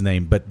what's his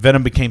name? But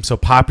Venom became so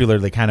popular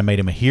they kind of made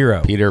him a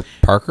hero. Peter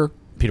Parker.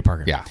 Peter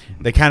Parker. Yeah.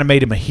 They kind of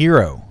made him a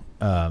hero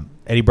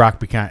Eddie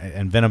Brock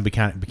and Venom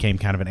became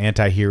kind of an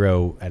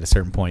anti-hero at a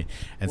certain point.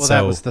 And Well, so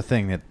that was the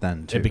thing that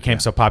then too, it became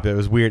so popular. It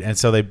was weird. And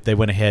so they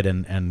went ahead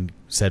and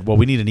said, well,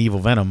 we need an evil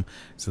Venom.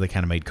 So they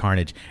kind of made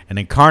Carnage. And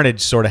then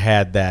Carnage sort of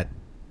had that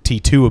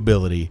T2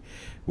 ability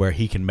where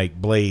he can make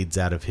blades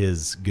out of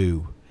his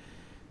goo.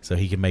 So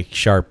he can make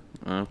sharp,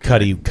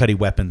 cutty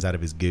weapons out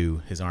of his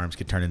goo. His arms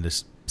could turn into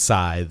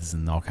scythes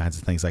and all kinds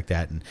of things like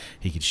that. And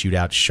he could shoot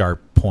out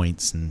sharp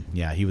points. And,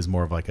 yeah, he was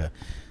more of like a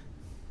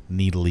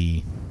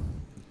needly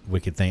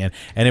wicked thing.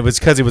 And it was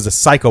because he was a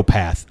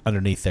psychopath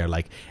underneath there.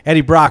 Like,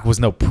 Eddie Brock was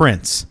no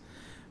prince,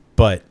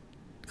 but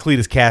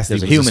Cletus Cassidy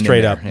There's a was a human in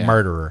straight-up there, yeah.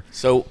 murderer.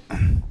 So,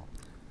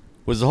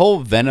 was the whole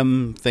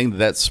Venom thing, did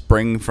that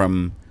spring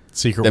from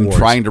Secret them Wars.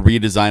 trying to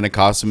redesign a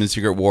costume in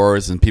Secret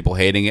Wars and people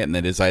hating it, and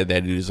they decided they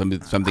had to do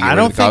something? I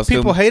don't think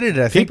people hated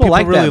it. I think People people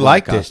like that really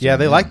black liked it. costume, Yeah,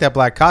 they yeah. liked that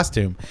black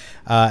costume.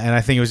 And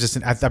I think it was just,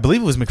 I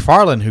believe it was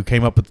McFarlane who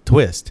came up with the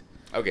twist.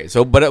 Okay,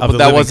 so but the that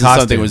living wasn't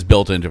something costume. that was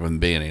built into from the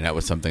beginning. That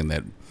was something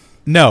that,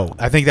 No,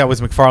 I think that was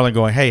McFarlane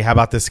going, hey, how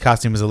about this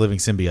costume as a living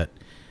symbiote?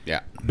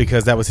 yeah.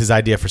 Because that was his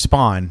idea for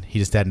Spawn. He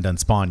just hadn't done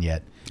Spawn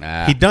yet.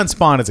 Ah. He'd done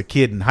Spawn as a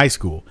kid in high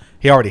school.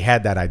 He already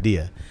had that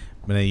idea.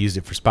 But then he used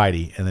it for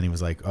Spidey. And then he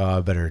was like, oh,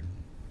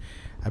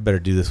 I better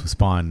do this with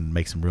Spawn and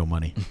make some real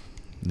money.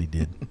 And he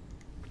did.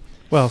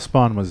 Well,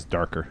 Spawn was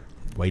darker.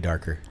 Way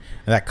darker.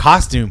 And that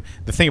costume,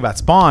 the thing about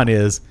Spawn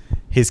is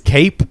his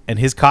cape and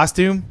his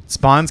costume,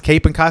 Spawn's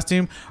cape and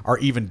costume, are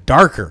even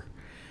darker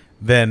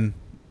than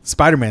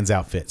Spider-Man's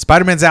outfit.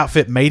 Spider-Man's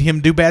outfit made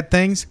him do bad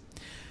things.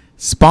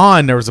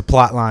 Spawn, there was a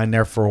plot line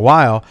there for a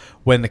while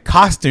when the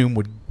costume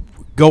would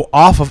go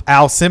off of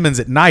Al Simmons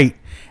at night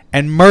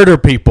and murder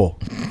people.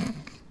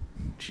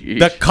 Jeez.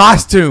 The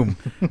costume,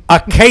 a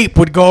cape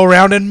would go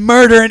around and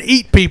murder and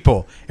eat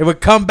people. It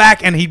would come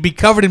back and he'd be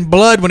covered in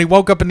blood when he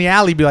woke up in the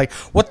alley. He'd be like,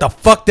 what the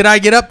fuck did I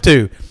get up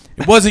to?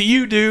 It wasn't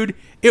you, dude.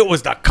 It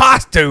was the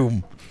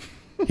costume.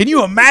 Can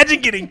you imagine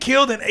getting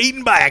killed and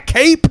eaten by a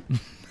cape?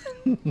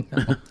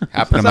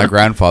 Happened to my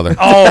grandfather.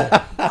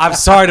 Oh, I'm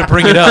sorry to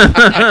bring it up.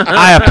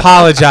 I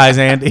apologize,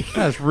 Andy.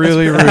 That's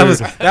really rude.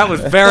 That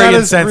was very That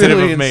is insensitive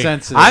really of me.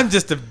 insensitive. I'm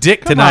just a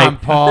dick Come tonight. on,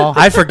 Paul.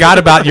 I forgot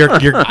about your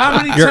How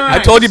many your- times? I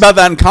told you about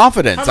that in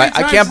confidence. How many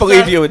I times can't is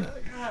believe that? you would.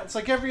 God, it's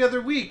like every other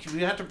week.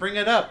 We have to bring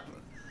it up.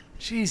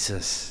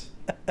 Jesus.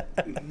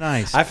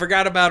 Nice. I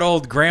forgot about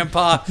old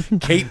Grandpa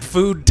Cape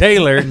Food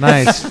Taylor.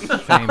 Nice.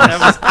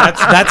 Famous.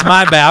 That's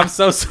my bad. I'm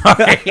so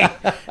sorry.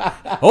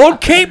 Old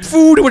Cape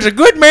Food was a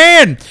good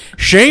man.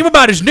 Shame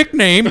about his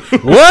nickname.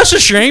 What's a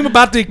shame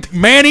about the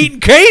man-eating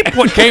cape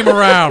what came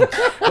around?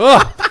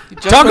 Ugh.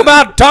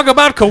 Talk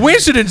about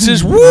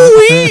coincidences.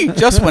 Woo-wee.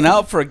 Just went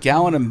out for a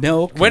gallon of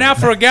milk. Went out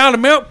for a gallon of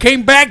milk,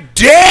 came back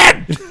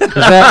dead. Is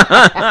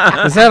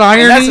that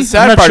irony? that's the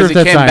sad I'm not part sure is if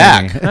he that's came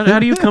irony. back. How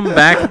do you come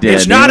back dead?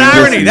 It's not You just-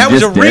 irony. you That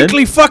was a just did?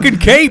 wrinkly fucking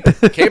cape.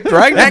 Cape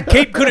Dragon. That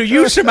cape could have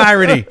used some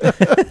irony.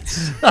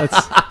 That's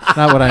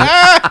not what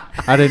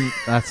I didn't.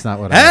 That's not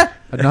what Huh?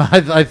 No,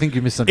 I think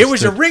you misunderstood. It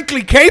was a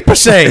wrinkly cape, I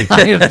say.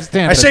 I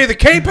understand. I say the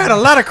cape had a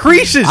lot of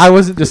creases. I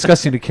wasn't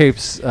discussing the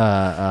capes.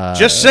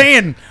 Just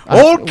saying,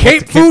 old what Cape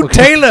the cape Food looked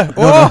like. Taylor. No,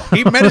 Oh,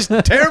 he met his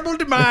terrible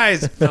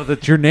demise. So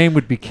that your name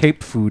would be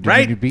Cape Food. and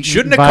Right? you'd be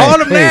Shouldn't eaten have by a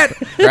called him that.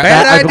 cape.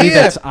 Bad I believe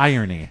idea. that's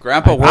irony.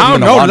 Grandpa worked I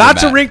in don't a know.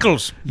 Lots of laundromat.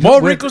 wrinkles. More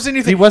Well, wrinkles than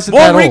you He think. wasn't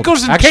More that old.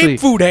 wrinkles than Actually, Cape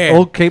Food had.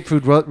 Old Cape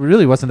Food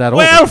really wasn't that old.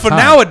 Well, at the for time.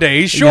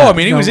 nowadays, sure. Yeah, I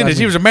mean, he no, was in I his,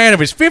 he mean- was a man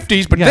of his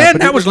 50s, but Yeah, then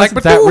but that it was like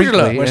wasn't that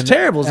Methuselah. wrinkly. What's And-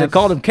 terrible is they and-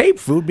 called him Cape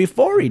Food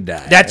before he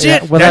died. That's Yeah,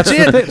 it. well, that's the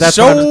it. thing. That's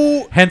what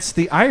So hence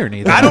the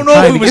irony. that I I'm don't know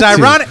trying if it to was get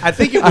to. ironic. I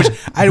think it was.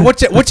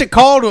 What's it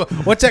called?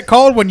 What's that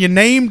called when your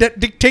name that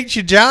dictates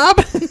your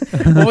job?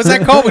 What was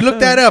that called? We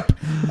looked that up.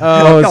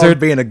 Oh, is Called there him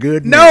being a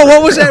good No,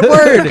 what was that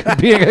word?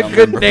 being a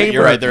good neighbor?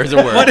 You're right. There is a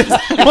word. What is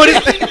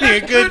that?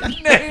 A good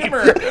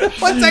neighbor.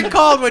 What's that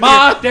called when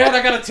Ma, Dad,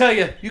 I gotta tell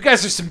you, you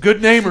guys are some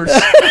good namers.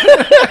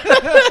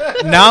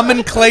 you're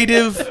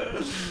nomenclative?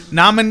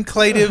 No,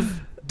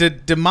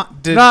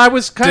 I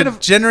was kind of.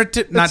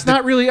 degenerative. That's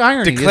not really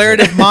irony.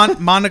 declarative.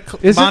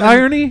 Is it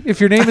irony if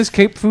your name is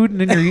Cape Food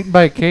and then you're eaten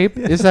by a cape?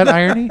 Is that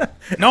irony?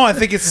 No, I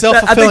think it's I think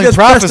self-fulfilling it's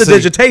prophecy.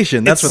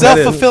 prestidigitation. That's It's what that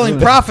is. self-fulfilling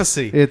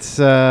prophecy. It's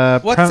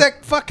What's that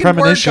fucking word?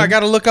 premonition. I got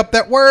to look up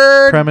that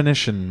word.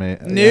 Premonition.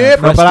 Nope. No,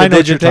 but I know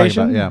what you're talking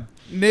Prestidigitation? about. Yeah.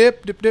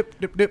 Nip, dip, dip,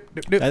 dip, dip,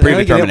 dip, dip.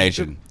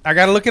 Predetermination. I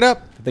got to look it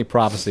up. I think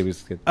prophecy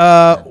was good.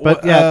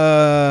 But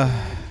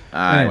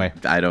Anyway.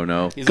 I don't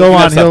know. He's Go looking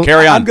on, up stuff. he'll-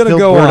 Carry on. I'm going to He'll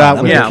go blurt on. out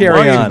I'm with going it. to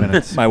carry Yeah, on,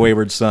 minutes. my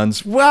wayward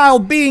sons. While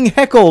being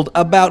heckled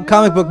about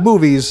comic book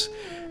movies,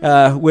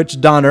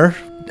 which Donner,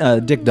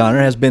 Dick Donner,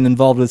 has been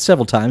involved with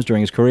several times during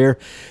his career,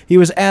 he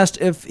was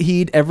asked if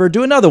he'd ever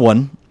do another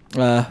one.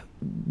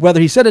 Whether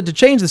he said it to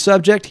change the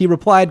subject, he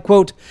replied,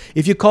 quote,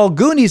 "If you call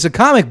Goonies a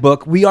comic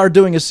book, we are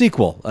doing a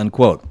sequel,"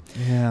 unquote.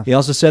 Yeah. He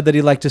also said that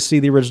he'd like to see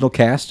the original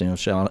cast,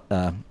 Sean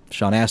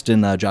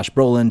Astin, Josh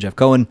Brolin, Jeff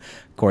Cohen,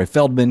 Corey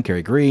Feldman,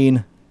 Kerry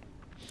Green,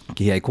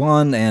 Ki-Hye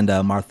Kwan, and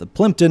Martha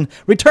Plimpton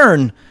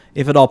return,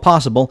 if at all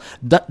possible.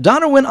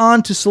 Donner went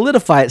on to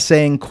solidify it,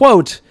 saying,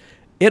 quote,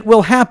 "It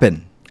will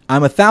happen.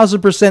 I'm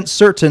 1,000%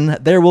 certain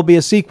there will be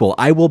a sequel.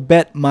 I will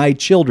bet my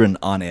children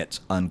on it,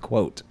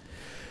 unquote.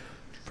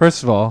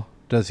 First of all,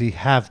 does he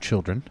have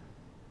children?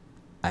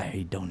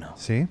 I don't know.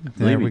 See, believe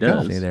there he we go.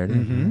 does. See, there it is.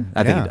 Mhm.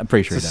 I think Yeah. I'm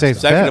pretty sure It's he a does.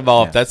 safe though. Second bet. of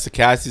all, Yeah. if that's the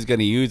cast he's going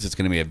to use, it's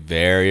going to be a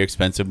very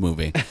expensive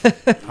movie.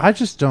 I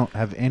just don't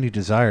have any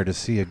desire to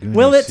see a Goonies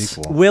Will it?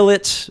 sequel. Will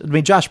it? I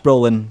mean, Josh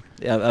Brolin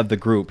of the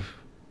group,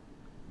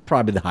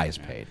 probably the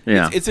highest paid.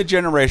 Yeah. It's a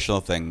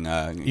generational thing.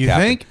 You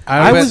Captain. think?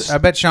 I I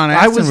bet Sean I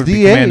Astin was would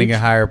be the commanding age. a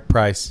higher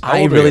price. How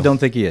I old are really you? don't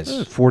think he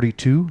is.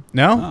 42?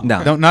 No,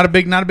 No. not a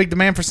big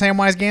demand for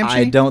Samwise Gamgee.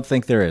 I don't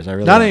think there is. I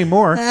really Not don't.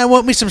 anymore. I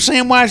want me some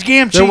Samwise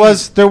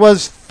Gamgee. There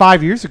was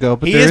 5 years ago,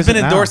 but He there has been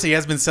isn't now. endorsed. He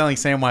has been selling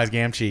Samwise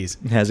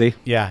Gamgees. Has he?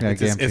 Yeah, Yeah,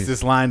 it's, this, Gamgees. it's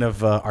this line of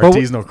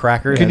artisanal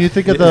crackers. Can you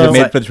think of Is it the?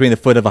 made between the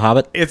foot of a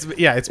hobbit? It's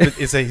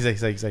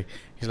he's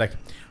like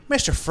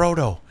Mr.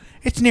 Frodo.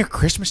 It's near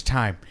Christmas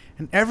time,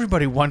 and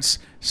everybody wants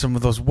some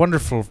of those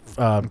wonderful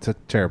It's a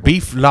terrible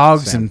beef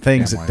logs Sam- and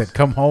things Samwise. that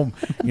come home,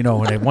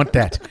 and they want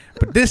that.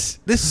 But this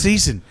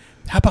season,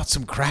 how about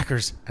some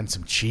crackers and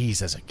some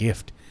cheese as a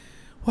gift?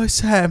 Why,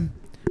 Sam,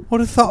 what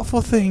a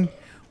thoughtful thing.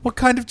 What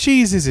kind of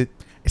cheese is it?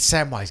 It's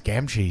Samwise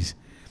Gam cheese.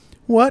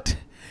 What?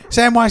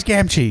 Samwise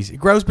Gam cheese. It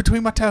grows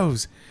between my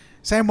toes.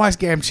 Samwise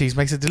Gam cheese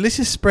makes a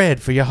delicious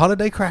spread for your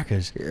holiday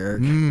crackers.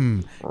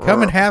 Come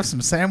and have some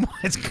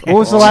Samwise Gam What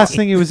was the last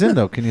thing he was in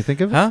though? Can you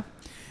think of it?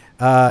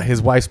 Huh?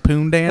 His wife's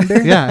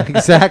Poondander. Yeah,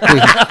 exactly.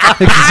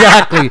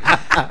 Exactly.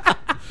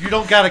 You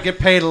don't got to get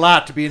paid a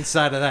lot to be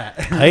inside of that.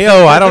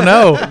 Hey-o, I don't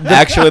know.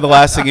 Actually, the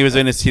last thing he was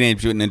in is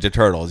Teenage Mutant Ninja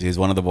Turtles. He's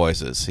one of the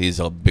voices. He's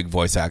a big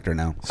voice actor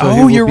now. So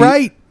he Oh, would you're be-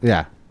 right.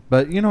 Yeah,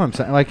 but you know what I'm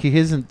saying. Like he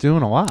isn't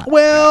doing a lot.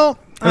 Well,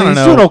 I mean, don't he's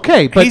know. doing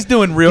okay, but he's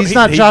doing real. he's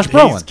not Josh He's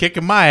Brolin.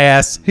 kicking my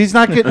ass. He's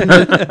not getting,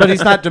 but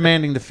he's not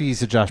demanding the fees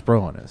that Josh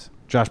Brolin is.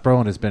 Josh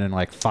Brolin has been in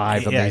like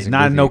 5 Yeah, he's amazing.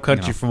 not a movies, No you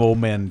Country know. for Old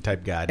Men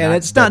type guy. And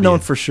it's not known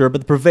for sure, but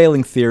the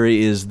prevailing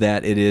theory is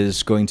that it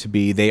is going to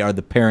be they are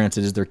the parents,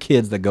 it is their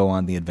kids that go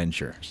on the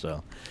adventure.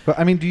 So But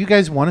I mean, do you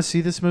guys want to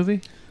see this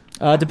movie?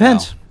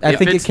 depends. I If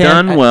think it's it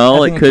can. done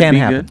well, I think it could can be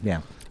happen. good.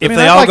 Yeah. If I mean,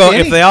 they I'd all like go, any-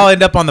 if they all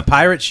end up on the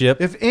pirate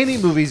ship, If any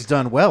movie's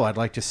done well, I'd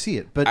like to see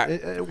it.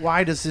 But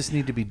why does this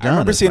need to be I done?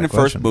 remember is seeing my the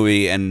first question.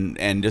 movie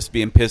and just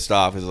being pissed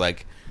off. Is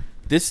like,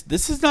 this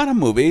is not a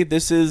movie.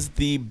 This is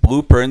the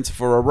blueprints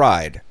for a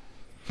ride.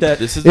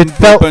 This is the It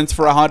felt- blueprints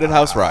for a haunted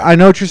house ride. I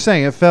know what you're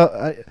saying. It felt.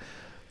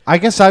 I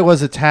guess I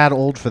was a tad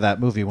old for that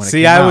movie when it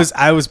see, came out.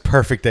 I was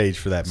perfect age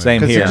for that movie.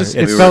 Same 'Cause here. it, just,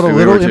 It's- it felt a we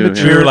little were too, yeah.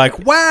 immature. We were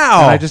like, wow,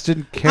 and I just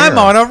didn't care. I'm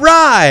on a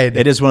ride.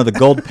 It is one of the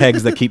gold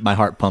pegs that keep my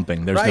heart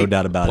pumping. There's no Right.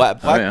 doubt about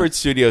it. Blackbird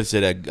Studios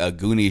did a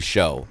Goonies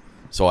show,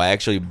 so I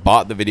actually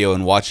bought the video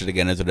and watched it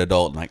again as an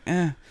adult. I'm like,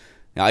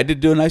 Now, I did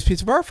do a nice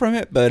piece of art from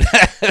it, but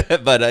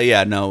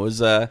yeah, no, it was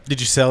Did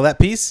you sell that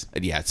piece?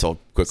 yeah, it sold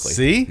quickly.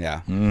 See?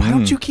 Yeah. Why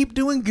don't you keep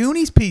doing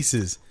Goonies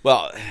pieces?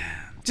 Well,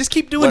 Just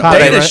keep doing What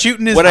Data I-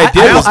 shooting his what I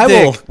did mouth was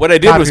dick. what I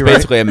did was Copyright.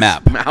 basically a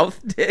map. Mouth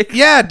dick.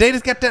 Yeah,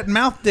 Data's got that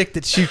mouth dick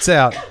that shoots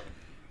out.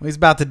 He's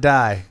about to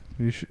die.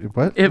 You should,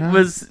 what? It No.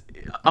 was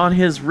on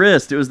his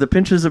wrist. It was the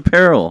Pinches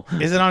Apparel.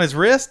 Is it on his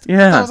wrist?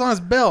 Yeah. That was on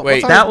his belt.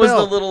 Wait, What's on That his was the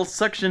belt? little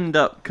suctioned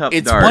up cup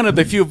It's dart. one of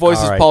the few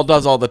voices All right. Paul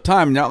does all the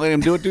time. Not letting him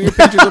do it. Do your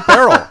Pinches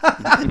Apparel.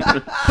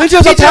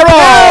 Pinches Pinches Apparel.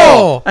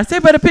 Apparel! I say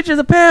by the Pinches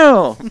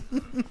Apparel.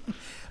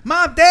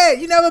 Mom,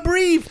 Dad, you never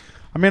breathe.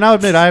 I mean, I'll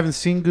admit I haven't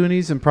seen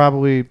Goonies in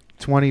probably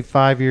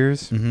 25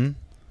 years. Mm-hmm.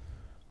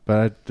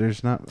 But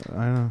there's not. I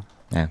don't know.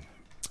 Yeah.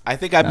 I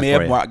think I Not may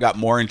for have you. got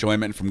more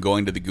enjoyment from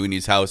going to the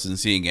Goonies house and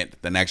seeing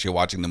it than actually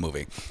watching the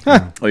movie.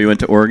 Oh, you went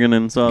to Oregon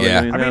and saw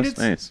Yeah. the I mean, it's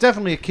nice.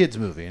 definitely a kids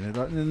movie, and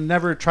it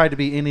never tried to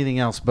be anything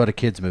else but a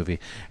kids movie.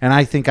 And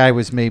I think I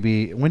was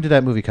maybe. When did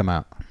that movie come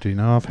out? Do you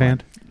know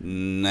offhand?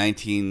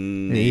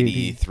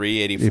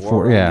 1983, 84.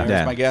 84, yeah.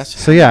 That's my guess.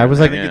 So yeah, I was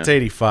I like. think it's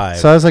 85.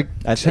 So I was like.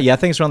 I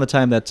think it's around the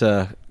time that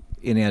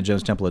Indiana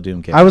Jones Temple of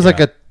Doom came I was out.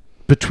 like a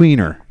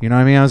betweener. You know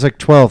what I mean? I was like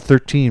 12,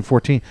 13,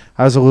 14.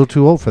 I was a little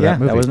too old for Yeah, that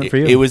movie. that wasn't for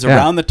you. It was Yeah.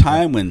 around the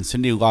time when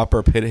Cyndi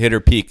Lauper hit her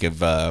peak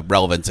of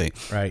relevancy.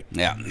 right.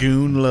 Yeah.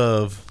 Goon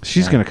love.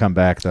 She's going to come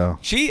back, though.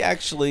 She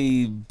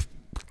actually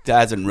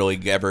hasn't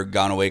really ever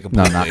gone away No,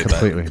 completely. not but-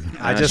 completely.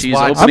 I just she's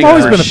watched. opening I've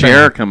always for been a fan.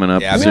 Cher coming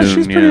up Yeah, soon. Yeah,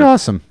 she's pretty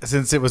awesome.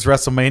 Since it was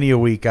WrestleMania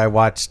week, I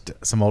watched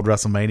some old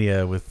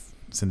WrestleMania with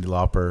Cyndi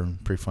Lauper.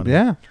 Pretty funny.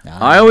 Yeah.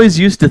 I always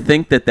used to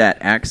think that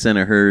accent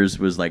of hers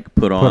was like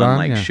put on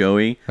like yeah.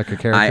 showy. Like a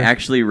character. I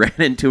actually ran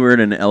into her in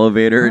an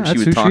elevator and Oh, she that's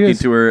was who she talking is.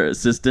 to her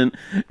assistant.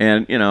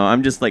 And,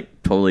 I'm just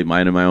like totally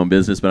minding my own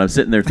business, but I'm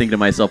sitting there thinking to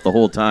myself the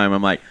whole time,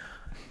 I'm like,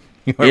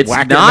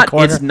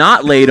 it's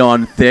not laid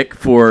on thick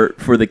for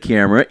the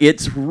camera.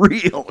 It's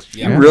real. She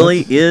Yeah.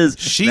 really is.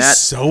 She's that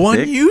so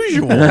thick.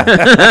 unusual.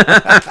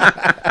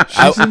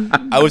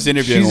 I was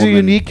interviewing She's a a woman.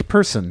 unique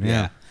person.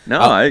 Yeah.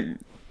 No,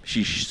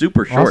 she's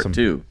super short Awesome.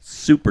 too.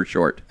 Super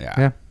short. Yeah.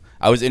 Yeah.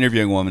 I was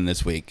interviewing a woman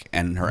this week,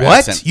 and her What?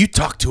 accent. You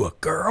talked to a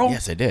girl?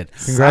 Yes, I did.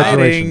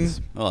 Congratulations.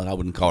 Well, I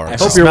wouldn't call her. I a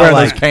hope girl. you're wearing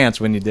like- those pants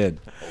when you did.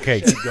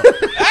 Okay. Keep going.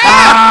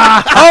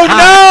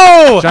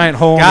 Oh no! Giant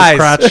hole in his Guys,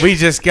 crotch. we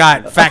just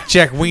got fact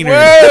check wiener.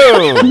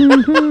 Whoa!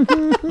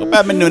 Hope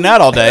I've been doing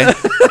that all day.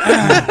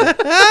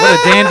 What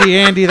a dandy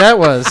Andy that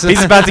was.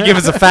 He's about to give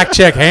us a fact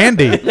check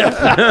handy. Whip it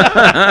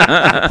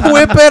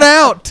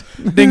out.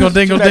 Dingle,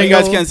 dingle, Too bad you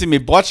guys dingle. can't see me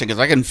blushing because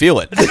I can feel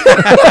it.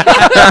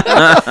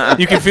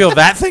 You can feel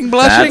that thing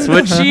blushing? That's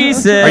what she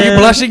said. Are you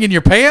blushing in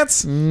your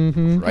pants?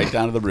 Right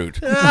down to the root.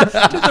 To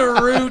the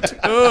root.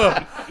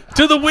 Ugh.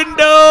 To the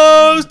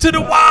windows. To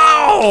the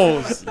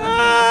walls.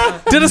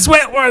 To the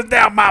sweat runs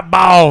down my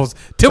balls.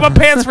 Till my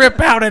pants rip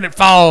out and it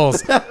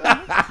falls.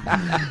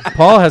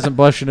 Paul hasn't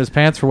blushed in his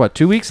pants for what,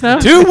 2 weeks now?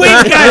 2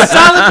 weeks, guys.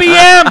 Solid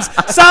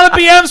BMs. Solid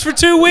BMs for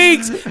 2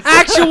 weeks.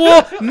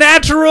 Actual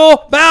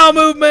natural bowel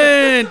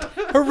movement.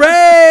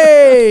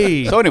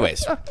 Hooray. So,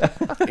 anyways,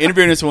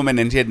 interviewing this woman,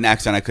 and she had an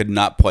accent I could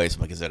not place.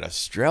 I'm like, is it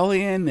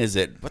Australian? Is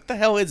it what the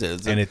hell is it?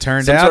 Is And it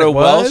turned some out sort it of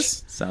Welsh?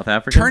 was. South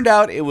Africa? Turned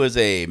out it was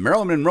a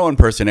Marilyn Monroe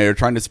impersonator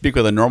trying to speak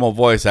with a normal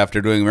voice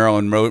after doing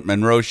Marilyn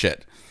Monroe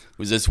shit. It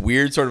was this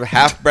weird sort of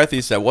half breath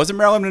he said. Wasn't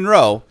Marilyn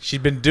Monroe.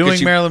 She'd been doing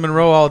she- Marilyn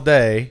Monroe all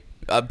day.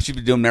 She'd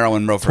been doing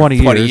Marilyn Monroe for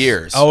 20 20 years.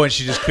 years. Oh, and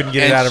she just couldn't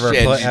get it And out of her. she-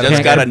 and pla- she out of just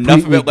her got head. enough of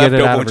it completely left get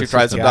it over out when of she her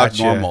tries to system. talk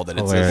Gotcha. normal that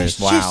it's Hilarious.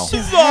 this wow.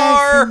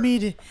 Bizarre. For me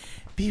to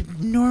be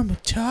normal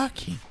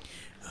talking.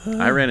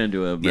 I ran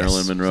into a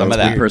Marilyn Monroe some of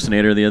that.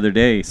 impersonator the other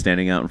day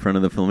standing out in front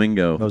of the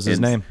Flamingo. What was his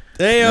And- name?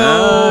 Hey,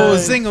 No.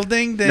 single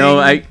ding ding. No,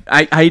 I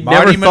never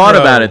Marty thought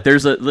Monroe. about it.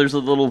 There's a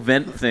little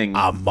vent thing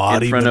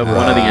Marty in front of Monroe.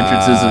 one of the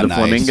entrances of the Nice.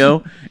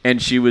 Flamingo,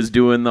 and she was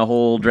doing the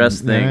whole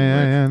dress thing,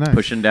 yeah, nice.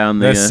 pushing down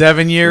The the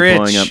 7-year the itch.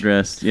 blowing up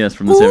dress. Yes,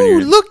 from the 7-year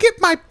itch. look at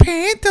my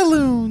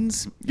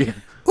pantaloons. Yeah.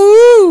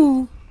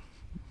 Ooh,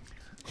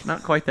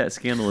 Not quite that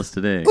scandalous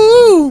today.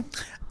 ooh,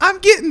 I'm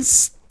getting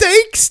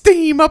steak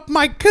steam up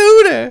my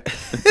cooter.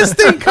 This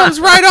thing comes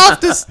right off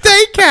the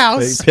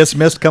steakhouse. Piss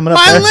mist coming up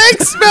My there?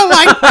 legs smell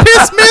like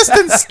piss mist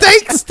and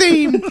steak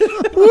steam.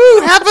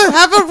 Woo,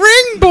 have a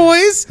ring,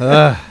 boys.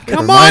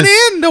 Come on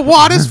in. The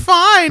water's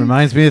fine.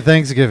 Reminds me of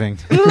Thanksgiving.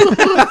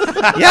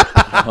 Yep,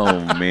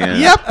 Oh man.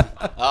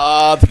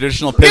 yep.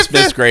 Traditional piss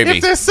mist gravy.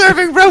 If they're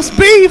serving roast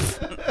beef.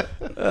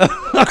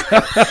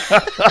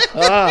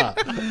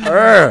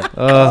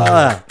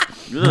 Ugh.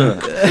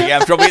 You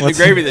have trouble eating the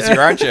gravy this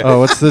year, aren't you? Oh,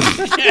 what's the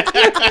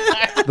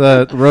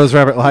Rose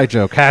Rabbit lie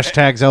joke?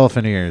 Hashtags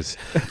elephant ears.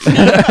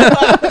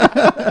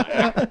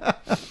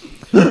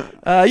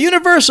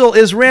 Universal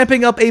is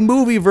ramping up a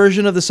movie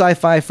version of the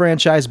sci-fi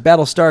franchise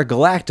Battlestar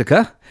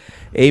Galactica,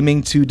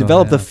 aiming to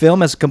develop the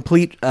film as a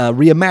complete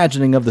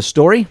reimagining of the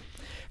story.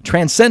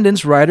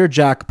 Transcendence writer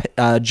Jack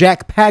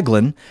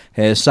Paglin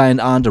has signed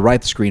on to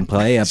write the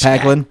screenplay.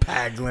 Paglin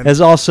Paglin. has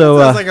also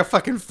Sounds like a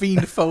fucking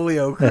fiend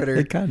folio critter.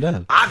 it kind of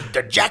does. I'm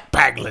the Jack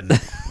Paglin.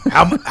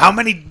 How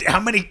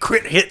many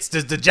crit hits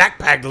does the Jack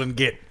Paglin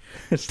get?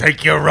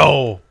 Take your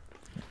roll.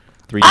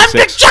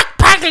 3d6. Jack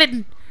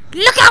Paglin.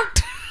 Look out!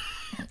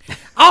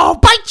 Oh,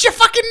 bite your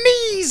fucking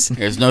knees.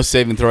 There's no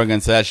saving throw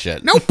against that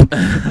shit. Nope.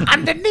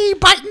 I'm the knee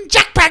biting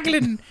Jack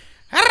Paglin.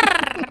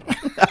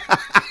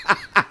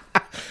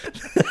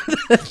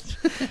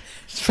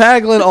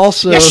 Paglin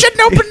also You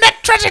shouldn't open that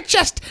treasure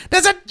chest.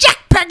 There's a Jack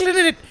Paglin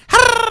in it.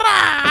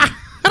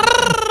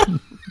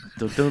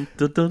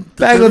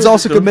 Paglin's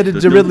also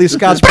committed to Ridley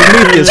Scott's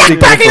Prometheus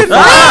sequel. Paglin.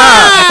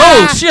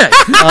 Oh shit!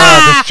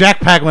 This Jack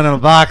Paglin in a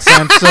box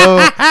sounds so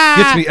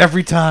gets me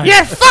every time.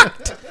 You're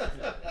fucked.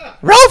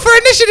 Roll for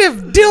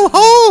initiative, dill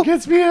hole.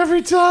 Gets me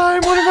every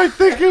time. What am I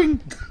thinking?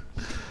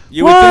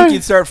 You would Why? think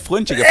you'd start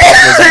flinching if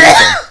that was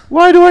anything.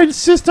 Why do I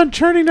insist on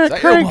turning that,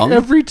 that your crank lung?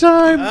 every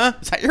time?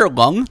 Is that your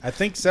lung? I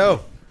think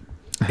so.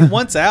 It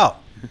wants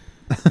out.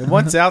 It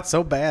wants out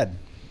so bad.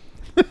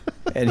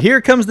 And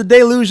here comes the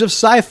deluge of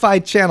Sci-Fi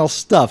Channel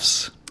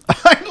stuffs.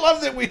 I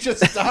love that we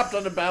just stopped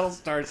on the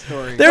Battlestar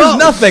story. There's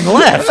nothing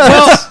left.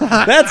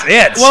 That's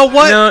it. Well,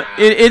 what? No,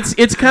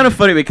 it's kind of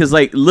funny because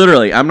like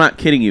literally, I'm not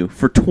kidding you.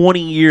 For 20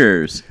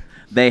 years,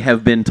 they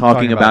have been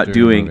talking about doing a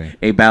doing movie.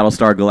 a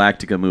Battlestar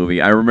Galactica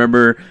movie. I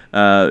remember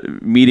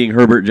meeting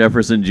Herbert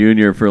Jefferson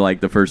Jr. for like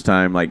the first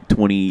time like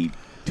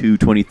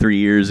 23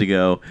 years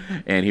ago,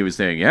 and he was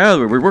saying, "Yeah,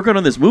 we're working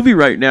on this movie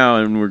right now,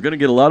 and we're gonna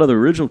get a lot of the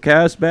original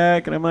cast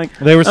back." And I'm like,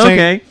 They were saying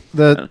okay.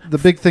 the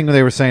big thing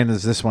they were saying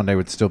is this one they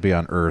would still be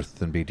on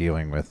Earth and be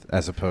dealing with,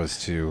 as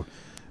opposed to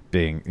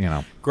being,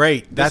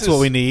 Great. That's This what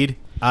is- we need.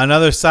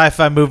 Another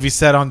sci-fi movie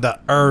set on the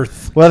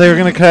Earth. Well, they were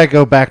going to kind of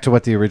go back to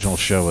what the original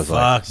show was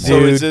like. Fuck, So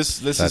dude. is this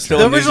That's is still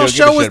The a news original you don't give a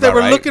show was shit they about, were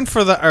right? looking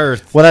for the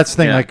Earth. Well, that's the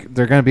thing. Yeah. Like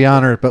they're going to be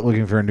on Earth, but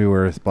looking for a new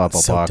Earth. Blah blah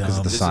So blah. Because dumb.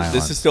 of the This Cylon.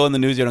 is still in the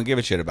news you don't give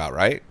a shit about,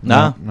 right?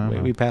 no, no.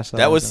 we passed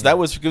That was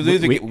because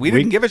we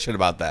didn't give a shit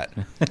about that.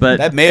 But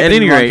That may have at been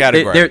any the wrong rate,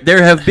 category.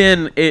 there have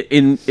been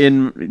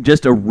in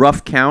just a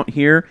rough count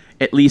here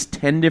at least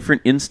 10 different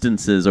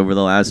instances over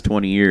the last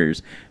 20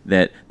 years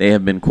that they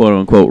have been quote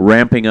unquote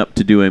ramping up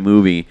to do a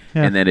movie,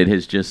 Yeah. and that it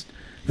has just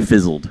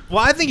fizzled. Well,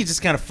 I think he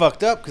just kind of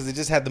fucked up because they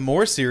just had the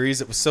Moore series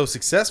that was so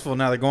successful.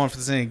 Now they're going for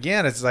this thing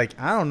again. It's like,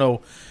 I don't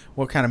know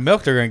what kind of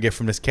milk they're going to get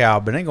from this cow,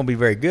 but it ain't going to be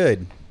very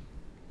good.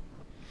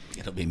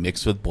 It'll be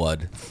mixed with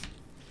blood.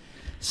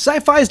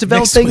 Sci-Fi is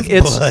developing with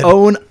its blood.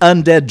 own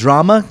undead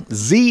drama,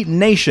 Z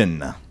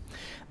Nation.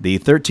 The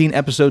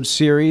 13-episode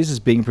series is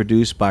being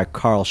produced by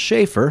Carl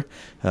Schaefer,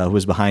 who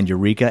is behind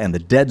Eureka and The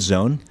Dead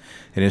Zone.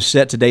 It is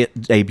set to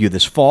debut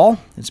this fall.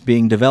 It's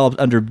being developed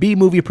under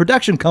B-movie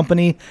production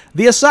company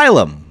The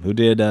Asylum, who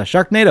did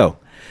Sharknado.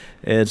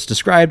 It's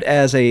described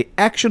as a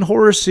action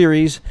horror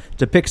series,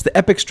 depicts the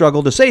epic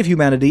struggle to save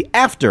humanity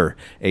after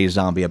a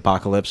zombie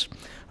apocalypse.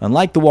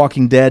 Unlike The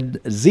Walking Dead,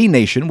 Z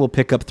Nation will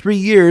pick up 3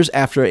 years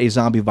after a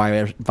zombie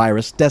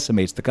virus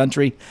decimates the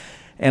country,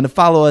 and to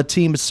follow a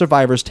team of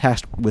survivors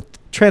tasked with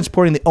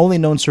transporting the only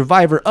known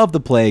survivor of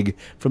the plague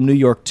from New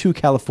York to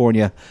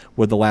California,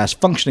 where the last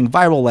functioning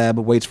viral lab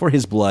waits for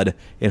his blood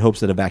in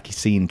hopes that a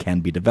vaccine can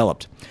be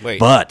developed. Wait.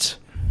 But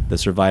the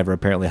survivor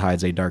apparently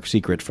hides a dark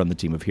secret from the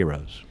team of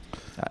heroes.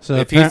 So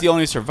If he's the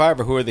only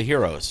survivor, who are the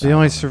heroes? the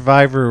only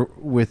survivor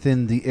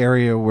within the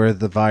area where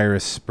the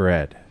virus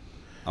spread.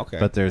 Okay.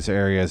 But there's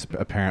areas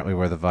apparently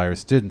where the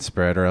virus didn't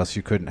spread, or else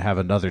you couldn't have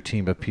another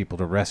team of people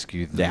to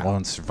rescue the Yeah.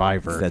 lone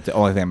survivor. That's the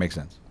only thing that makes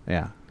sense.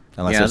 Yeah.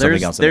 Unless Yeah, there's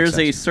something else that there's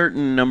makes a sense.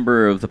 certain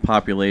number of the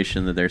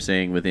population that they're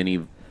saying with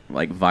any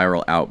like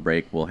viral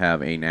outbreak will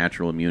have a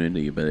natural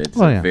immunity, but it's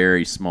Well, a yeah.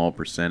 very small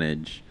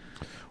percentage.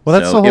 Well,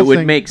 that's so the whole it would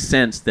thing. make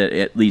sense that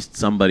at least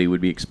somebody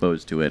would be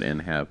exposed to it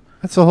and have.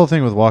 That's the whole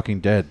thing with Walking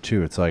Dead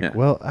too. It's like, Yeah.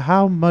 well,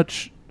 how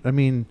much? I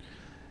mean,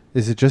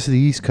 is it just the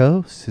East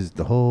Coast? Is it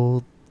the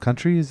whole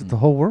country? Is it the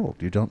whole world?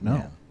 You don't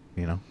know.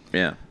 You know.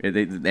 Yeah,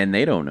 and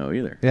they don't know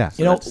either. Yeah.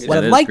 You know, that's- what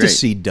that I'd is like to great.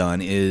 see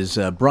done is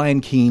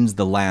Brian Keene's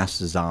The Last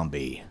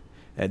Zombie.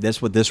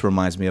 That's what this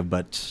reminds me of,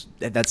 but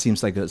that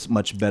seems like a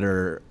much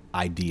better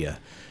idea.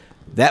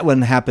 That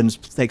one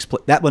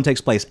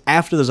takes place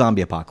after the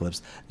zombie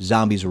apocalypse.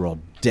 Zombies are all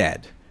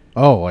dead.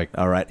 Oh, like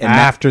All right.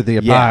 after the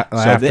yeah. So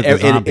after the it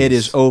zombies.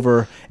 is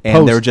over,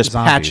 and there are just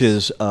Post-zombies.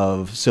 patches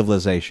of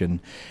civilization.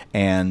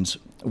 And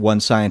one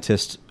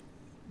scientist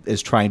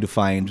is trying to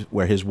find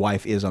where his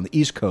wife is on the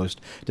East Coast.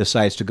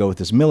 Decides to go with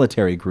this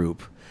military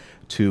group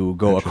to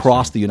go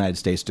across the United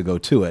States to go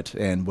to it.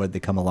 And where they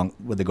go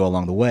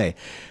along the way.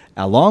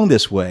 Along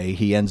this way,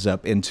 he ends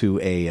up into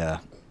a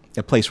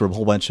place where a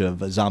whole bunch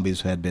of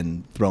zombies had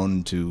been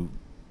thrown to,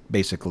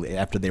 basically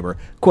after they were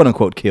quote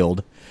unquote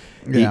killed.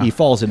 Yeah. He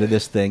falls into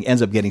this thing,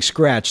 ends up getting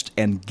scratched,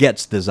 and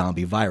gets the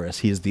zombie virus.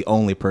 He is the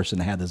only person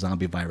to have the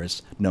zombie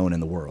virus known in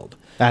the world.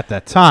 at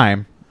that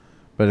time.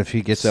 But if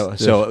he gets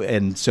So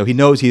he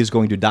knows he is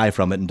going to die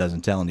from it and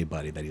doesn't tell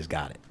anybody that he's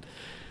got it.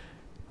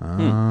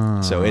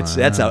 So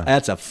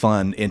that's a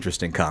fun,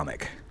 interesting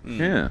comic.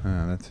 Yeah.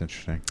 that's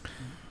interesting.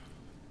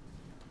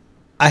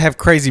 I have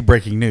crazy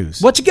breaking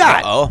news. What you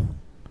got? Oh,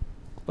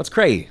 What's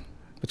crazy?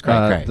 What's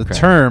crazy? The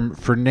term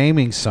for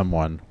naming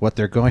someone what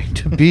they're going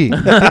to be is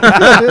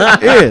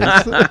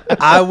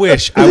I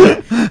wish. I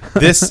would.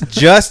 This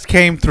just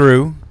came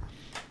through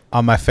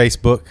on my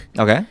Facebook.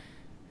 Okay.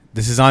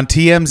 This is on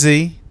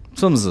TMZ.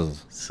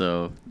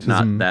 So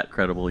not that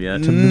credible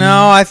yet.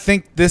 No, I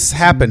think this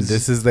happened.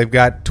 They've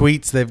got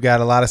tweets. They've got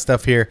a lot of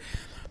stuff here.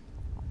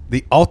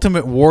 The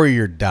Ultimate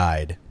Warrior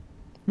died.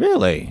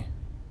 Really?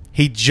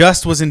 He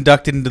just was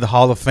inducted into the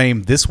Hall of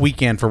Fame this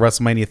weekend for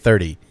WrestleMania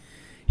 30.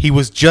 He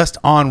was just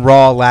on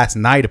Raw last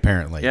night,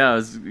 apparently.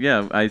 Yeah,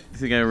 I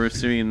think I was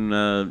seeing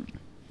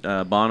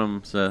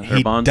Bonham's.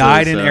 He Bonzo's,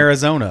 died in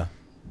Arizona.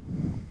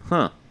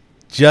 Huh.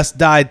 Just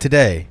died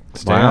today.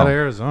 Stay out of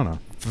Arizona.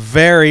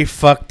 Very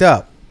fucked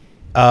up.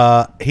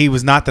 He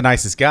was not the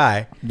nicest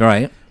guy,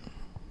 Right.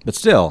 But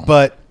still.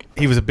 but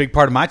he was a big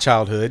part of my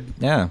childhood.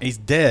 Yeah. He's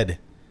dead.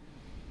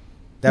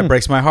 That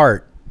breaks my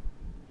heart.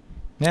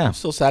 Yeah. I'm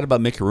still sad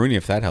about Mickey Rooney,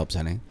 if that helps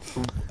any.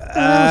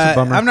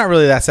 bummer. I'm not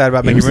really that sad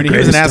about Mickey Rooney. He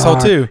was an asshole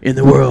too. in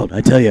the world.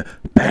 I tell you,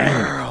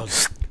 bang,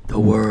 the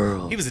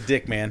world. He was a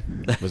dick,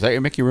 man. Was that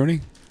your Mickey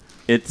Rooney?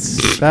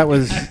 It's That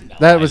was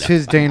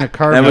his Dana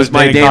Carvey. that was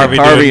my Dana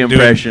Carvey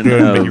impression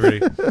doing of Mickey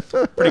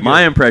Rooney.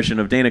 my impression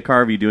of Dana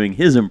Carvey doing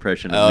his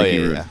impression of Oh, Mickey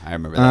yeah, Rooney. yeah. I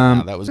remember that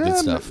now. That was good yeah,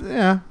 stuff.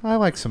 Yeah, I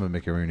like some of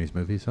Mickey Rooney's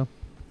movies. So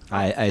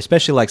I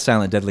especially like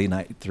Silent Deadly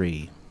Night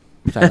 3.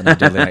 Silent Night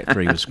Deadly Night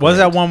 3 was great. Was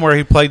that one where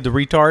he played the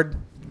retard?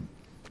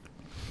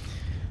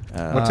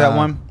 What's that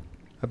one?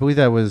 I believe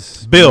that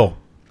was Bill.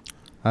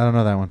 I don't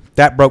know that one.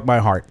 That broke my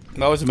heart.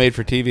 That was a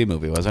made-for-TV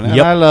movie, wasn't it?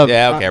 And I love.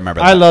 Yeah, okay, I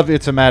remember that. I love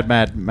It's a Mad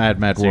So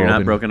World. you're not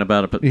and broken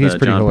about it. He's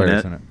pretty John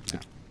hilarious Pinette? in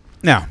it.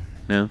 No.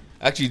 No.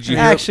 Actually, did you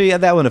hear, Actually,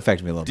 that one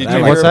affected me a little did bit. you I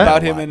hear like What's that?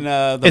 about a him lot. in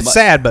the... It's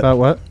sad, but About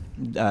what?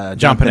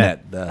 John Pinette. Pinette,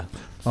 the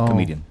Oh.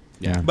 comedian.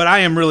 Yeah. but I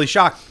am really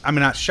shocked. I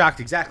mean, not shocked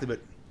exactly, but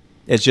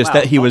It's just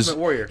Wow, that he was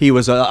Ultimate Warrior.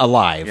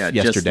 alive Yeah,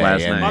 just yesterday.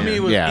 last and- night. I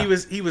mean, yeah.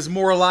 he was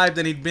more alive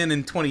than he'd been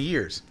in 20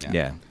 years.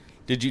 Yeah.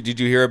 Did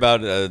you hear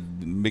about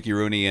Mickey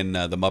Rooney in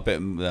the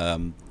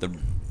Muppet, the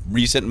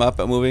recent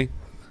Muppet movie,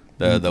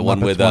 the one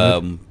Muppets with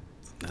Wanted?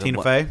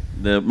 Tina Fey.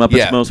 The Muppets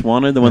Yeah. Most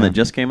Wanted, the one that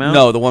just came out.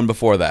 No, the one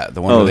before that.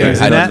 The one Oh, where there's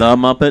they the, had the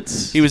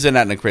Muppets. he was in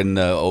that in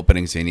the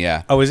opening scene.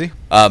 Yeah. Oh, is he?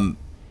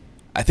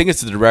 I think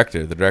it's the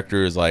director. The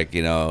director is like,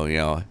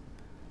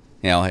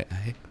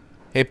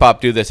 hey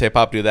Pop, do this. Hey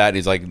Pop, do that. And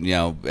he's like,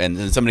 and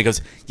then somebody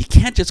goes, you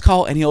can't just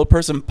call any old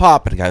person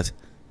Pop. And he goes,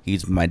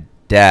 he's my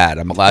dad.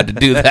 I'm allowed to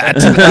do that.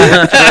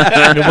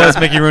 It was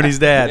Mickey Rooney's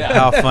dad.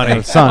 How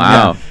funny. Son,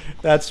 Wow. yeah.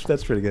 That's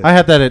pretty good. I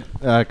had that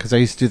at because I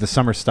used to do the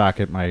summer stock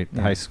at my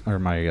high school or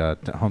my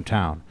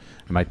hometown,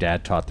 and my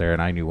dad taught there,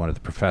 and I knew one of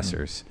the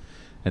professors,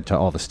 and to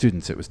all the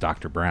students it was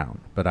Dr.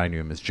 Brown, but I knew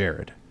him as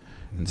Jared,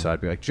 and so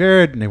I'd be like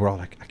Jared, and they were all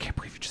like, I can't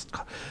believe you just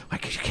call,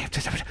 like you can't.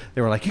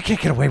 They were like, you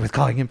can't get away with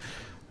calling him.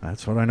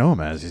 That's what I know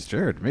him as. He's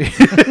Jared to me.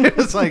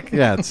 It's like,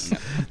 yeah, it's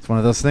one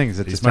of those things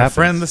that He's just my happens.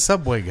 friend, the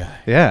Subway guy.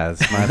 Yeah,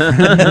 it's my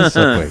friend, the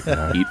Subway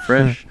guy. Eat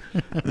fresh.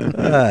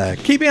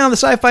 Keeping on the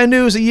sci-fi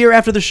news, a year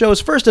after the show was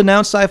first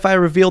announced, Sci-Fi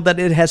revealed that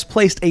it has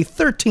placed a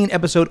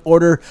 13-episode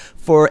order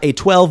for a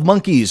 12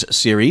 Monkeys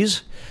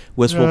series,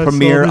 which will I saw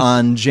premiere this.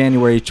 on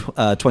January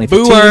 2015.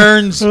 Boo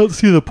earns. I don't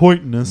see the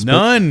point in this. but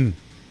None.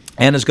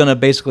 And is going to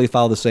basically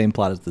follow the same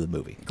plot as the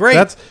movie. Great.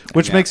 That's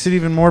which Yeah. makes it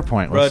even more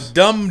pointless.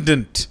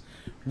 Redundant.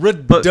 But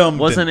Redundant.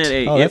 wasn't it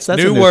a Oh, that's a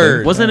new new word.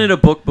 thing. wasn't it a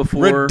book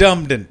before?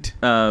 Redundant.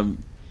 I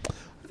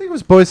think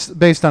it was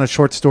based on a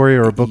short story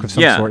or a book of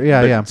some Yeah, sort.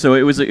 Yeah, but- yeah. So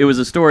it was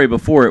a story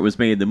before it was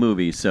made the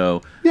movie.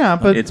 So Yeah,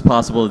 but it's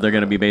possible that they're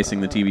going to be basing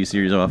the TV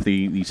series off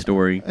the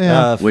story,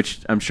 Yeah.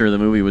 which I'm sure the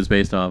movie was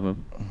based off of.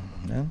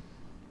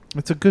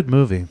 it's a good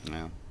movie.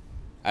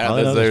 I All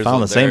I know is it's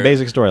following the same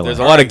basic storyline. There's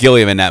a lot of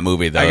Gilliam in that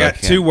movie, though. I got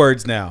can't- 2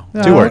 words now.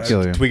 Yeah, Two I words. like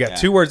Gilliam. We got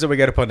 2 words that we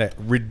got to put in there.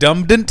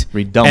 Redundant.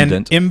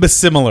 Redundant. And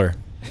imbecimilar.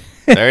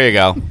 There you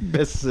go.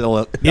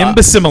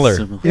 Imbecimilar.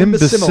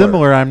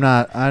 Imbecimilar, I'm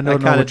not. I don't know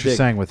kinda what you're dig.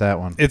 saying with that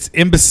one. It's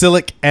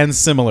imbecilic and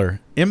similar.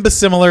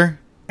 Imbecimilar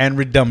and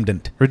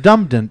redundant.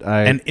 Redundant.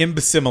 And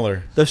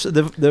imbecimilar.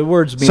 The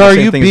words mean So the are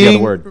same you thing as the other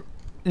being word.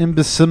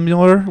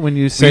 imbecimilar when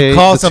you say You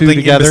call the two something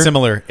together?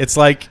 imbecimilar. It's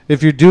like,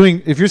 If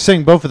you're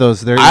saying both of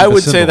those, they're I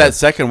would say imbecimilar. that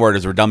second word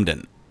is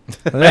redundant.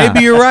 Yeah.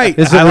 maybe you're right.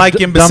 Is it I like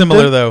redundant?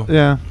 imbecimilar, though.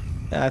 Yeah.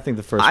 I think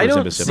the first I word's don't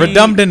imbecile. see-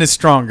 Redundant is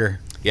stronger.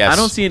 Yes. I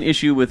don't see an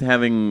issue with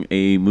having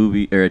a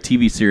movie or a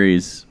TV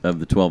series of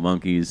the 12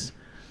 Monkeys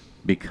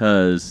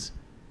because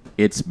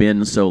it's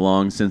been so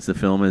long since the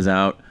film is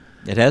out.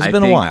 It has I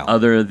been a think while.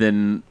 Other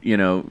than,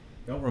 Don't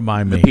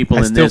remind The me. people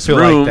I in still this feel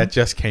room- like that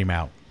just came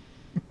out.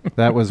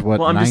 That was what.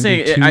 well, I'm just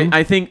 92? saying.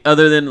 I think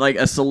other than like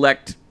a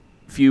select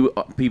few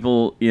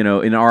people,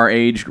 in our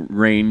age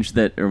range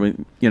that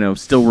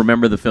still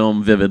remember the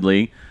film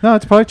vividly. No,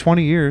 it's probably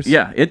 20 years.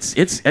 Yeah, it's a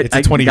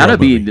 20-year-old gotta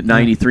be movie.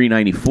 93,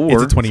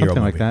 94. It's a 20-year-old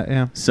something like movie. that.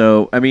 Yeah.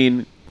 So I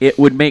mean, it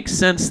would make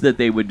sense that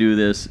they would do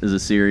this as a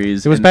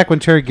series. It was and- back when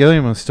Terry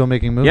Gilliam was still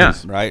making movies. Yeah.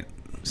 Right.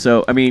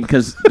 So I mean,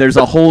 because there's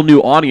a whole new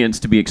audience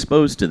to be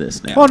exposed to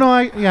this now. Oh no,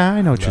 I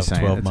know what you're Love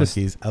saying. 12 It's just-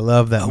 Monkeys. I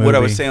love that movie. What I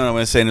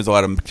was saying is a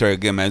lot of Terry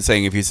Gilliam. I was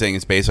saying if he's saying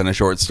it's based on a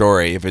short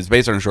story, if it's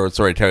based on a short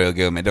story, Terry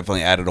Gilliam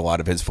definitely added a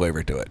lot of his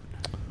flavor to it.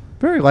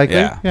 very likely.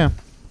 Yeah. Yeah.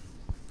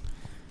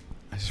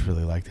 I just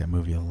really like that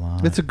movie a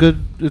lot. It's a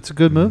good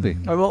movie.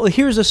 All right, well,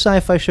 here's a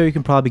sci-fi show you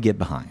can probably get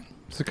behind.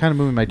 It's the kind of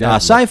movie my dad. would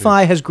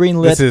Sci-Fi has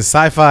greenlit. This is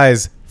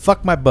Sci-Fi's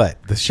Fuck My Butt,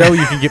 the show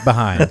you can get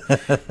behind.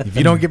 If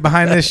you don't get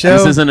behind this show,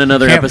 This isn't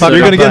another you can't episode fuck of- my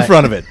You're going to get in butt.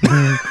 front of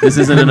it. This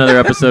isn't another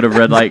episode of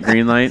Red Light,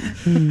 Green Light.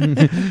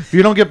 If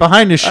you don't get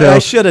behind this show, I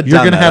should have you're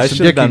done gonna that. I have some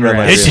should have dick in done your Red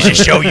Light, ass. This is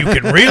a show you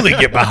can really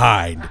get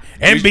behind.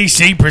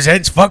 NBC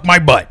presents Fuck My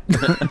Butt.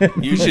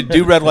 You should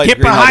do Red Light. Get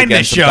Green Light behind again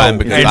this sometime show.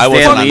 because And I was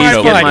Stan on Lee's the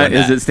show. Fuck when My- you did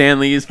Is that. it Stan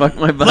Lee's Fuck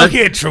My Butt? Look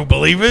here, true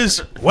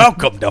believers.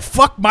 Welcome to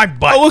Fuck My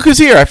Butt. Oh, look who's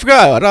here! I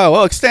forgot. Oh,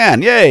 well,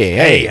 Stan. Yay!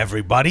 Hey,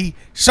 everybody.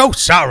 So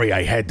sorry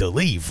I had to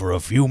leave for a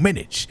few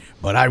minutes,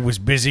 but I was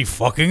busy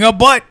fucking a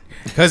butt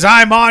because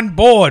I'm on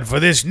board for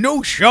this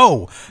new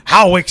show.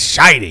 How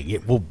exciting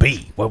it will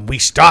be when we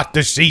start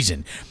the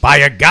season by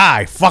a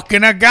guy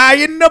fucking a guy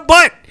in the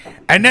butt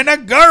and then a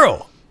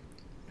girl.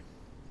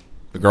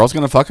 The girl's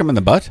gonna fuck him in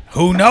the butt.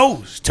 Who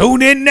knows?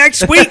 Tune in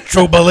next week,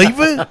 true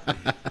believer.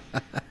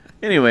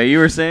 Anyway, you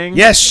were saying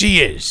Yes, she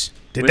is.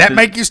 Did With that the-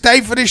 make you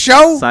stay for the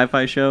show?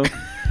 sci-fi show.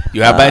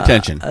 You have my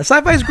attention.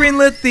 Sci-Fi has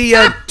greenlit the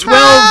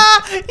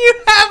 12 You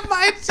have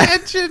my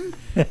attention.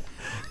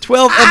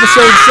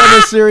 12-episode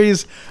summer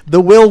series, The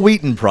Will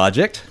Wheaton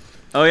Project.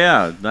 Oh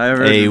yeah, I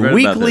heard, A read about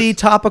weekly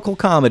this. topical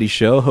comedy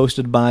show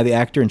hosted by the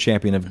actor and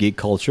champion of geek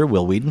culture,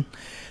 Will Wheaton.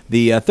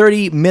 The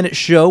 30-minute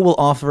show will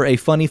offer a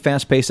funny,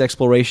 fast-paced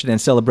exploration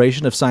and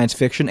celebration of science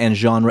fiction and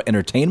genre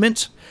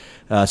entertainment.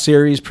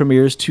 Series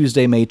premieres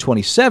Tuesday, May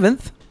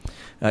 27th.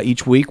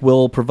 Each week,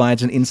 Will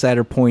provides an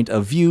insider point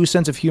of view,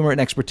 sense of humor, and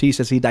expertise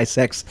as he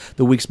dissects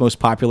the week's most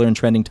popular and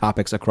trending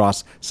topics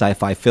across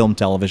sci-fi, film,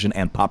 television,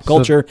 and pop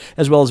culture,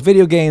 as well as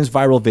video games,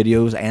 viral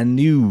videos, and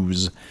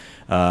news.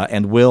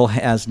 And Will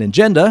has an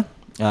agenda.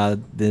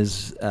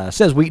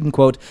 Says Wheaton,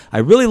 quote, I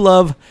really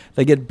love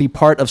that I get to be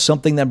part of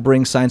something that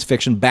brings science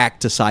fiction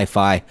back to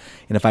sci-fi.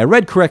 And if I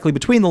read correctly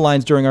between the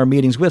lines during our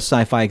meetings with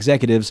sci-fi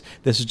executives,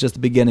 this is just the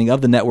beginning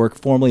of the network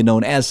formerly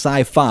known as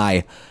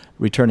Sci-Fi.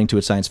 returning to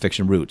its science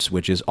fiction roots,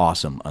 which is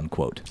awesome,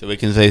 unquote. So we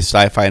can say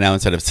sci-fi now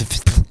instead of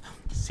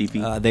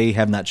CP. They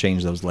have not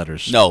changed those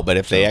letters. no, but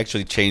if they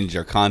actually change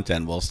their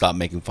content, we'll stop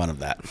making fun of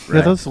that.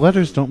 Yeah, those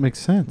letters don't make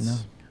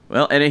sense.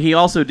 Well, and he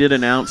also did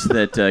announce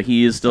that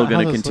he is still How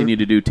going to does continue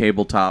to do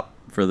tabletop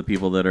for the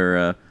people that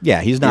are.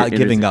 Yeah, he's not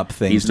giving up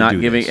things. He's to not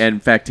do giving. this. In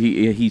fact,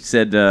 he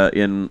said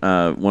in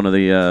one of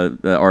the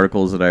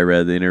articles that I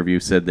read, the interview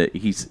said that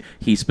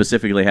he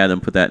specifically had them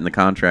put that in the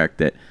contract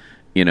that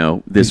this He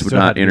would still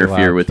not had to be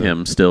interfere allowed with to.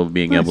 him still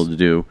being Nice. able to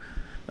do.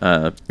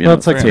 Well,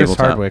 it's like Chris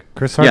tabletop. Hardwick.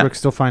 Chris Yeah. Hardwick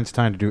still finds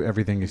time to do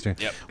everything he's doing.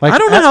 Yep. Like I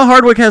don't know how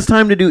Hardwick has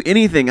time to do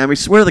anything. I mean, I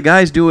swear the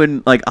guy's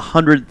doing like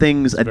 100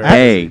 things a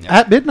day.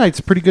 At Midnight's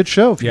a pretty good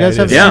show. If you Yeah, guys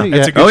it haven't is. seen it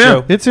It's yet, a good Oh, yeah.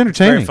 show. it's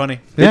entertaining. Very funny.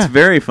 Yeah, It's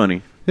very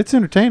funny. it's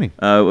entertaining.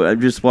 I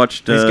just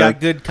watched. He's got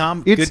good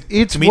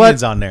It's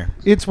comedians what- on there.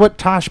 It's what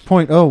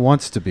Tosh.0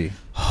 wants to be.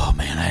 Oh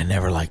man, I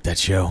never liked that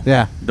show.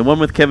 Yeah, the one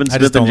with Kevin I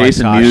Smith just and don't like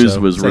Jason Tosh, Mewes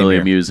though. was Same really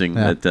here. amusing.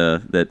 Yeah.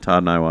 That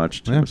Todd and I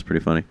watched. Yeah. It was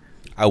pretty funny.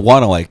 I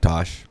want to like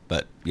Tosh,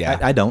 but yeah.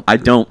 I don't. I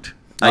don't.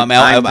 I mean,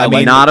 I'm I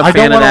mean, not a I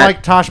fan don't of want to that.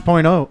 like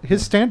Tosh.0.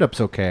 His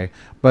stand-up's okay,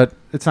 but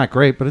it's not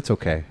great. But it's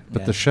okay.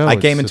 But the show. I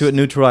is came into it just-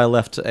 neutral. I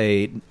left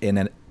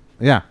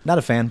Yeah, not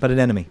a fan, but an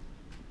enemy.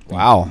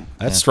 wow,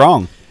 that's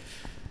strong.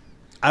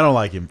 I don't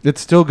like him.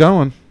 it's still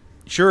going.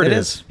 Sure, It it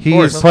is. is. He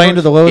course, is of playing course.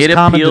 to the lowest It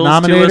common appeals to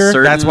a denominator.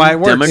 certain That's why it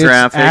works.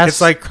 demographic. It's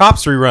It's like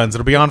Cops reruns.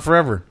 It'll be on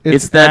forever.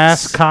 It's It's that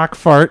ass s- cock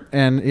fart,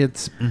 and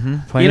it's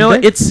playing. You know,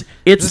 big. it's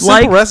It's a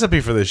like simple recipe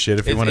for this shit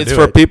if you want to It's do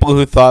for it. people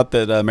who thought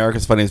that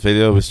America's Funniest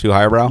Video was too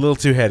highbrow. A little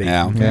too heady.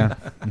 Yeah. yeah.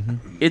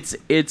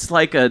 it's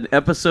like an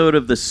episode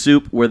of The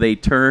Soup where they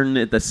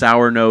turn the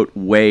sour note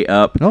way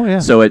up. Oh, yeah.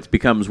 So it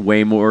becomes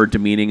way more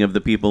demeaning of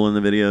the people in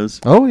the videos.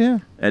 Oh yeah.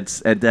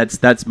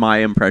 That's my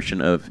impression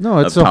of No,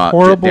 it's of a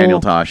horrible Daniel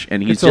Tosh,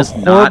 and he's it's just a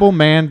horrible not.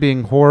 man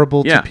being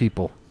horrible Yeah. to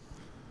people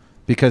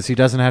because he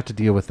doesn't have to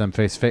deal with them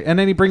face to face, and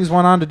then he brings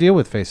one on to deal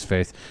with face to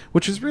face,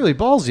 which is really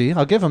ballsy.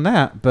 I'll give him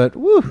that, but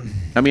woo,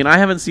 I mean, I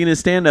haven't seen his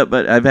stand up,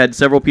 but I've had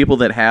several people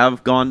that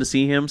have gone to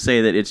see him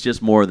say that it's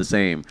just more of the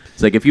same.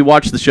 It's like if you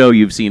watch the show,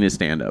 you've seen his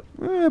stand up.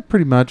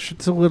 pretty much.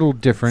 It's a little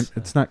different.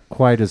 It's not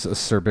quite as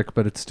acerbic,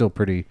 but it's still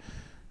pretty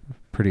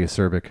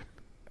acerbic.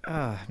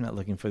 I'm not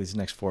looking for these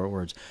next 4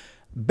 words.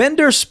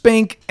 Bender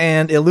Spink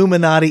and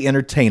Illuminati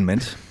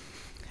Entertainment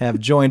have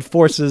joined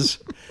forces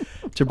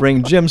to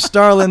bring Jim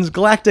Starlin's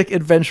galactic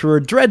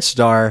adventurer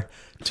Dreadstar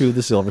to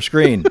the silver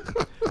screen.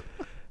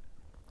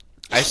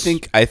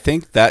 I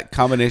think that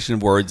combination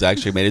of words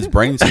actually made his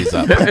brain seize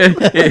up.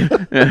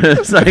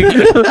 It's like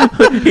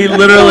he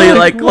literally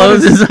like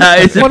closed his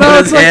eyes and Well, no, put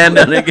it's his like- hand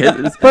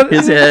on his, But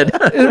his head.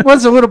 It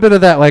was a little bit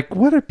of that, like,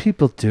 what are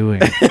people doing?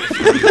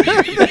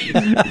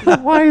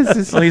 Why is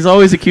this? Well, he's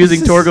always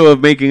accusing Torgo of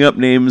making up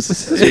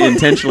names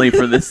intentionally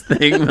for this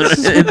thing.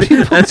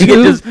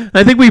 But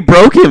I think we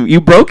broke him.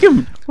 You broke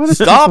him. What are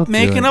Stop people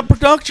making doing? up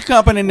production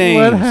company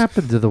names. What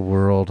happened to the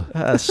world?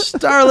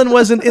 Starlin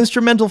was an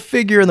instrumental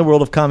figure in the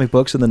world of comic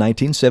books in the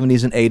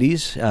 1970s and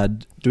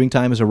 80s, doing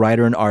time as a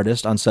writer and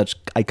artist on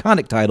such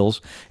iconic titles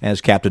as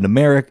Captain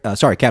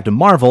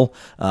Marvel,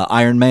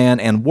 Iron Man,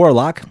 and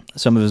Warlock.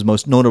 Some of his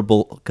most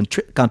notable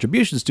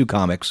contributions to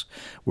comics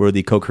were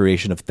the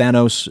co-creation of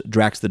Thanos,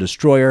 Drax the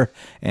Destroyer,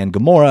 and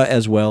Gamora,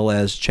 as well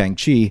as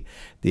Shang-Chi,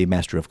 the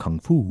master of Kung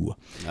Fu.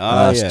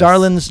 Yes.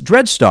 Starlin's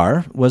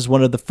Dreadstar was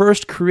one of the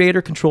first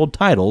creator-controlled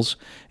titles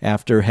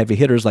after heavy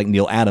hitters like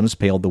Neil Adams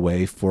paved the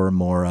way for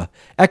more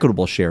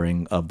equitable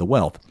sharing of the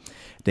wealth.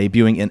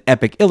 Debuting in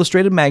Epic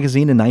Illustrated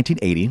magazine in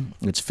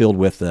 1980, it's filled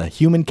with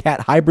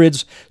human-cat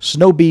hybrids,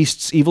 snow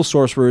beasts, evil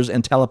sorcerers,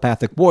 and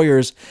telepathic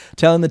warriors,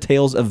 telling the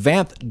tales of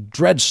Vanth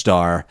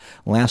Dreadstar,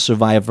 last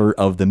survivor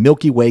of the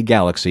Milky Way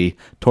galaxy,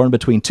 torn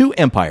between 2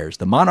 empires,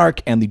 the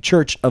Monarch and the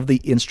Church of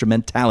the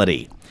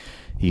Instrumentality.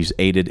 He's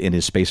aided in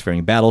his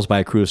spacefaring battles by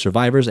a crew of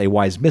survivors, a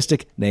wise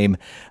mystic named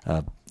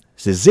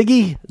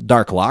Ziggy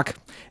Darklock,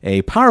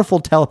 a powerful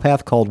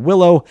telepath called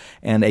Willow,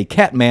 and a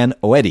catman,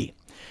 Oedi.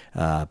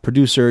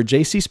 Producer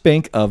J.C.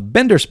 Spink of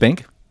Bender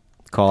Spink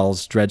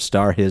calls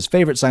Dreadstar his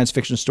favorite science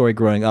fiction story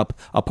growing up,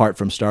 apart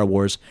from Star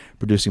Wars.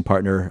 Producing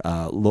partner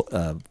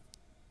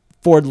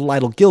Ford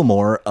Lytle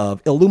Gilmore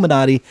of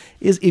Illuminati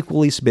is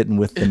equally smitten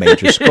with the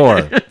major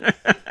score.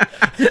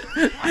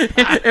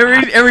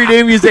 Every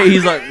name you say,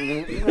 he's like,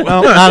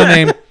 Well, not a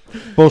name.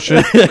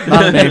 Bullshit.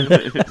 Not a name.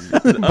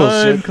 I'm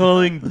Bullshit.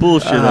 calling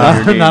bullshit on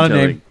your name Not a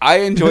telling. name. I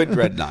enjoyed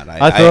Dreadnought.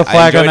 I throw a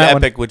flag on enjoyed that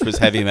one. Epic, which was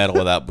heavy metal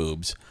without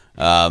boobs.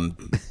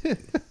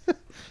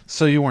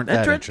 So you weren't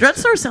that interested.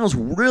 Dreadstar sounds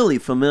really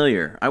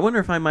familiar. I wonder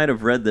if I might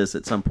have read this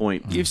at some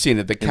point. You've seen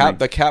it. The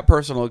cat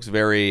person looks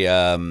very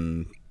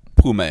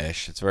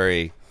Puma-ish. It's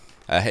very.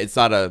 It's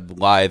not a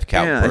live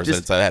cat Yeah, person.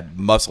 It's a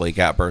muscly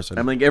cat person.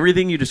 I'm like,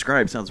 everything you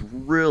described sounds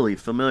really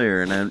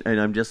familiar, and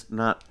I'm just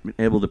not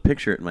able to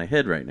picture it in my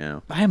head right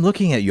now. I am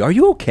looking at you. Are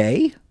you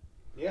okay?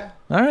 Yeah.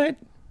 All right.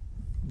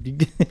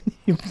 Did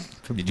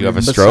you have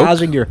a stroke?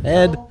 Massaging your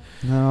head.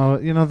 No,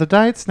 the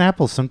Diet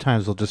Snapple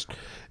sometimes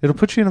it'll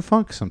put you in a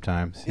funk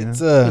sometimes. It's,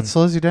 it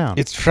slows you down.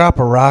 It's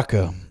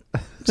Traparaka,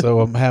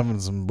 so I'm having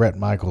some Bret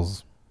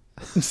Michaels.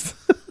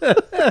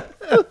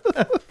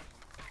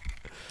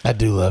 I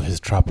do love his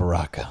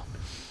Troparaca.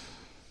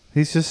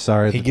 He's just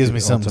sorry. He that gives the me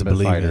something to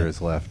Ultimate believe Fighter in.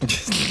 is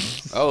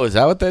left. Oh, is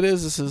that what that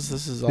is? This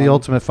is The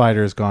Ultimate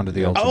Fighter has gone to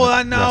the Ultimate. Oh,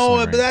 I know,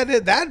 Wrestling but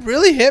ring. that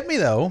really hit me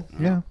though.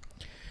 Yeah.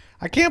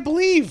 I can't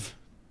believe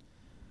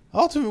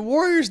Ultimate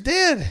Warrior's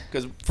dead.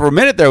 Because for a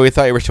minute there, we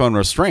thought you were showing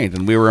restraint,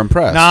 and we were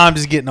impressed. Nah, I'm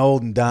just getting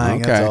old and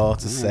dying. That's Okay. all.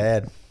 It's just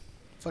sad.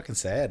 Fucking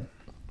sad.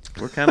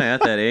 We're kind of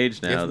at that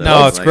age now. though.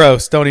 No, it's Like,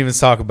 gross. Don't even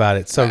talk about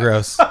it. It's so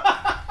gross.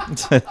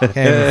 Can't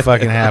even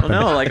fucking I happen. don't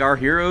know. Like our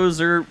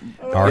heroes are.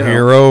 Our you know,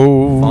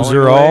 heroes falling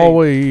are away.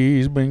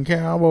 always been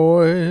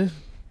cowboys.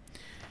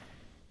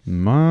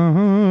 Ma,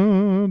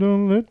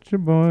 don't let your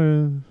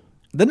boys.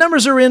 The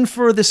numbers are in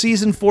for the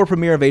season 4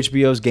 premiere of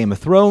HBO's Game of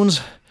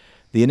Thrones.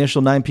 The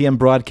initial 9 p.m.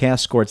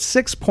 broadcast scored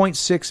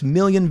 6.6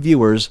 million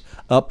viewers,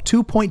 up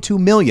 2.2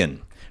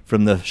 million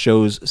from the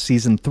show's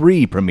season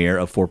 3 premiere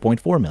of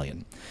 4.4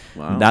 million.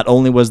 Wow. Not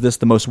only was this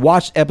the most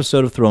watched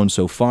episode of Thrones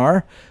so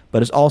far,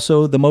 but it's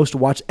also the most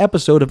watched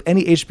episode of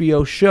any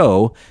HBO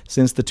show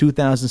since the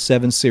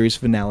 2007 series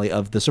finale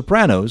of The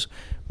Sopranos,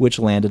 which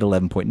landed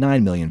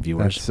 11.9 million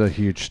viewers. That's a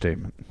huge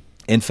statement.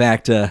 In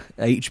fact,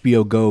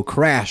 HBO Go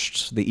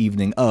crashed the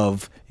evening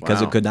of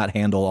because Wow. it could not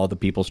handle all the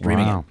people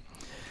streaming Wow.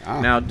 it.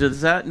 Now,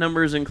 does that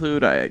numbers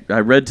include? I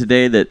read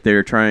today that they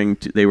were trying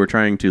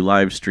to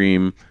live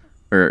stream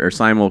or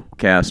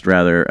simulcast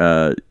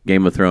rather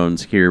Game of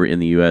Thrones here in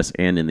the U.S.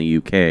 and in the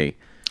U.K.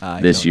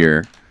 this don't know.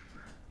 year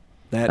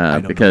That I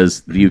don't know.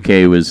 because the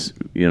U.K. was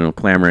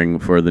clamoring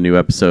for the new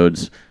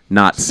episodes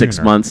not 6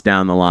 Sooner. months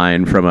down the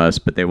line from us,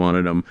 but they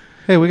wanted them.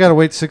 Hey, we got to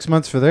wait 6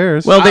 months for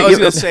theirs. Well, I was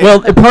gonna say-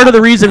 part of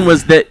the reason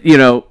was that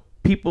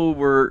people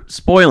were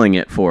spoiling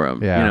it for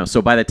them. Yeah.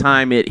 So by the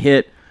time it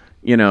hit,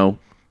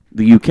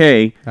 the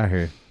UK, I hear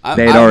you.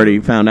 they'd already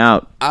found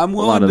out I'm a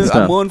lot willing. of the I'm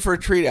stuff. willing for a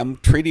treaty.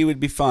 Treaty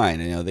would be fine.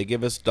 They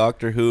give us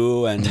Doctor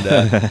Who and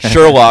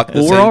Sherlock.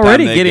 the Well, same we're time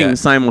already they getting get-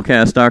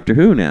 simulcast Doctor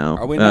Who now.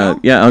 Are we now?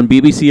 Yeah, on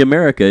BBC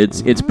America.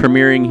 It's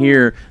premiering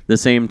here the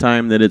same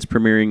time that it's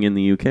premiering in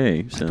the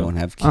UK. So. Don't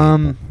have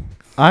cable.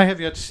 I have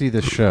yet to see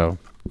this show,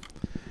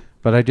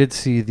 but I did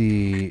see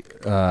the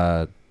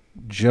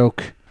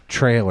joke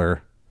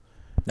trailer.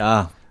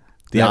 The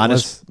That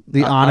honest, was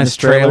the honest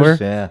trailer. trailers?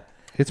 Yeah.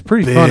 It's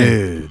pretty funny.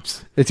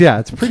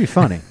 It's pretty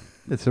funny.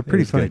 It's a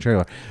pretty funny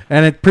trailer,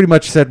 and it pretty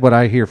much said what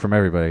I hear from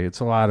everybody. It's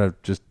a lot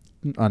of just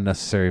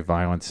unnecessary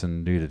violence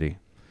and nudity,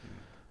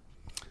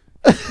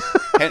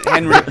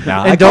 Henry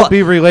and don't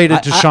be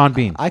related to Sean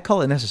Bean. I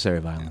call it necessary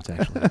violence,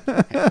 actually.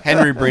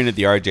 Henry Breen at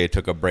the RJ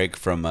took a break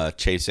from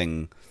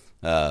chasing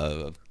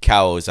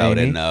cows out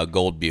Amy? in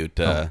Gold Butte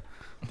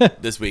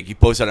this week. He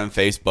posted on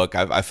Facebook.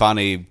 I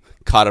finally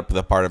caught up to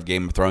the part of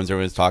Game of Thrones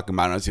everyone's talking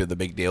about. I don't see what the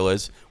big deal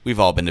is. We've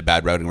all been to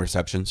bad routing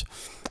receptions.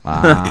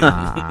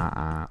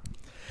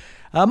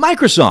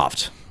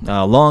 Microsoft,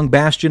 a long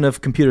bastion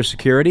of computer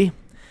security,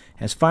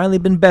 has finally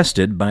been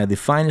bested by the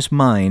finest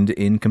mind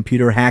in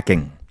computer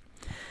hacking.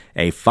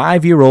 A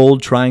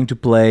 5-year-old trying to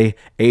play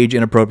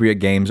age-inappropriate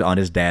games on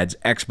his dad's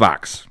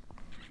Xbox.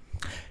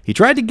 He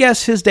tried to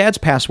guess his dad's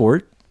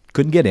password,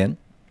 couldn't get in.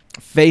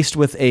 Faced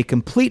with a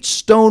complete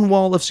stone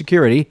wall of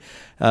security,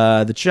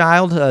 the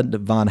child,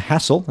 Von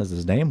Hassel is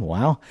his name,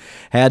 wow,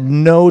 had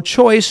no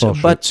choice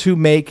but to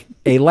make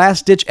a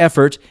last-ditch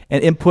effort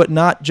and input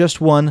not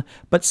just one,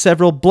 but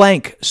several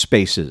blank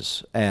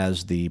spaces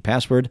as the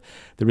password.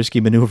 The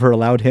risky maneuver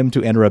allowed him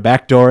to enter a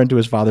backdoor into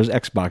his father's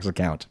Xbox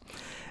account.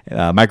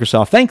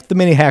 Microsoft thanked the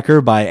mini hacker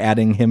by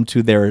adding him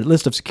to their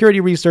list of security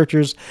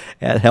researchers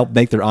and helped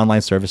make their online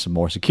service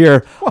more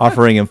secure,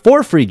 offering him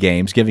 4 free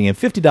games, giving him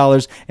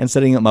 $50, and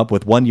setting him up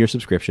with 1-year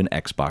subscription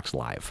Xbox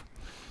Live.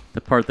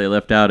 The part they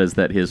left out is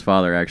that his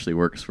father actually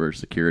works for a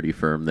security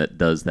firm that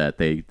does that.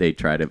 They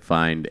try to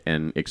find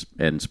and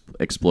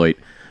exploit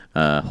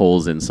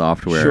holes in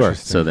software, Sure.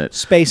 so that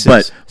Spaces.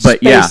 But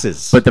Spaces.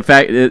 yeah, but the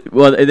fact,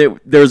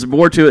 there's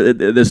more to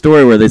it. The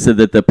story where they said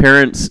that the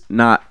parents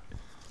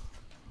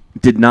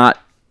did not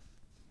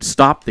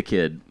stop the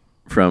kid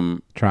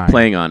from Trying.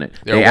 playing on it.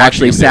 They were They watching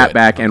actually him do sat it.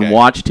 back and Okay.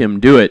 watched him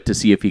do it to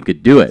see if he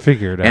could do it.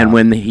 Figure it And out.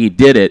 when he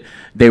did it,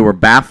 they were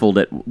baffled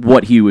at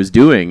what he was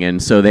doing,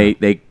 and so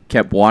they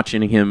kept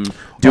watching him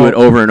do it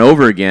over and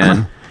over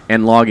again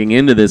and logging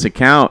into this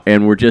account,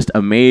 and were just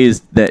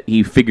amazed that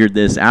he figured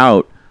this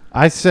out.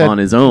 I said on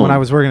his own. when I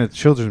was working at the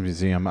Children's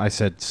Museum, I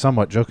said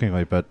somewhat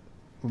jokingly, but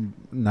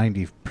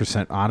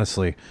 90%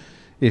 honestly,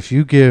 if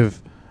you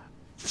give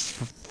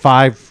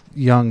 5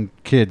 young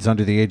kids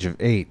under the age of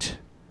 8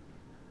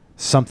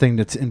 something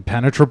that's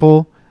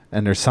impenetrable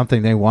and there's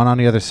something they want on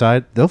the other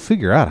side, they'll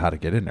figure out how to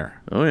get in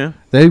there. Oh yeah.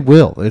 They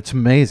will. It's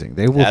amazing.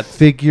 They will That's-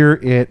 figure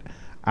it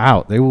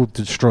out. They will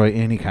destroy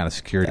any kind of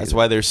security. That's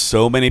why there's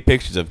so many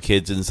pictures of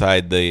kids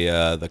inside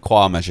the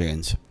claw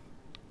machines.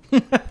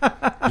 Ain't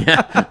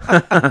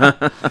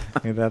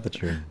that the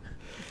truth?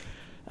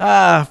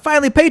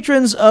 Finally,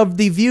 patrons of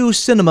the View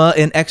Cinema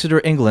in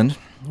Exeter, England,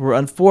 were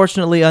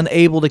unfortunately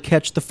unable to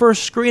catch the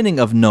first screening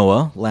of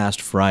Noah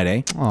last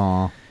Friday.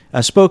 Aw.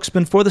 A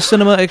spokesman for the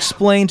cinema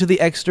explained to the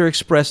Exeter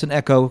Express and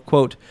Echo,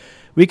 quote,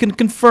 we can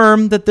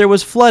confirm that there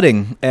was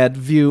flooding at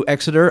View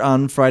Exeter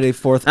on Friday,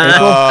 4th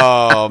April.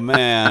 Oh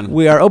man.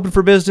 We are open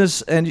for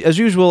business and as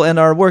usual and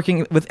are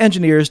working with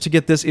engineers to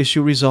get this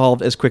issue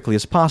resolved as quickly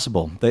as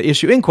possible. The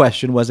issue in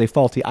question was a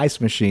faulty ice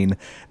machine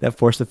that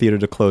forced the theater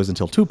to close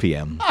until 2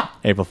 p.m.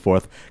 April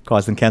 4th,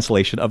 causing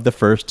cancellation of the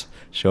first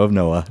show of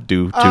Noah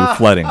due to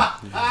flooding.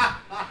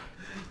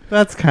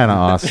 That's kind of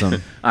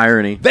awesome.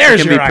 Irony. There's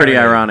it can your be pretty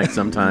irony. ironic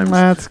sometimes.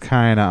 That's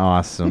kind of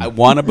awesome. I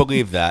want to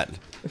believe that,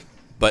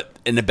 but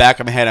in the back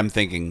of my head, I'm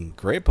thinking,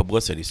 great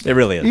publicity stuff. It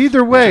really is.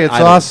 Either way, it's I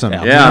don't- awesome.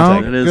 yeah, you Yeah,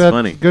 know? it is good,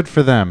 funny. Good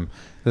for them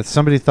that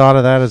somebody thought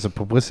of that as a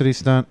publicity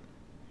stunt.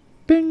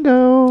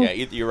 Bingo. Yeah,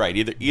 you're right.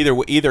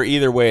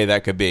 Either way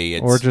that could be.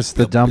 Or just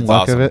the dumb it's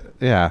luck awesome. of it.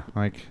 Yeah,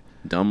 like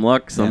Dumb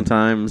luck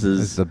sometimes it's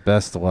is the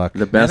best luck.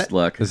 the best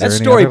luck. Is That there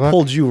any story other luck?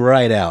 pulled you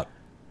right out.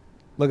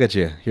 Look at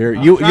you.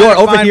 You trying are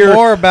to over find here.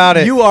 more about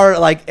it. You are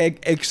like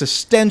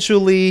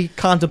existentially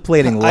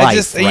contemplating life. I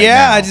just right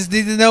now. I just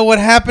need to know what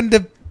happened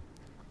to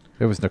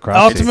It was necropsy.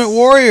 Ultimate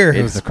Warrior.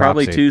 It was It's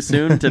probably necropsy. too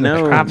soon to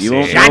know. Necropsy. You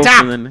won't Shut know up!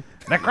 for the-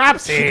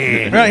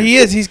 Necropsy. Right, he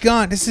is. He's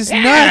gone. This is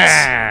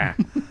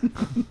nuts.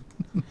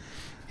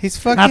 He's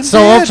fucking Not so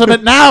dead.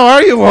 ultimate now,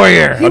 are you,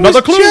 warrior? He was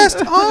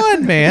just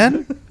on,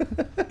 man.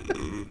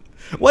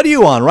 What are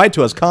you on? Write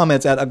to us.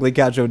 Comments at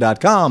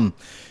uglycouchshow.com.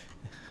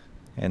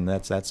 And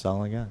that's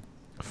all I got.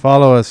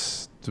 Follow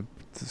us.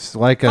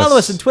 Like us. Follow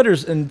us on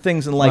Twitters and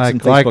things and likes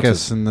and like Facebooks.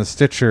 us in the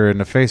Stitcher and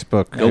the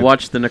Facebook. Go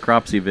watch the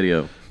necropsy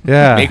video.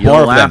 Yeah. Make You'll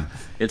more of laugh.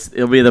 them.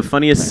 It'll be the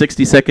funniest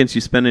 60 seconds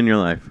you spend in your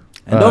life.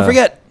 And don't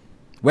forget,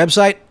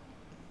 website.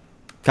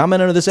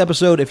 Comment under this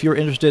episode if you're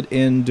interested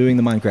in doing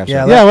the Minecraft.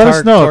 Yeah, stuff. Yeah, let us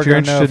Torg- know if Torg you're know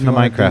interested in the you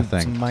wanna Minecraft do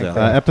thing. some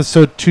Minecraft.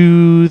 Episode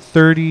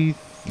 233.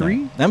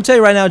 I'm gonna tell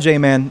you right now,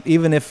 J-Man.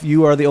 Even if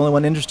you are the only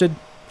one interested, I'm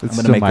It gonna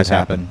still make might this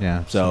happen. happen.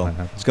 Yeah, still So might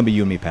happen. it's gonna be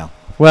you and me, pal.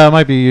 Well, it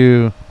might be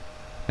you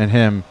and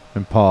him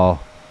and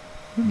Paul.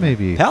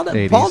 Maybe Paul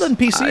 80s. didn't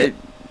PC it.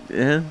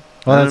 Yeah.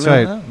 Well, I that's don't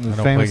right. know. The I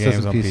don't famous play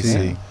games doesn't on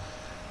PC.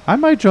 I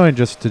might join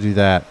just to do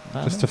that,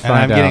 just to And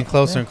find I'm getting out.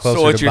 closer and closer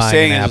So what to you're buying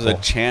saying an is there's Apple.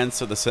 a chance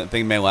that the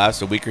thing may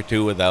last a week or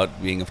two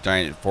without being a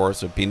giant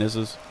forest of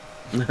penises?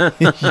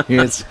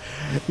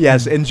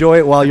 Yes, enjoy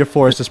it while your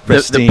forest is The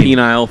pristine.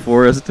 penile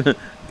forest.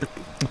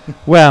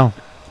 Well,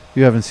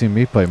 you haven't seen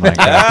me play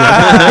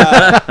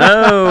Minecraft.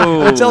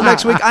 Oh. Until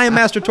next week, I am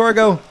Master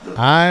Torgo.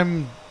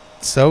 I'm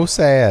so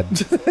sad.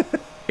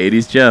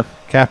 80s Jeff.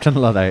 Captain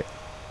Luddite.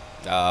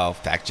 Oh,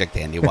 fact check,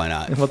 Andy. Why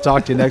not? We'll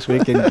talk to you next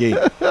week in Geek.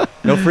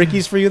 No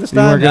freakies for you this You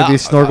weren't time? gonna be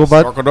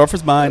Snorkelbutt? Snorkeldorf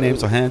is my name,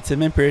 so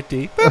handsome and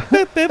pretty. Is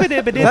that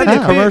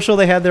the commercial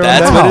they had there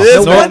That's on what that? it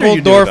is. No wonder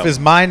you do it, Snorkeldorf though. is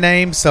my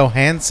name, so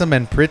handsome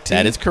and pretty.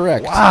 That is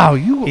correct. Wow,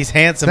 you. He's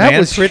handsome That and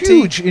was pretty.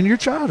 huge in your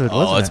childhood, Oh,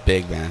 wasn't it's it?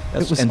 big, man.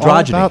 That's It was androgyny. all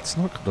about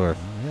Snorkeldorf.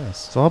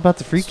 Yes. It's all about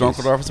the freakies.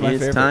 Snorkeldorf is my It's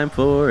favorite. time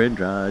for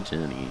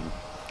androgyny.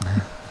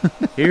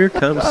 Here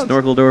comes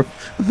Snorkeldorf.